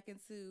ties back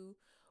into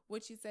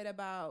what you said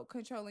about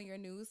controlling your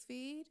news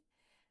feed.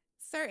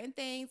 Certain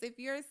things, if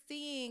you're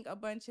seeing a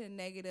bunch of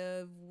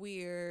negative,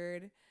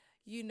 weird,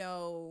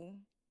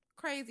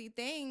 crazy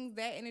things,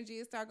 that energy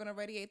is start going to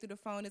radiate through the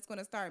phone. It's going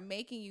to start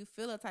making you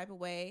feel a type of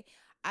way.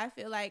 I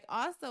feel like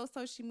also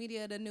social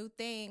media, the new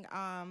thing,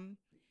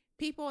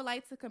 people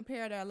like to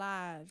compare their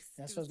lives.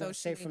 That's what I was going to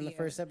say from the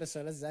first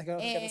episode. That's exactly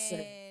what I was going to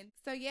say.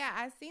 So, yeah,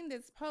 I seen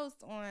this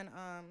post on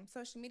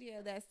social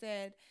media that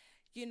said,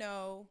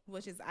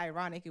 which is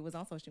ironic, it was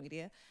on social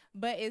media,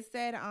 but it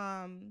said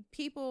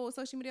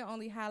social media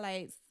only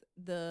highlights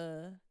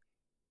the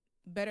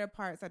better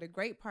parts or the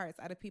great parts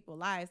out of people's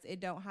lives. It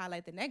don't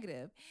highlight the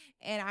negative.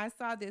 And I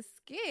saw this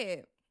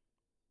skit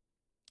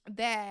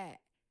that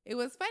it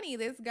was funny.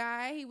 This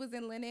guy, he was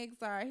in Lenox,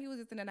 or he was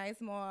just in a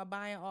nice mall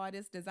buying all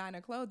this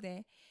designer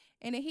clothing.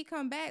 And then he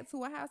come back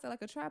to a house at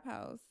like a trap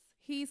house.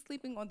 He's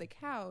sleeping on the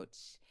couch.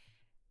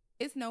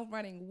 It's no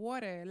running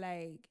water.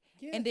 Like,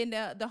 yeah. And then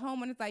the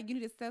homeowner's like, you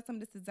need to sell some of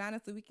this designer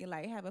so we can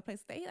like have a place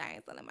to stay. He's like, I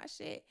ain't selling my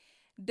shit.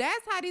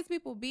 That's how these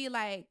people be.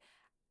 Like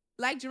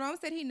Jerome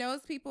said, he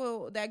knows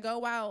people that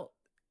go out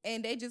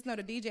and they just know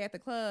the DJ at the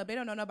club. They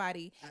don't know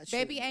nobody.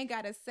 Baby ain't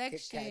got a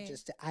section.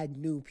 I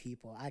knew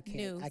people. I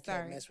can't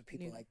mess with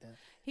people like that.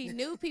 He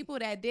knew people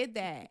that did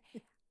that.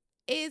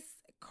 It's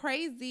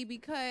crazy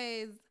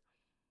because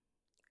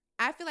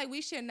I feel like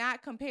we should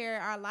not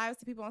compare our lives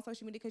to people on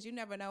social media because you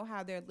never know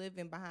how they're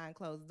living behind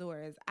closed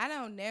doors. I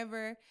don't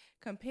never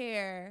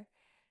compare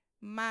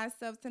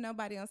myself to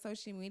nobody on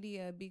social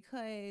media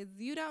because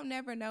you don't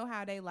never know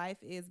how their life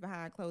is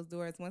behind closed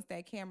doors. Once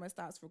that camera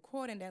starts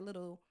recording that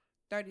little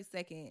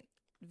 30-second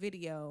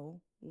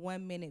video,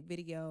 1 minute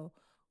video,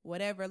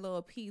 whatever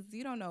little piece,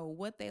 you don't know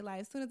what they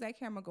like. As soon as that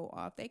camera go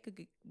off, they could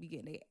be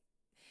getting it.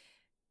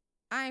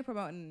 I ain't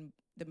promoting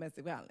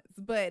domestic violence,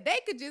 but they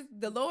could just,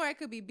 the Lord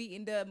could be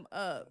beating them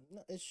up.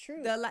 No, it's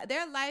true.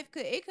 Their life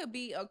could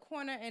be a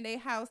corner in their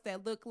house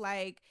that look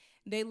like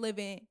they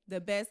living the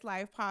best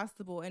life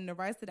possible, and the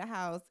rest of the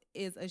house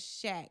is a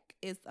shack.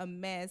 It's a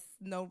mess.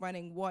 No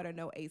running water,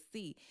 no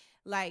AC.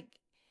 Like,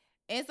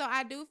 and so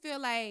I do feel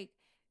like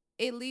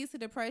it leads to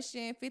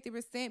depression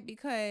 50%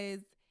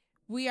 because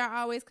we are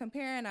always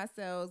comparing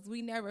ourselves.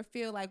 We never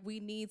feel like we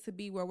need to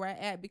be where we're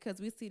at because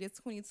we see this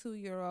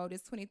 22-year-old,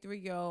 this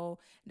 23-year-old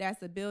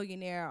that's a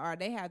billionaire, or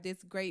they have this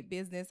great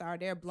business, or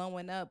they're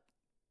blowing up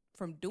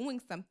from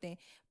doing something,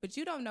 but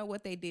you don't know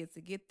what they did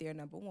to get there,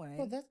 number one.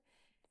 Well,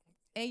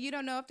 and you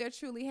don't know if they're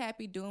truly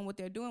happy doing what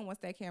they're doing once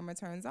that camera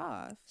turns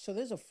off. So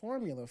there's a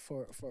formula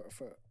for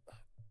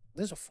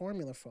there's a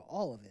formula for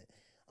all of it.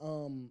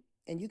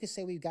 And you could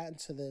say we've gotten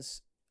to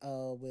this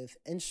with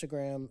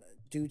Instagram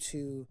due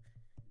to,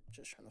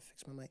 just trying to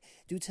fix my mic,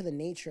 due to the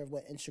nature of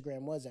what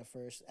Instagram was at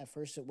first. At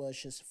first it was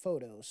just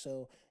photos.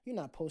 So you're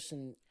not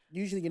posting,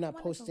 usually you're not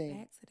posting. Go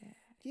back to that.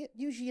 Yeah,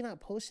 usually you're not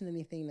posting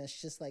anything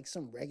that's just like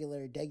some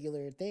regular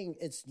thing.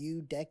 It's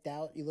you decked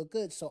out, you look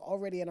good. So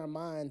already in our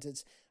minds,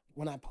 it's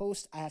when I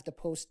post, I have to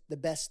post the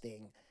best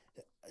thing.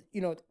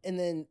 You know, and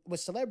then with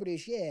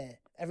celebrities, yeah,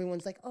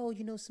 everyone's like, oh,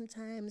 you know,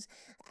 sometimes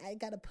I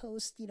gotta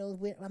post, you know,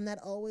 I'm not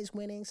always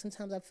winning.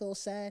 Sometimes I feel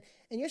sad.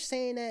 And you're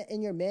saying that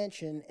in your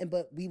mansion,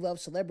 but we love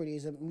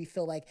celebrities and we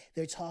feel like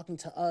they're talking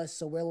to us.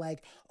 So we're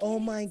like, oh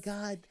my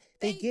God,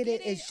 they get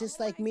it. It's just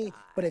like me. God.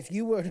 But if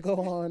you were to go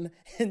on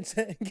and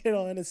get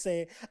on and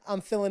say,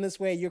 I'm feeling this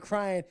way, you're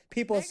crying,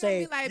 people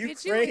say, like, you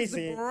bitch,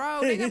 crazy. You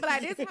broke. They're gonna be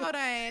like, this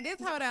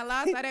hold on,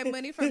 lost all that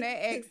money from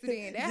that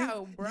accident. That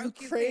hoe broke.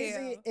 You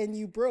crazy and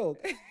you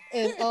broke.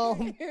 And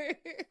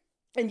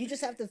and you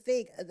just have to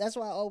fake. That's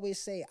why I always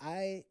say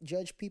I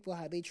judge people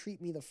how they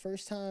treat me the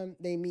first time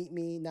they meet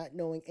me, not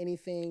knowing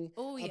anything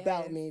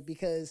about me,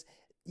 because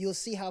you'll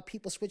see how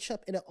people switch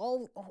up, and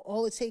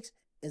all it takes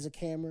is a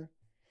camera.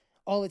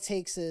 All it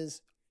takes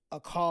is a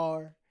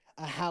car,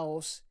 a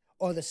house,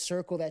 or the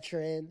circle that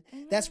you're in.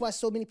 Mm-hmm. That's why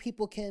so many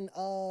people can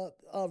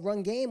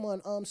run game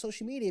on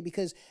social media,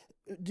 because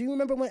do you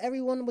remember when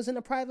everyone was in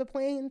the private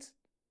planes?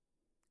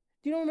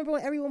 Do you don't remember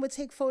when everyone would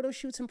take photo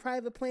shoots in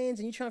private planes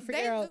and you trying to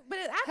figure out? But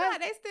I thought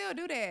they still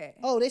do that.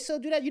 Oh, they still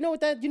do that. You know what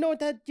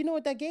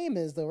that game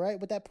is though, right?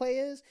 What that play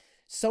is?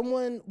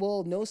 Someone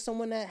will know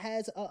someone that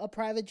has a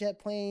private jet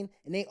plane,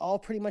 and they all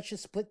pretty much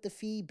just split the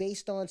fee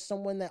based on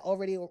someone that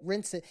already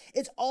rents it.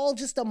 It's all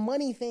just a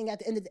money thing at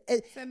the end of the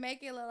day. To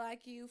make it look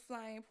like you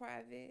flying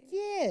private.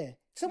 Yeah.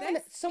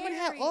 Someone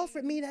had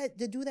offered me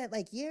to do that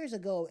like years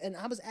ago, and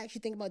I was actually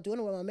thinking about doing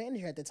it with my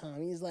manager at the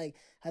time. He's like,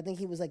 I think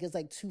he was like, it's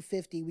like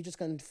 $250. We just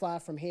gonna fly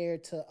from here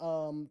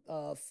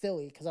to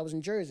Philly, because I was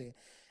in Jersey,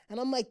 and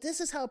I'm like, this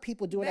is how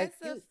people do it.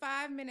 That's a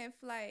 5-minute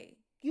flight.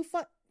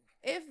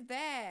 If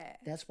that.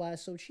 That's why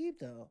it's so cheap,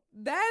 though.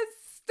 That's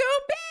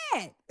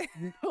stupid.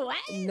 What?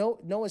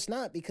 No, it's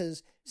not,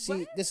 because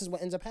see, this is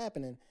what ends up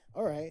happening.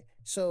 All right,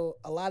 so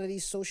a lot of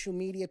these social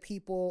media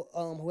people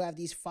who have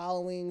these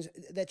followings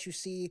that you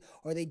see,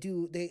 or they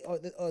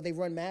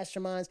run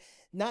masterminds.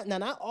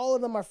 Not all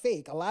of them are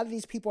fake. A lot of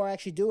these people are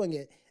actually doing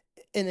it,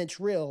 and it's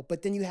real.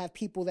 But then you have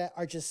people that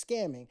are just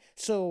scamming.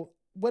 So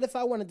what if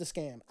I wanted to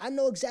scam? I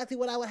know exactly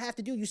what I would have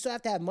to do. You still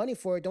have to have money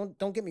for it.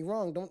 Don't get me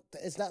wrong.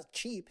 It's not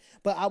cheap.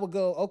 But I would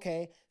go,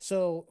 okay,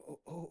 so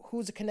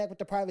who's to connect with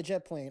the private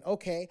jet plane?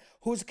 Okay.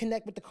 Who's to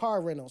connect with the car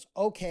rentals?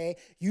 Okay.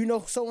 You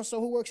know so-and-so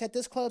who works at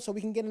this club, so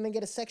we can get in and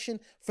get a section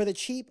for the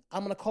cheap. I'm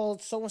going to call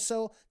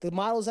so-and-so, the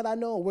models that I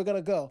know, we're going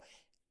to go.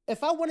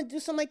 If I wanted to do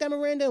something like that,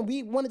 Miranda, and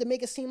we wanted to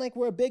make it seem like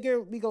we're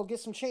bigger, we go get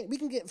some chain. We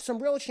can get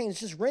some real chains,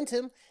 just rent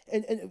him.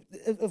 And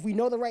if we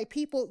know the right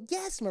people,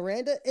 yes,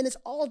 Miranda. And it's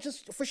all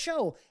just for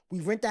show.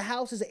 We rent the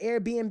house as an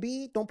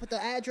Airbnb. Don't put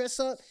the address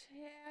up.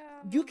 Yeah.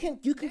 you can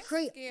That's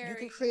create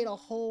scary. a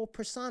whole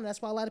persona.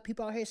 That's why a lot of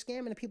people out here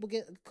scamming and people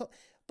get.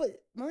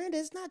 But Miranda,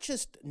 it's not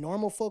just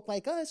normal folk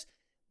like us.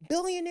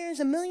 Billionaires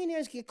and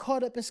millionaires get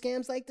caught up in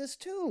scams like this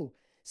too.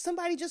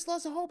 Somebody just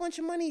lost a whole bunch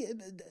of money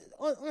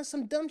on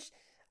some dumb.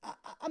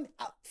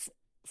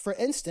 For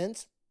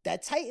instance,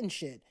 that Titan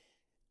shit.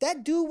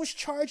 That dude was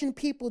charging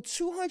people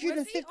 $250.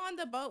 Was he on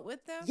the boat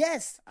with them?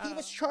 Yes, he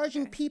was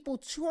charging people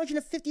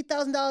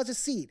 $250,000 a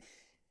seat.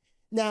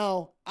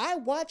 Now, I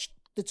watched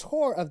the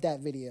tour of that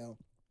video,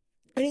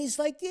 and he's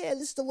like, yeah,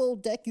 this is the little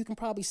deck. You can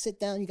probably sit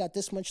down. You got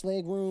this much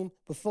leg room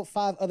with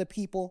 5 other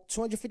people,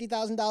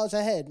 $250,000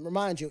 a head,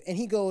 remind you. And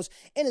he goes,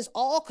 and it's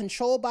all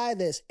controlled by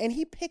this. And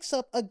he picks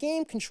up a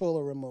game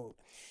controller remote.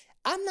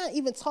 I'm not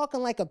even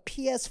talking like a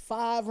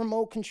PS5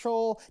 remote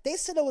control. They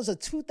said it was a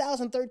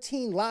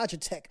 2013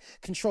 Logitech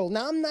control.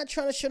 Now, I'm not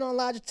trying to shit on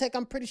Logitech.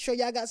 I'm pretty sure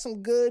y'all got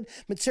some good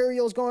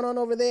materials going on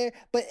over there.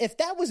 But if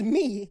that was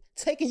me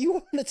taking you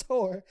on a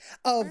tour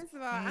of First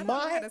of all, I don't know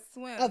how to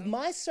swim.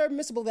 my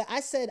submersible that I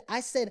said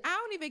I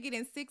don't even get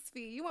in 6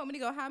 feet. You want me to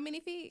go how many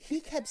feet? he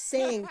kept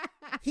saying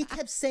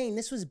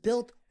this was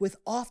built with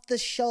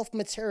off-the-shelf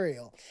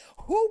material.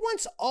 Who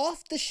wants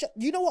off-the-shelf?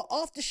 You know what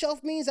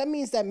off-the-shelf means? That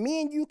means that me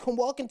and you can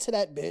walk into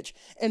that bitch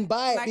and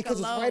buy it Like because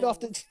a it's right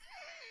off Lowe's.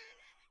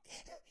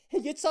 the...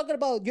 You're talking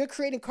about you're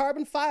creating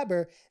carbon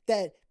fiber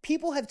that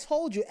people have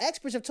told you,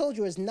 experts have told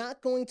you, is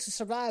not going to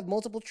survive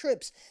multiple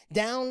trips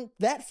down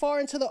that far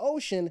into the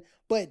ocean.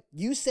 But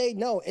you say,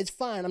 no, it's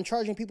fine. I'm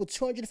charging people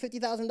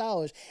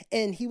 $250,000.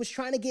 And he was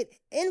trying to get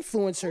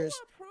influencers.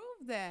 Who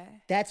approved that?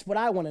 That's what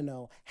I want to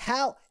know.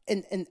 How,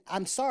 and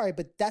I'm sorry,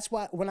 but that's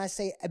why when I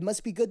say it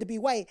must be good to be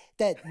white,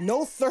 that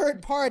no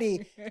third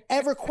party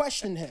ever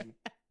questioned him.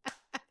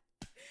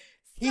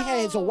 He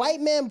has a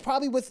white man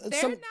probably with They're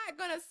some... not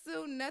going to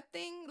sue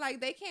nothing. Like,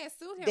 they can't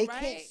sue him, They right?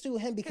 can't sue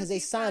him because they he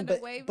signed, a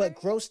waiver? but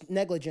gross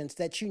negligence,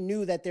 that you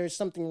knew that there's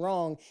something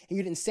wrong and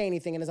you didn't say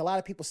anything. And there's a lot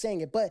of people saying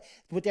it. But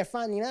what they're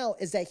finding out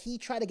is that he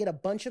tried to get a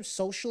bunch of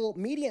social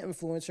media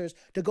influencers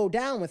to go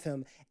down with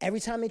him. Every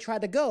time they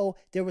tried to go,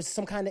 there was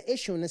some kind of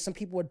issue and then some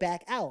people would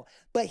back out.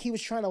 But he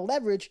was trying to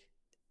leverage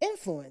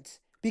influence,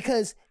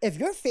 because if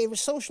your favorite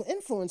social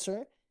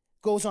influencer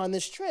goes on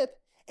this trip,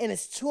 and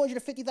it's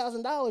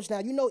 $250,000 now.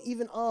 You know,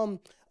 even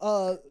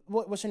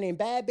what's her name,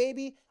 Bad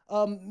Baby,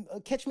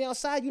 Catch Me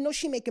Outside. You know,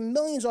 she making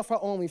millions off her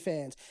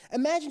OnlyFans.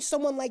 Imagine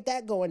someone like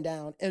that going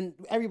down, and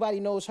everybody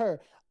knows her.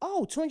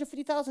 Oh,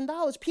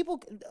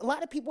 $250,000. A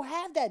lot of people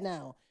have that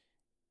now.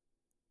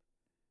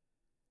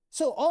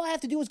 So all I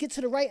have to do is get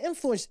to the right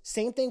influence.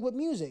 Same thing with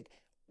music.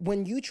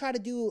 When you try to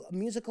do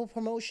musical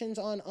promotions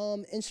on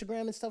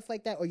Instagram and stuff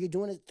like that, or you're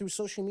doing it through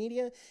social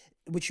media,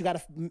 which you got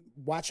to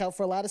watch out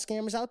for a lot of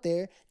scammers out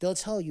there. They'll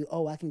tell you,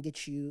 oh, I can get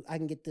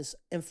this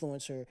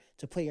influencer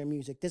to play your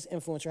music. This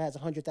influencer has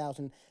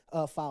 100,000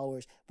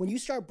 followers. When you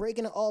start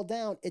breaking it all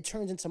down, it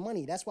turns into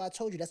money. That's why I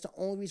told you that's the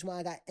only reason why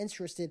I got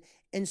interested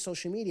in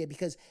social media,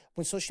 because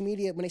when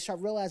they start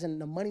realizing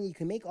the money you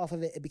can make off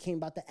of it, it became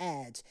about the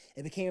ads.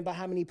 It became about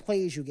how many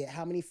plays you get,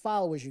 how many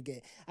followers you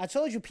get. I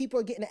told you people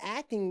are getting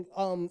acting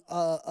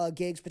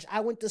gigs, which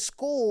I went to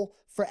school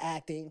for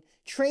acting,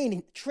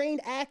 trained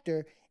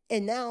actor.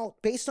 And now,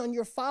 based on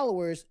your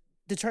followers,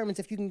 determines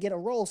if you can get a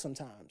role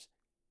sometimes.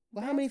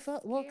 Well,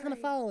 what kind of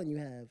following you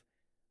have?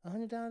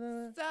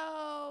 100,000? So,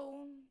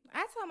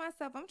 I told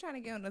myself I'm trying to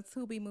get on a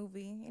Tubi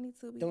movie. Any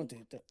Tubi? Don't.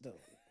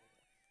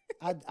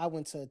 I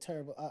went to a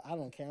terrible... I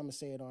don't care. I'm going to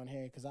say it on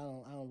here because I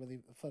don't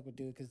really fuck with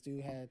dude, because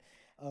dude had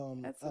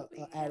an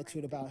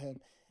attitude about him.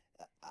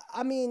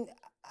 I mean,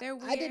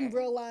 I didn't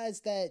realize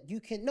that you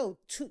can... No,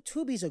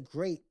 Tubi's a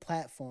great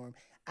platform.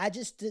 I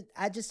just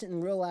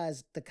didn't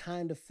realize the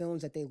kind of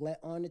films that they let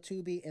on the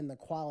Tubi and the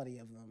quality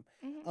of them.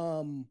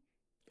 Mm-hmm.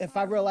 If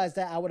I realized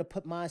that, I would have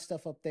put my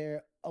stuff up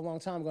there a long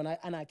time ago,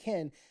 and I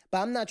can. But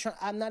I'm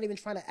not even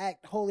trying to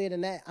act holier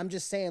than that. I'm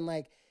just saying,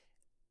 like,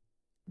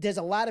 there's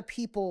a lot of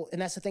people,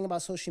 and that's the thing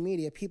about social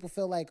media. People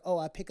feel like, oh,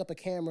 I pick up a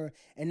camera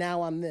and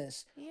now I'm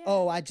this. Yeah.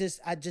 Oh, I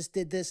just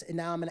did this and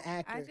now I'm an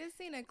actor. I just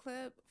seen a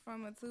clip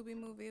from a Tubi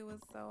movie. It was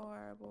so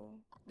horrible.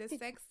 The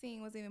sex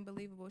scene wasn't even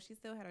believable. She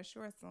still had her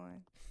shorts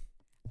on.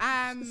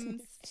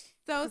 I'm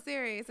so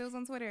serious. It was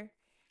on Twitter.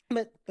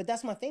 But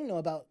that's my thing, though,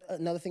 about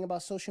another thing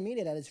about social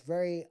media that is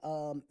very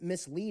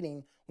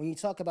misleading when you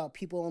talk about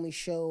people only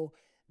show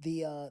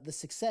the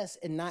success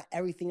and not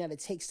everything that it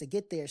takes to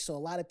get there. So a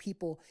lot of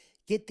people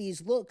get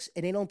these looks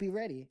and they don't be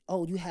ready.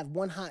 Oh, you have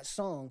one hot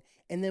song,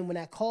 and then when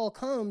that call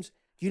comes,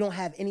 you don't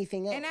have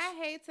anything else. And I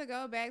hate to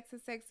go back to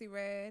Sexy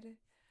Red,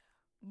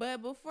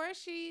 but before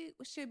she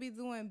should be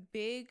doing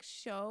big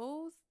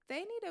shows, they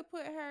need to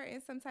put her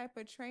in some type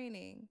of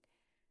training.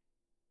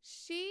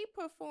 She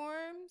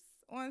performs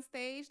on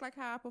stage like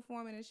how I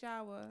perform in the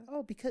shower.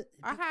 Oh, or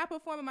how I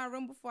perform in my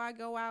room before I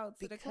go out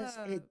to the club.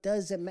 Because it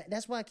doesn't matter.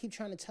 That's why I keep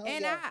trying to tell you.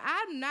 And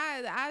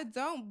I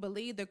don't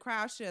believe the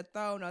crowd should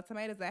throw no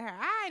tomatoes at her.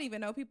 I didn't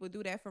even know people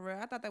do that for real.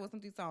 I thought that was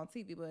something you saw on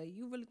TV, but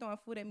you really throwing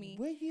food at me.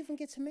 Where do you even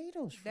get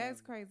tomatoes from?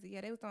 That's crazy.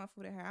 Yeah, they was throwing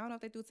food at her. I don't know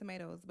if they threw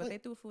tomatoes, but they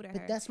threw food at her.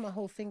 But that's my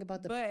whole thing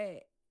about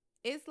But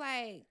it's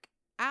like,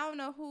 I don't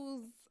know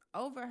who's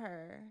over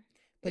her.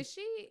 But Is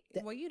she?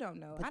 Well, you don't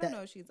know. I don't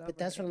know if she's over. But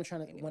that's what I'm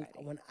trying to.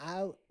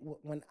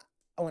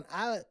 When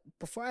I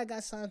before I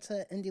got signed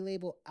to an indie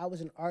label, I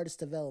was in artist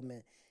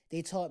development.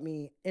 They taught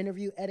me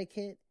interview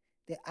etiquette.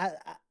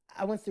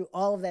 I went through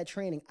all of that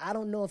training. I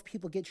don't know if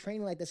people get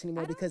training like this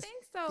anymore because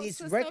think so. these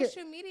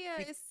Social media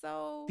is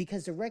so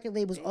because the record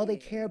labels all they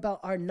care about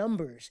are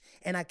numbers.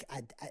 And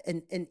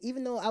and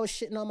even though I was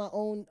shitting on my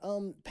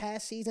own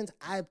past seasons,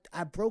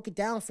 I broke it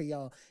down for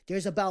y'all.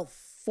 There's about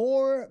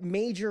 4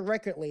 major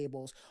record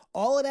labels.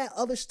 All of that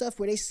other stuff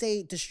where they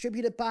say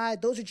distributed by,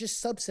 those are just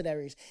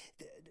subsidiaries.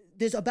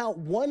 There's about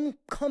 1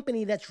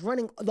 company that's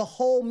running the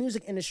whole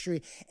music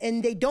industry,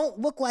 and they don't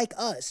look like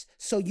us.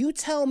 So you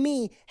tell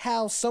me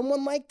how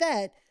someone like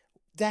that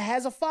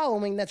has a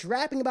following, that's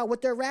rapping about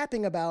what they're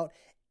rapping about,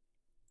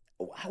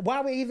 why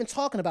are we even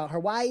talking about her?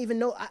 Why I even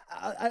know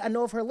I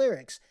know of her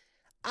lyrics?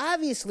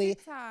 Obviously,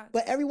 TikTok.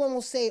 But everyone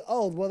will say,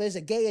 oh, well, there's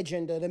a gay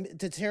agenda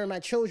to turn my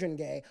children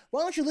gay.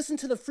 Why don't you listen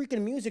to the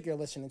freaking music you're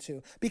listening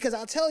to? Because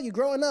I'll tell you,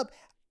 growing up,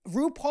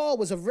 RuPaul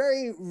was a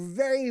very,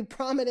 very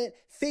prominent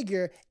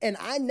figure, and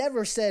I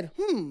never said,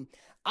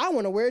 I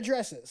want to wear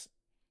dresses.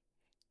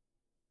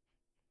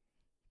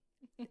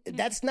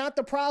 That's not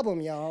the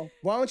problem, y'all.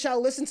 Why don't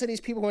y'all listen to these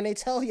people when they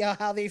tell y'all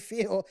how they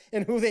feel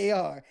and who they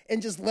are,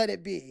 and just let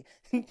it be?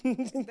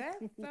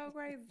 That's so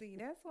crazy.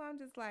 That's why I'm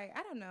just like,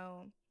 I don't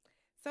know.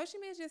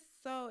 Social media is just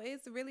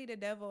it's really the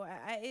devil.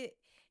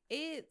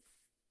 It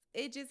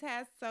just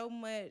has so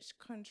much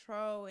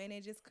control, and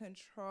it just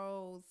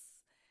controls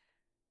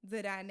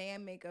the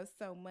dynamic of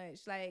so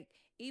much. Like,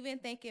 even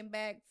thinking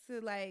back to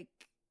like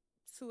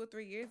 2 or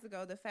 3 years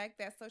ago, the fact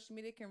that social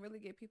media can really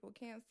get people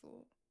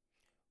canceled.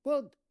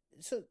 Well,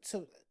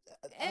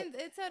 and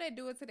until they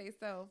do it to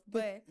themselves,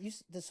 but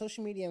the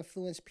social media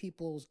influence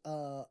people's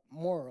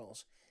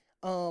morals,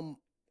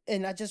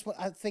 and I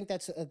think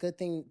that's a good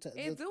thing.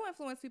 It do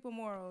influence people's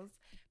morals.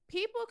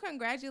 People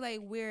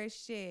congratulate weird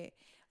shit.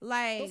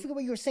 Like, don't forget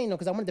what you were saying though,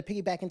 because I wanted to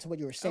piggyback into what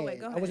you were saying.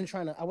 Wait, go ahead. I wasn't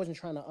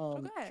trying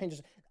to change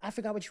this. I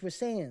forgot what you were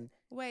saying.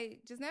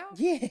 Wait, just now?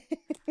 Yeah.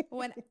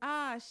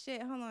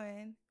 Shit, hold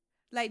on.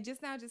 Like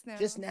just now.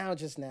 Just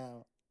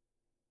now.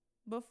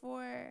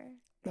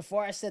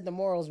 Before I said the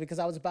morals, because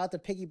I was about to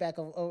piggyback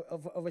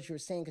of what you were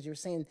saying, because you were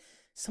saying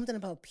something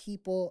about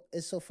people.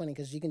 It's so funny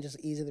because you can just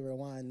easily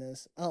rewind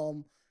this.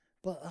 Hold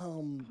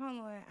on.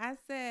 I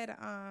said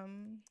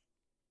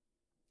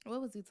what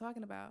was he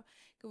talking about?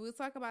 Because we were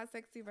talking about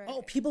Sexy Red.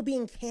 Oh, people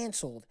being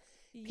canceled.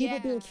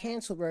 People being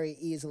canceled very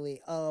easily.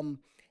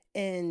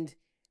 And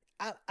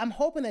I'm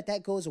hoping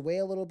that goes away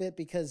a little bit,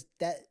 because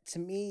that, to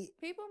me,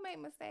 people make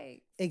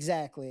mistakes.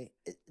 Exactly.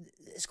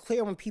 It's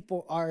clear when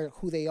people are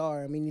who they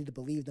are, and we need to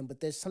believe them. But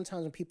there's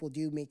sometimes when people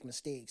do make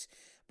mistakes.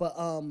 But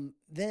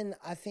then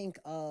I think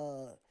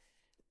the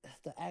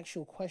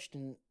actual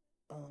question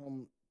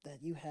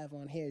that you have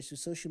on here is: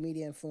 does social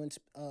media influence?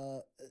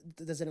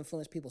 Does it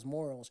influence people's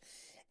morals?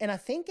 And I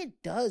think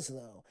it does,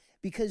 though,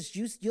 because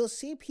you'll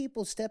see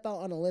people step out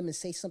on a limb and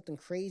say something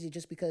crazy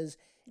just because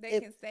they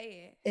can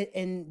say it,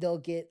 and they'll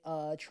get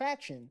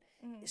traction.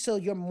 Mm-hmm. So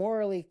you're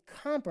morally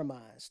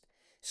compromised.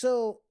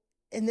 So,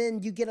 and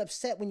then you get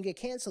upset when you get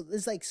canceled.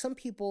 It's like some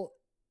people,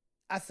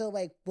 I feel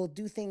like, will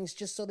do things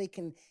just so they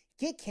can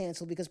get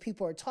canceled because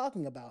people are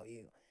talking about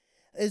you.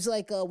 It's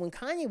like when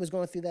Kanye was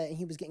going through that and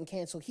he was getting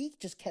canceled, he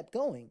just kept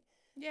going.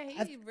 Yeah,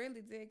 he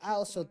really did. I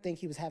also think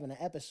he was having an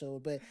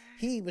episode, but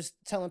he was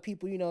telling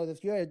people,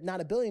 if you're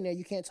not a billionaire,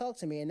 you can't talk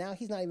to me. And now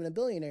he's not even a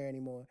billionaire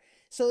anymore.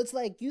 So it's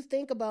like, you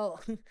think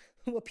about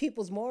what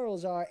people's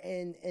morals are,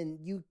 and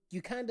you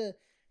kind of,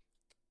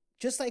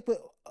 just like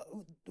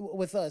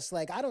with us,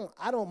 like I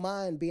don't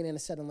mind being in a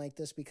setting like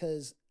this,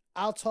 because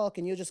I'll talk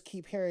and you'll just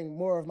keep hearing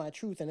more of my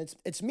truth, and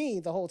it's me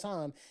the whole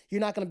time. You're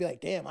not gonna be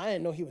like, damn, I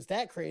didn't know he was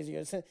that crazy.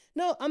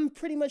 No, I'm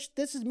pretty much,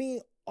 this is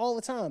me all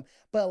the time.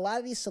 But a lot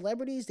of these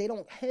celebrities, they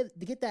don't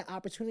get that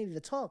opportunity to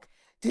talk.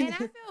 And I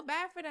feel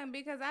bad for them,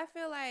 because I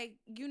feel like,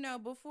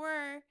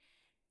 before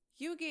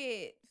you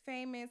get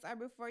famous or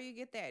before you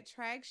get that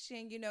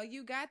traction,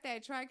 you got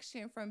that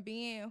traction from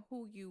being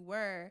who you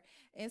were.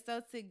 And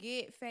so to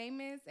get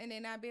famous and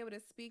then not be able to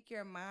speak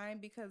your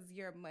mind because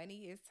your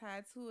money is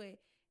tied to it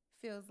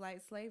feels like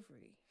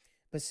slavery.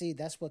 But see,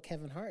 that's what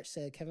Kevin Hart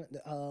said.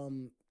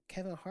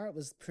 Kevin Hart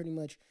was pretty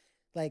much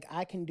like,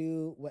 I can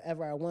do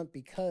whatever I want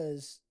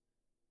because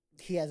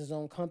he has his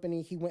own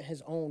company. He went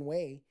his own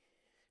way.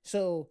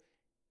 So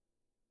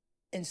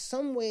in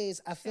some ways,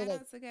 I feel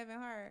Shout out to Kevin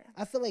Hart.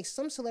 I feel like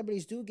some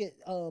celebrities do get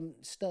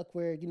stuck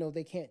where,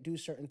 they can't do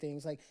certain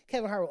things. Like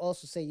Kevin Hart will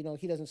also say,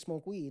 he doesn't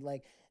smoke weed.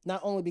 Like,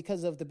 not only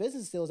because of the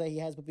business deals that he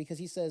has, but because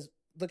he says,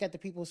 look at the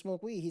people who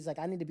smoke weed. He's like,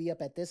 I need to be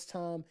up at this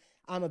time.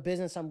 I'm a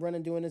business. I'm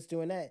running, doing this,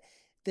 doing that.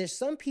 There's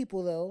some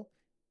people, though,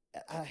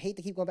 I hate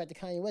to keep going back to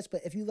Kanye West,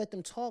 but if you let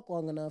them talk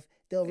long enough,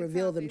 they'll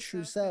reveal them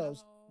true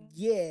selves.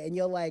 Yeah, and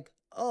you're like,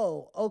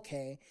 oh,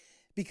 okay.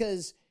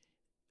 Because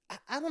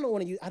I don't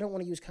want to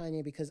use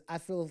Kanye because I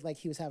feel like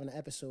he was having an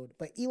episode.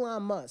 But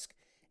Elon Musk,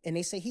 and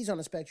they say he's on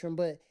the spectrum,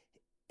 but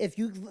if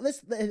you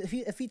listen,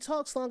 if he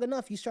talks long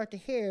enough, you start to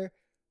hear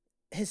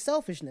his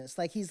selfishness.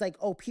 Like he's like,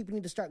 oh, people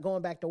need to start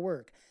going back to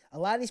work. A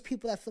lot of these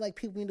people that feel like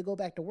people need to go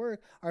back to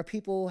work are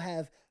people who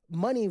have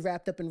money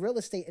wrapped up in real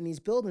estate in these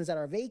buildings that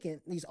are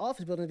vacant, these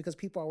office buildings, because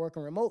people are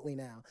working remotely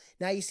now.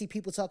 Now you see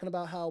people talking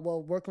about how,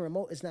 well, working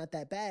remote is not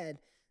that bad.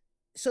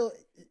 So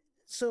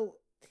so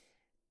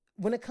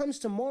when it comes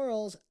to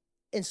morals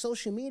and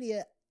social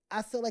media,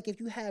 I feel like if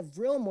you have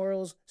real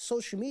morals,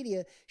 social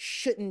media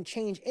shouldn't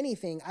change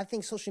anything. I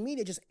think social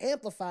media just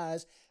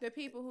amplifies the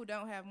people who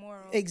don't have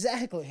morals.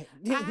 Exactly.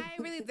 I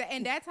really,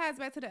 and that ties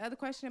back to the other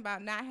question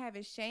about not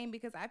having shame,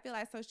 because I feel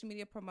like social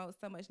media promotes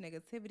so much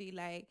negativity.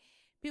 Like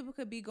people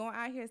could be going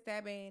out here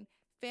stabbing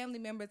family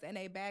members in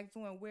their back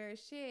doing weird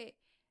shit,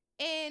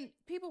 and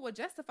people will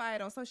justify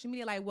it on social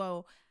media like,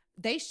 well,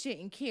 they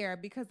shouldn't care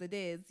because it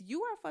is.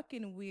 You are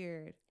fucking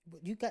weird.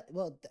 You got,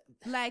 well,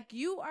 like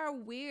you are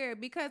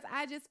weird, because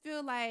I just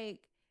feel like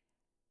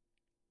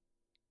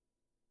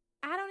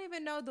I don't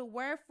even know the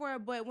word for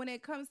it, but when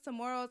it comes to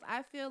morals,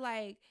 I feel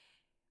like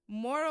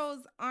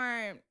morals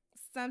aren't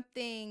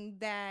something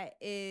that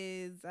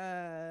is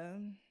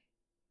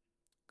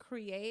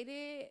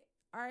created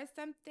or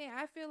something.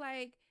 I feel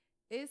like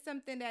it's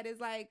something that is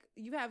like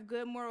you have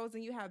good morals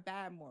and you have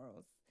bad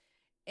morals,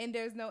 and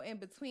there's no in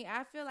between.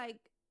 I feel like,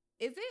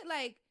 is it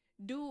like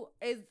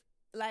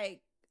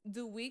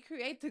do we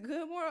create the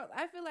good morals?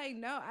 I feel like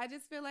no. I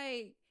just feel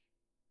like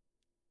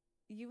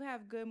you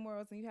have good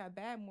morals and you have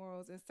bad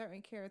morals, and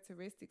certain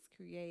characteristics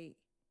create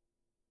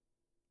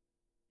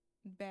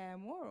bad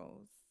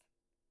morals.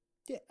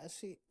 Yeah, I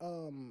see.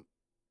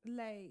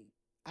 Like,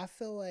 I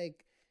feel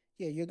like,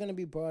 yeah, you're gonna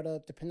be brought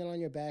up depending on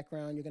your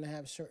background. You're gonna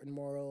have certain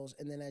morals,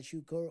 and then as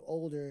you grow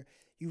older,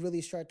 you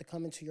really start to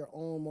come into your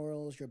own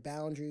morals, your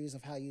boundaries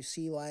of how you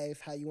see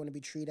life, how you want to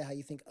be treated, how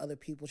you think other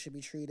people should be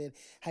treated,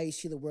 how you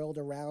see the world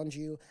around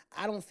you.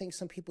 I don't think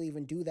some people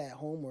even do that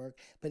homework,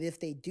 but if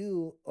they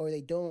do or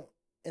they don't,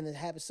 and it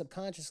happens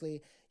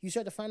subconsciously, you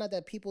start to find out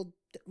that people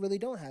really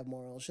don't have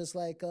morals. Just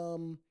like,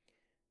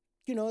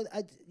 you know,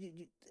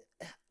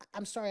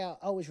 I'm sorry, I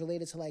always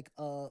relate it to like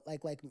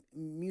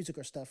music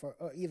or stuff, or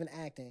even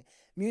acting.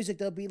 Music,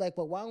 they'll be like,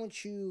 well, why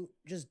don't you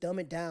just dumb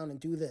it down and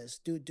do this,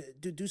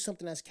 do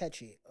something that's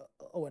catchy,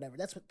 or whatever.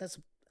 That's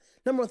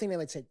number one thing they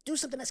like to say. Do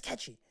something that's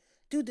catchy.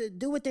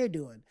 Do what they're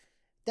doing.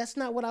 That's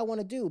not what I want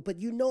to do. But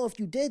you know, if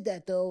you did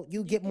that though,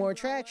 you get more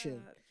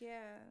attraction. Yeah.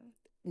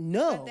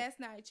 No. But that's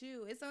not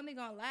you. It's only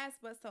going to last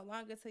but so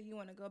long until you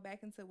want to go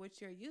back into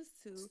what you're used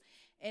to.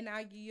 And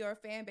now your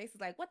fan base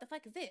is like, what the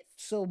fuck is this?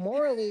 So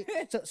morally,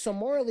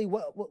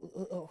 what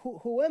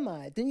who am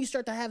I? Then you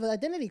start to have an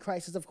identity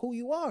crisis of who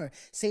you are.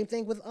 Same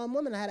thing with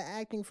women. I had an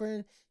acting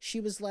friend.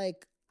 She was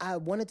like, I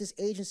wanted this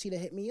agency to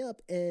hit me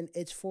up, and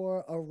it's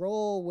for a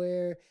role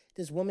where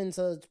this woman's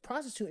a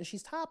prostitute and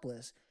she's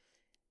topless.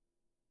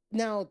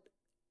 Now,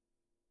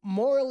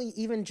 morally,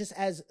 even just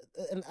as,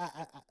 and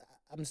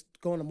I'm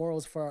going to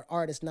morals for an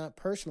artist, not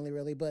personally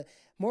really, but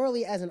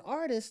morally as an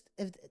artist,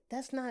 if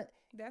that's not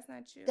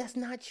you. That's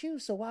not you.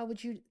 So why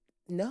would you?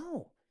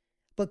 No.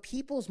 But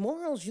people's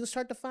morals, you'll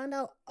start to find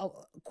out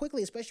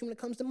quickly, especially when it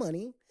comes to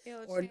money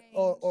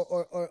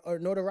or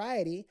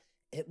notoriety.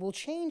 It will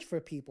change for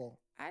people.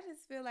 I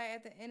just feel like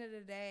at the end of the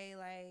day,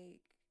 like,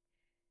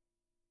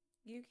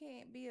 you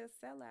can't be a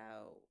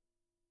sellout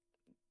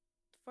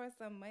for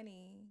some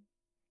money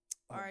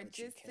or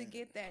just to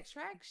get that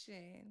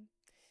traction.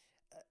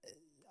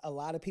 A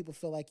lot of people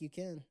feel like you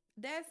can.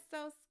 That's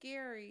so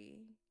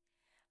scary.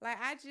 Like,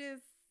 I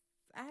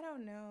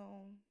don't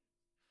know.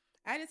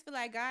 I just feel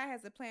like God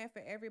has a plan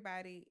for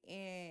everybody,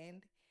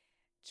 and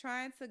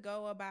trying to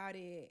go about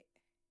it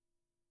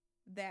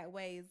that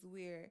way is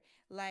weird.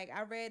 Like,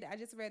 I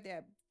just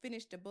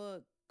finished a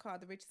book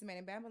called The Richest Man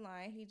in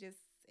Babylon.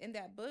 In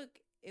that book,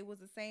 it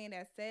was a saying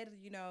that said,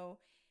 you know,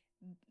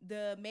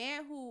 the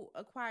man who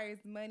acquires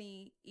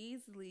money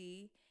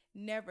easily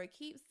never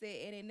keeps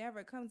it, and it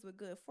never comes with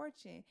good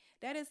fortune.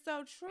 That is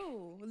so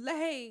true.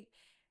 Like,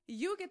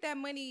 you get that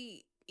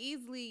money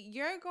easily,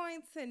 you're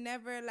going to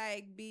never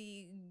like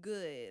be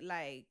good.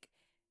 Like,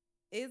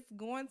 it's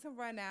going to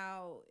run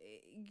out.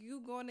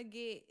 You're going to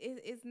get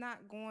it's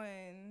not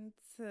going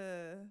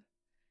to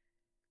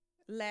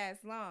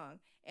last long.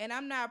 And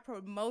I'm not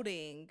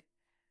promoting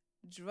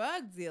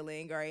drug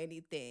dealing or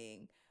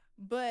anything,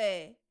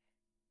 but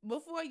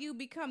before you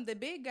become the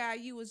big guy,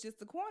 you was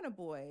just a corner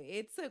boy.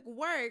 It took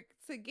work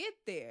to get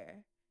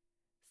there.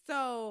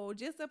 So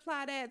just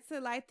apply that to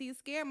like these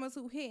scammers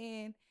who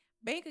hitting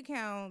bank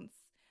accounts,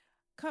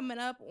 coming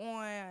up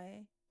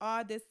on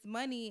all this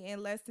money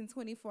in less than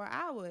 24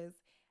 hours.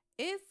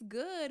 It's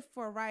good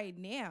for right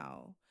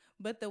now.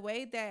 But the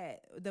way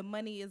that the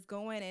money is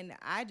going, and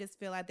I just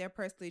feel like they're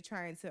personally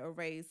trying to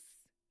erase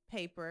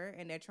paper,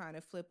 and they're trying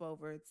to flip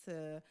over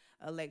to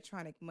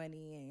electronic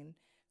money and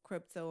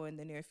crypto in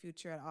the near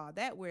future and all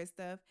that weird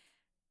stuff.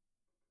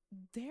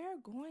 They're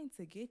going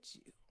to get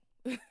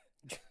you.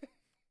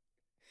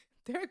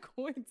 They're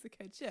going to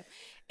catch up.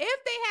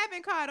 If they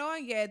haven't caught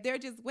on yet, they're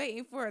just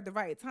waiting for the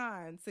right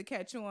time to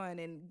catch on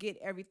and get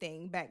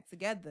everything back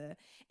together.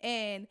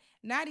 And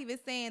not even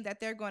saying that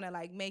they're going to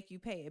like make you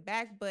pay it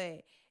back,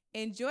 but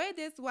enjoy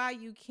this while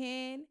you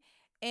can.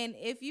 And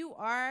if you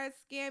are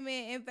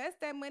scamming,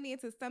 invest that money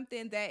into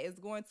something that is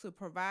going to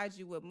provide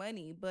you with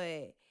money,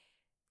 but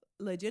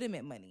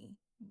legitimate money.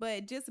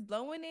 But just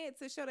blowing it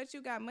to show that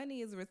you got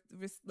money is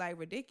like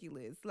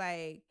ridiculous.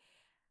 Like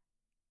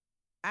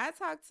I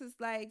talk to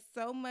like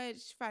so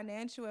much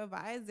financial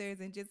advisors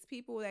and just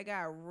people that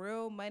got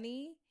real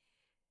money.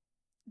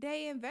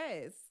 They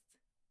invest.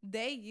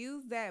 They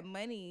use that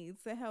money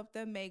to help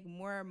them make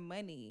more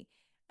money.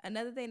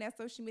 Another thing that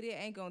social media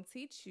ain't gonna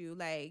teach you,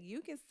 like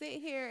you can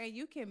sit here and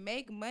you can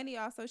make money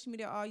off social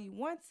media all you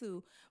want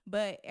to,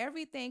 but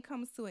everything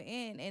comes to an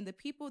end. And the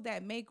people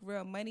that make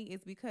real money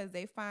is because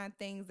they find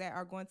things that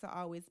are going to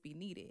always be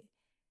needed.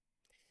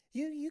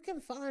 You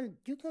can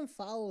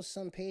follow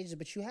some pages,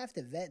 but you have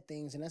to vet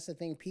things, and that's the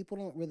thing. People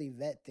don't really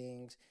vet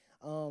things.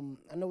 I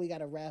know we got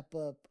to wrap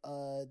up.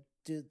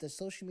 Does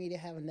social media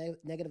have a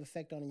negative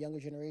effect on the younger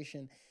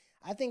generation?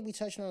 I think we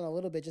touched on it a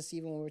little bit, just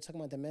even when we were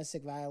talking about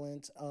domestic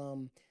violence.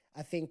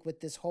 I think with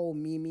this whole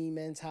me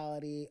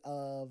mentality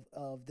of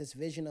this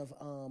vision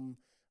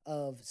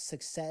of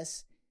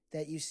success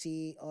that you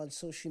see on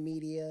social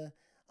media,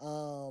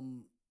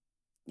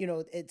 you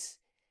know,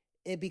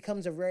 it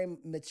becomes a very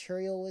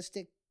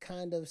materialistic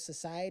kind of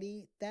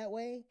society that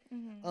way.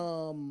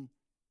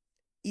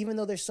 Even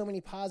though there's so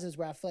many positives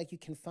where I feel like you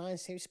can find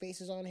safe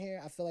spaces on here,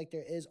 I feel like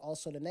there is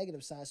also the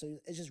negative side. So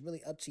it's just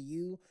really up to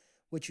you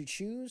what you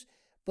choose.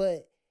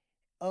 But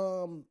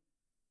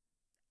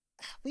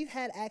we've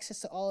had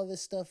access to all of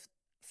this stuff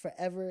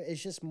forever.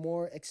 It's just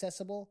more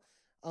accessible.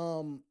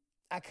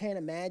 I can't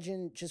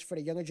imagine just for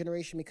the younger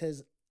generation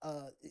because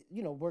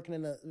working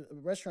in the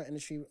restaurant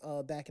industry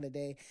back in the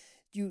day,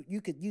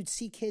 you'd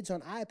see kids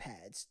on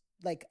iPads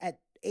like at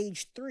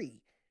age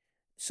 3.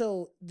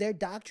 So they're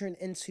doctrined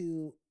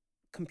into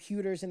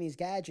computers and these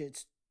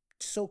gadgets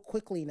so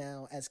quickly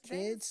now as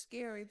kids. That's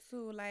scary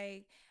too.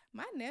 Like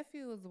my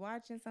nephew was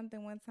watching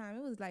something one time.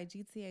 It was like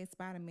GTA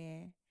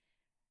Spider-Man.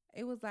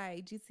 It was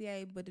like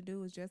GTA, but the dude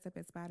was dressed up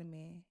as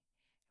Spider-Man,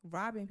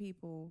 robbing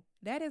people.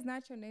 That is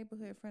not your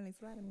neighborhood friendly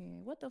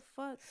Spider-Man. What the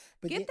fuck?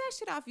 But Get that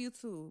shit off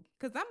YouTube,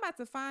 cause I'm about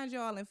to find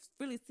y'all and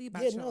really see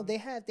about y'all. No, they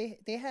have.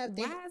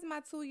 Why is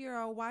my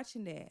 2-year-old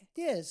watching that?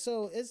 Yeah,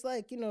 so it's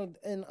like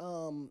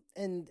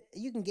and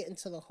you can get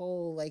into the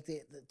whole like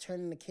the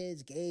turning the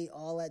kids gay,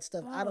 all that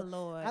stuff.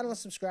 Oh, I don't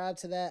subscribe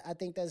to that. I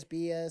think that's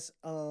BS.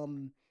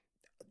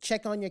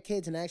 Check on your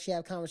kids and actually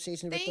have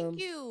conversations with them.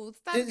 Thank you.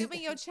 Stop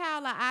giving your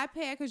child an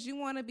iPad because you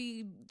want to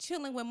be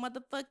chilling with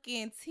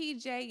motherfucking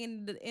TJ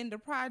in the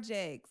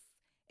projects.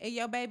 And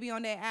your baby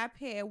on that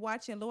iPad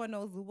watching Lord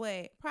knows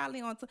what.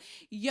 Probably on...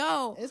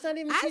 Yo. It's not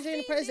even TJ in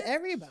the presence.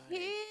 Everybody.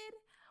 Kid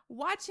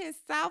watching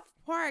South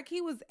Park.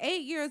 He was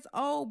 8 years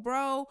old,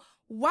 bro.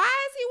 Why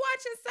is he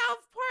watching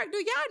South Park? Do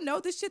y'all know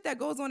the shit that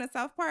goes on in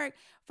South Park?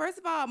 First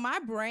of all, my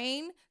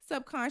brain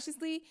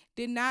subconsciously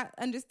did not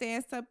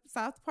understand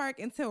South Park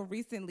until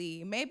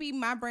recently. Maybe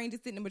my brain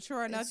just didn't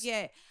mature enough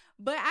yet.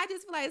 But I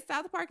just feel like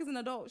South Park is an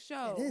adult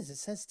show. It is. It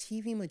says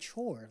TV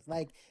mature.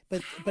 Like,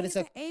 but it's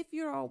an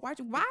 8-year-old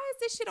watching. Why is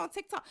this shit on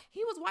TikTok?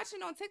 He was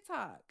watching on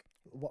TikTok.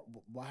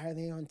 Why are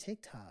they on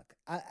TikTok?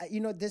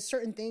 There's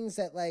certain things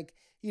that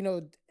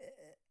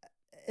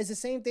it's the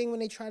same thing when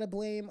they try to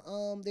blame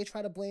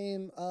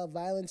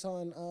violence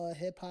on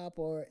hip hop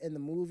or in the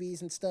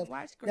movies and stuff.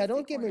 Now,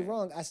 don't get me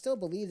wrong. I still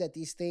believe that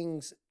these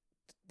things,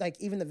 like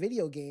even the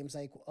video games,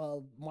 like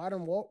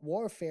modern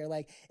warfare,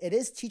 like it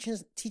is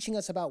teaching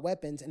us about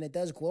weapons, and it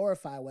does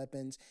glorify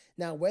weapons.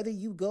 Now, whether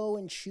you go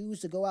and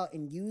choose to go out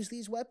and use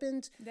these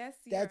weapons, that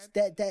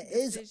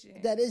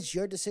is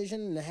your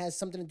decision, and it has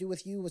something to do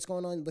with you, what's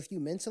going on with you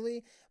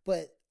mentally.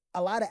 But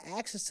a lot of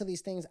access to these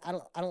things, I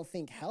don't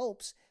think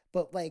helps.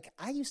 But like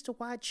I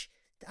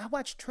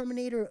watched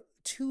Terminator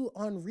 2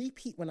 on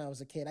repeat when I was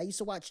a kid. I used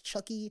to watch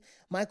Chucky,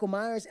 Michael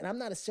Myers, and I'm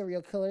not a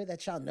serial killer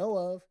that y'all know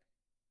of.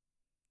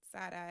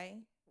 Side eye.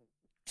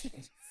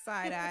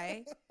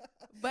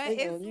 But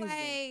it's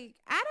like,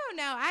 I don't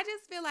know. I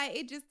just feel like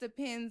it just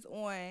depends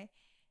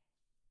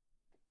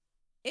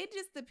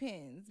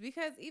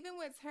because even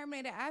with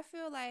Terminator, I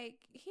feel like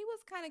he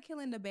was kind of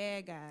killing the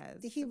bad guys.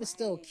 He was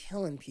still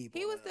killing people.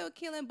 He was still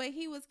killing, but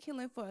he was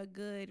killing for a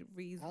good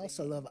reason. I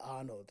also love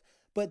Arnold.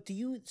 But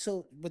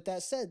so with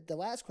that said, the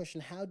last question,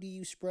 how do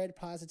you spread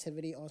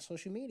positivity on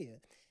social media?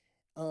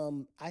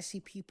 I see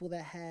people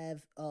that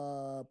have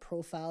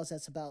profiles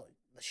that's about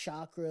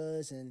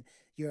chakras and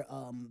your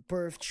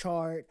birth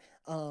chart.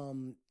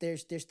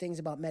 There's things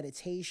about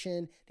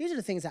meditation. These are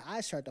the things that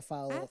I start to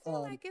follow. I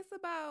feel like it's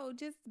about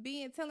just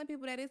telling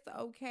people that it's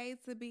okay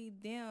to be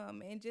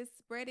them and just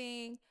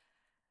spreading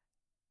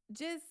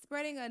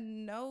a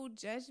no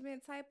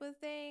judgment type of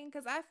thing.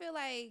 Because I feel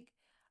like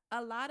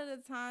a lot of the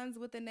times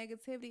with the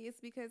negativity, it's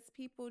because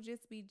people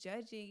just be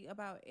judging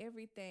about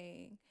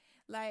everything.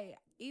 Like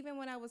even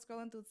when I was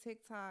scrolling through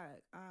TikTok,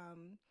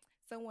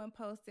 someone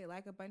posted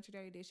like a bunch of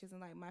dirty dishes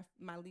and like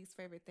my least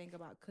favorite thing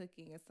about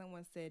cooking, and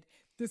someone said,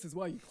 "This is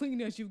why you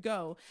clean as you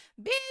go."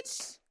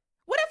 Bitch,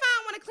 what if I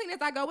don't want clean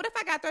as I go. What if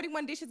I got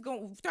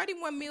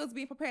 31 meals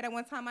being prepared at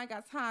one time? I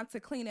got time to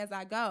clean as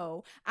I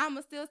go.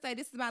 I'ma still say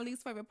this is my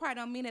least favorite part.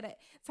 Don't mean that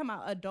talking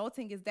about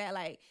adulting is that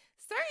like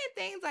certain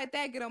things like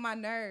that get on my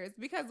nerves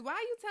because why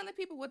are you telling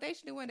people what they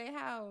should do in their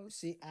house?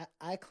 See,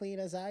 I clean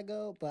as I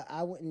go, but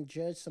I wouldn't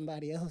judge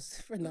somebody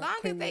else for not. Long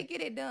cleaning. As they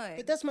get it done.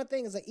 But that's my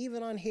thing is like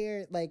even on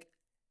here like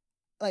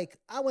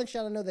I want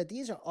y'all to know that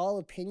these are all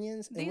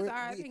opinions. These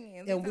are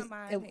opinions.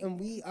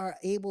 And we are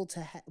able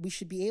to. We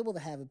should be able to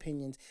have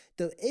opinions.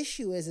 The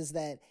issue is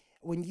that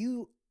when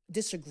you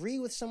disagree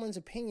with someone's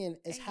opinion,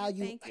 is how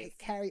you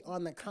carry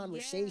on the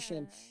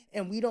conversation,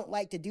 and we don't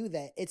like to do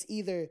that. It's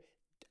either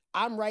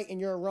I'm right and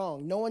you're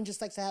wrong. No one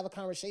just likes to have a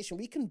conversation.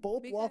 We can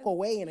both walk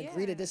away and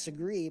agree to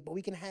disagree, but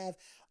we can have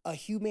a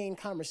humane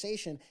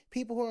conversation.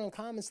 People who are in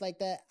comments like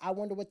that, I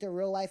wonder what their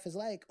real life is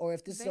like, or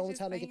if this is the only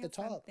time they get to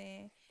talk.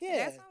 Something.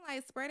 Yeah, that's why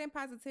like spreading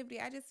positivity.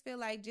 I just feel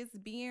like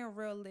just being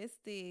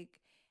realistic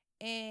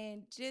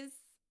and just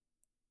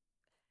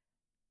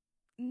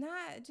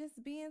not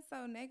just being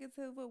so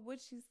negative with what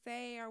you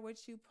say or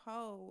what you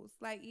post.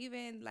 Like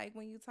even like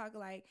when you talk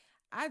like.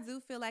 I do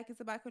feel like it's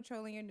about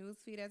controlling your news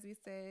feed, as we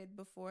said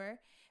before,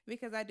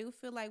 because I do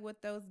feel like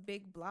with those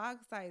big blog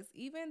sites,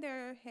 even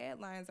their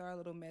headlines are a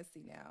little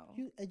messy now.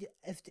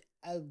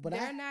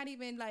 They're not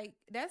even like,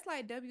 that's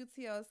like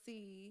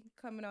WTLC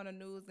coming on the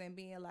news and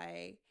being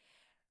like,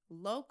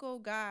 local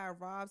guy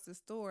robs the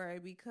store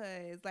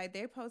because like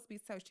they're supposed to be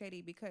so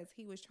shady because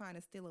he was trying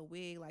to steal a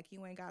wig, like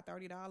you ain't got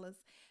 $30.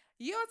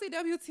 You don't see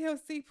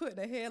WTLC putting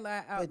a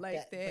headline out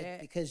that.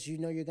 But because you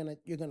know you're gonna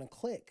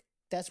click.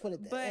 That's what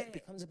it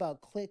becomes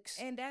about clicks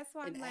and that's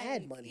why and like,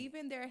 ad money.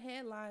 Even their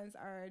headlines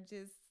are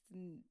just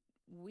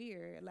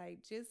weird. Like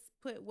just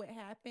put what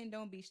happened,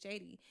 don't be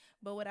shady.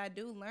 But what I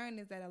do learn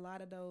is that a lot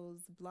of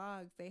those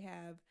blogs, they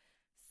have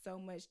so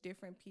much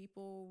different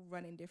people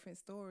running different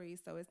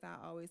stories, so it's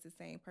not always the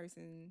same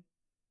person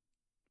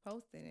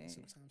posting it.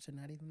 Sometimes they're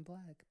not even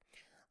black.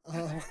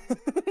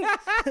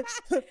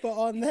 But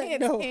on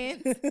that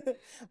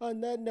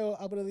note,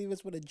 I'm gonna leave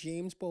us with a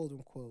James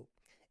Baldwin quote.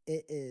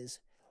 It is,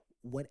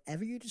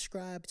 whatever you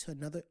describe to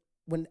another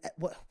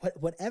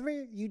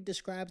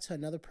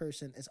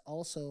person is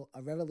also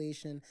a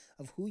revelation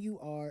of who you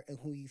are and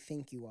who you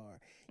think you are.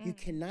 You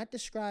cannot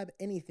describe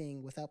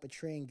anything without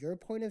betraying your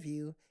point of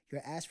view,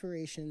 your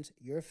aspirations,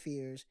 your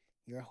fears,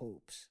 your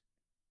hopes.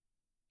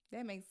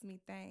 That makes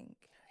me think.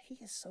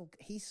 He's so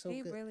good.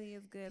 He really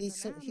is good.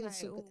 He's so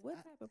good. What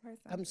type of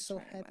person? I'm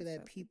so happy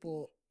that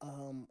people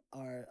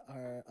are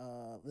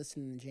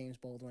listening to James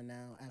Baldwin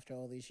now after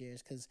all these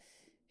years, because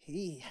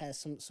he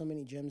has so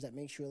many gems that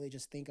makes you really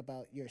just think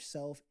about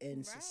yourself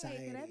in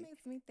society. That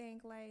makes me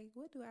think, like,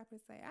 what do I have to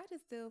say? I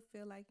just still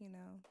feel like,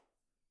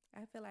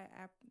 I feel like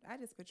I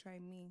just portray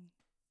me.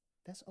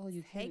 That's all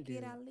you can do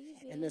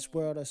in this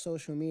world of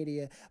social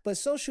media. But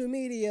social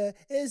media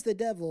is the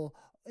devil,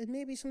 and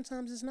maybe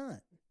sometimes it's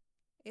not.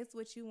 It's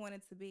what you want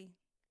it to be.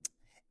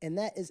 And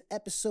that is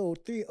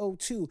episode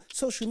 302.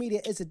 Social media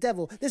is the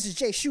devil. This is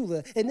Jay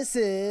Schuler, and this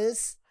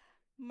is...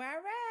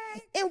 Mariah.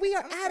 And we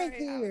are out of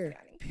here.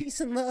 Peace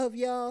and love,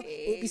 y'all.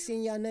 We'll be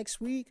seeing y'all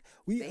next week.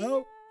 We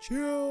out.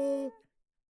 Chill.